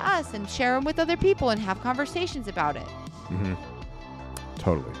listen to us and share them with other people and have conversations about it. Mm-hmm.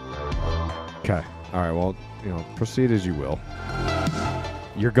 Totally. Okay. All right. Well, proceed as you will.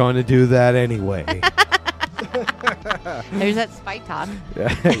 You're going to do that anyway. There's that spite talk.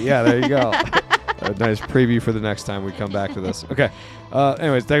 Yeah, there you go. A nice preview for the next time we come back to this. Okay.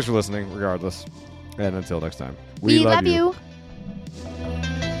 Anyways, thanks for listening, regardless. And until next time. We love you.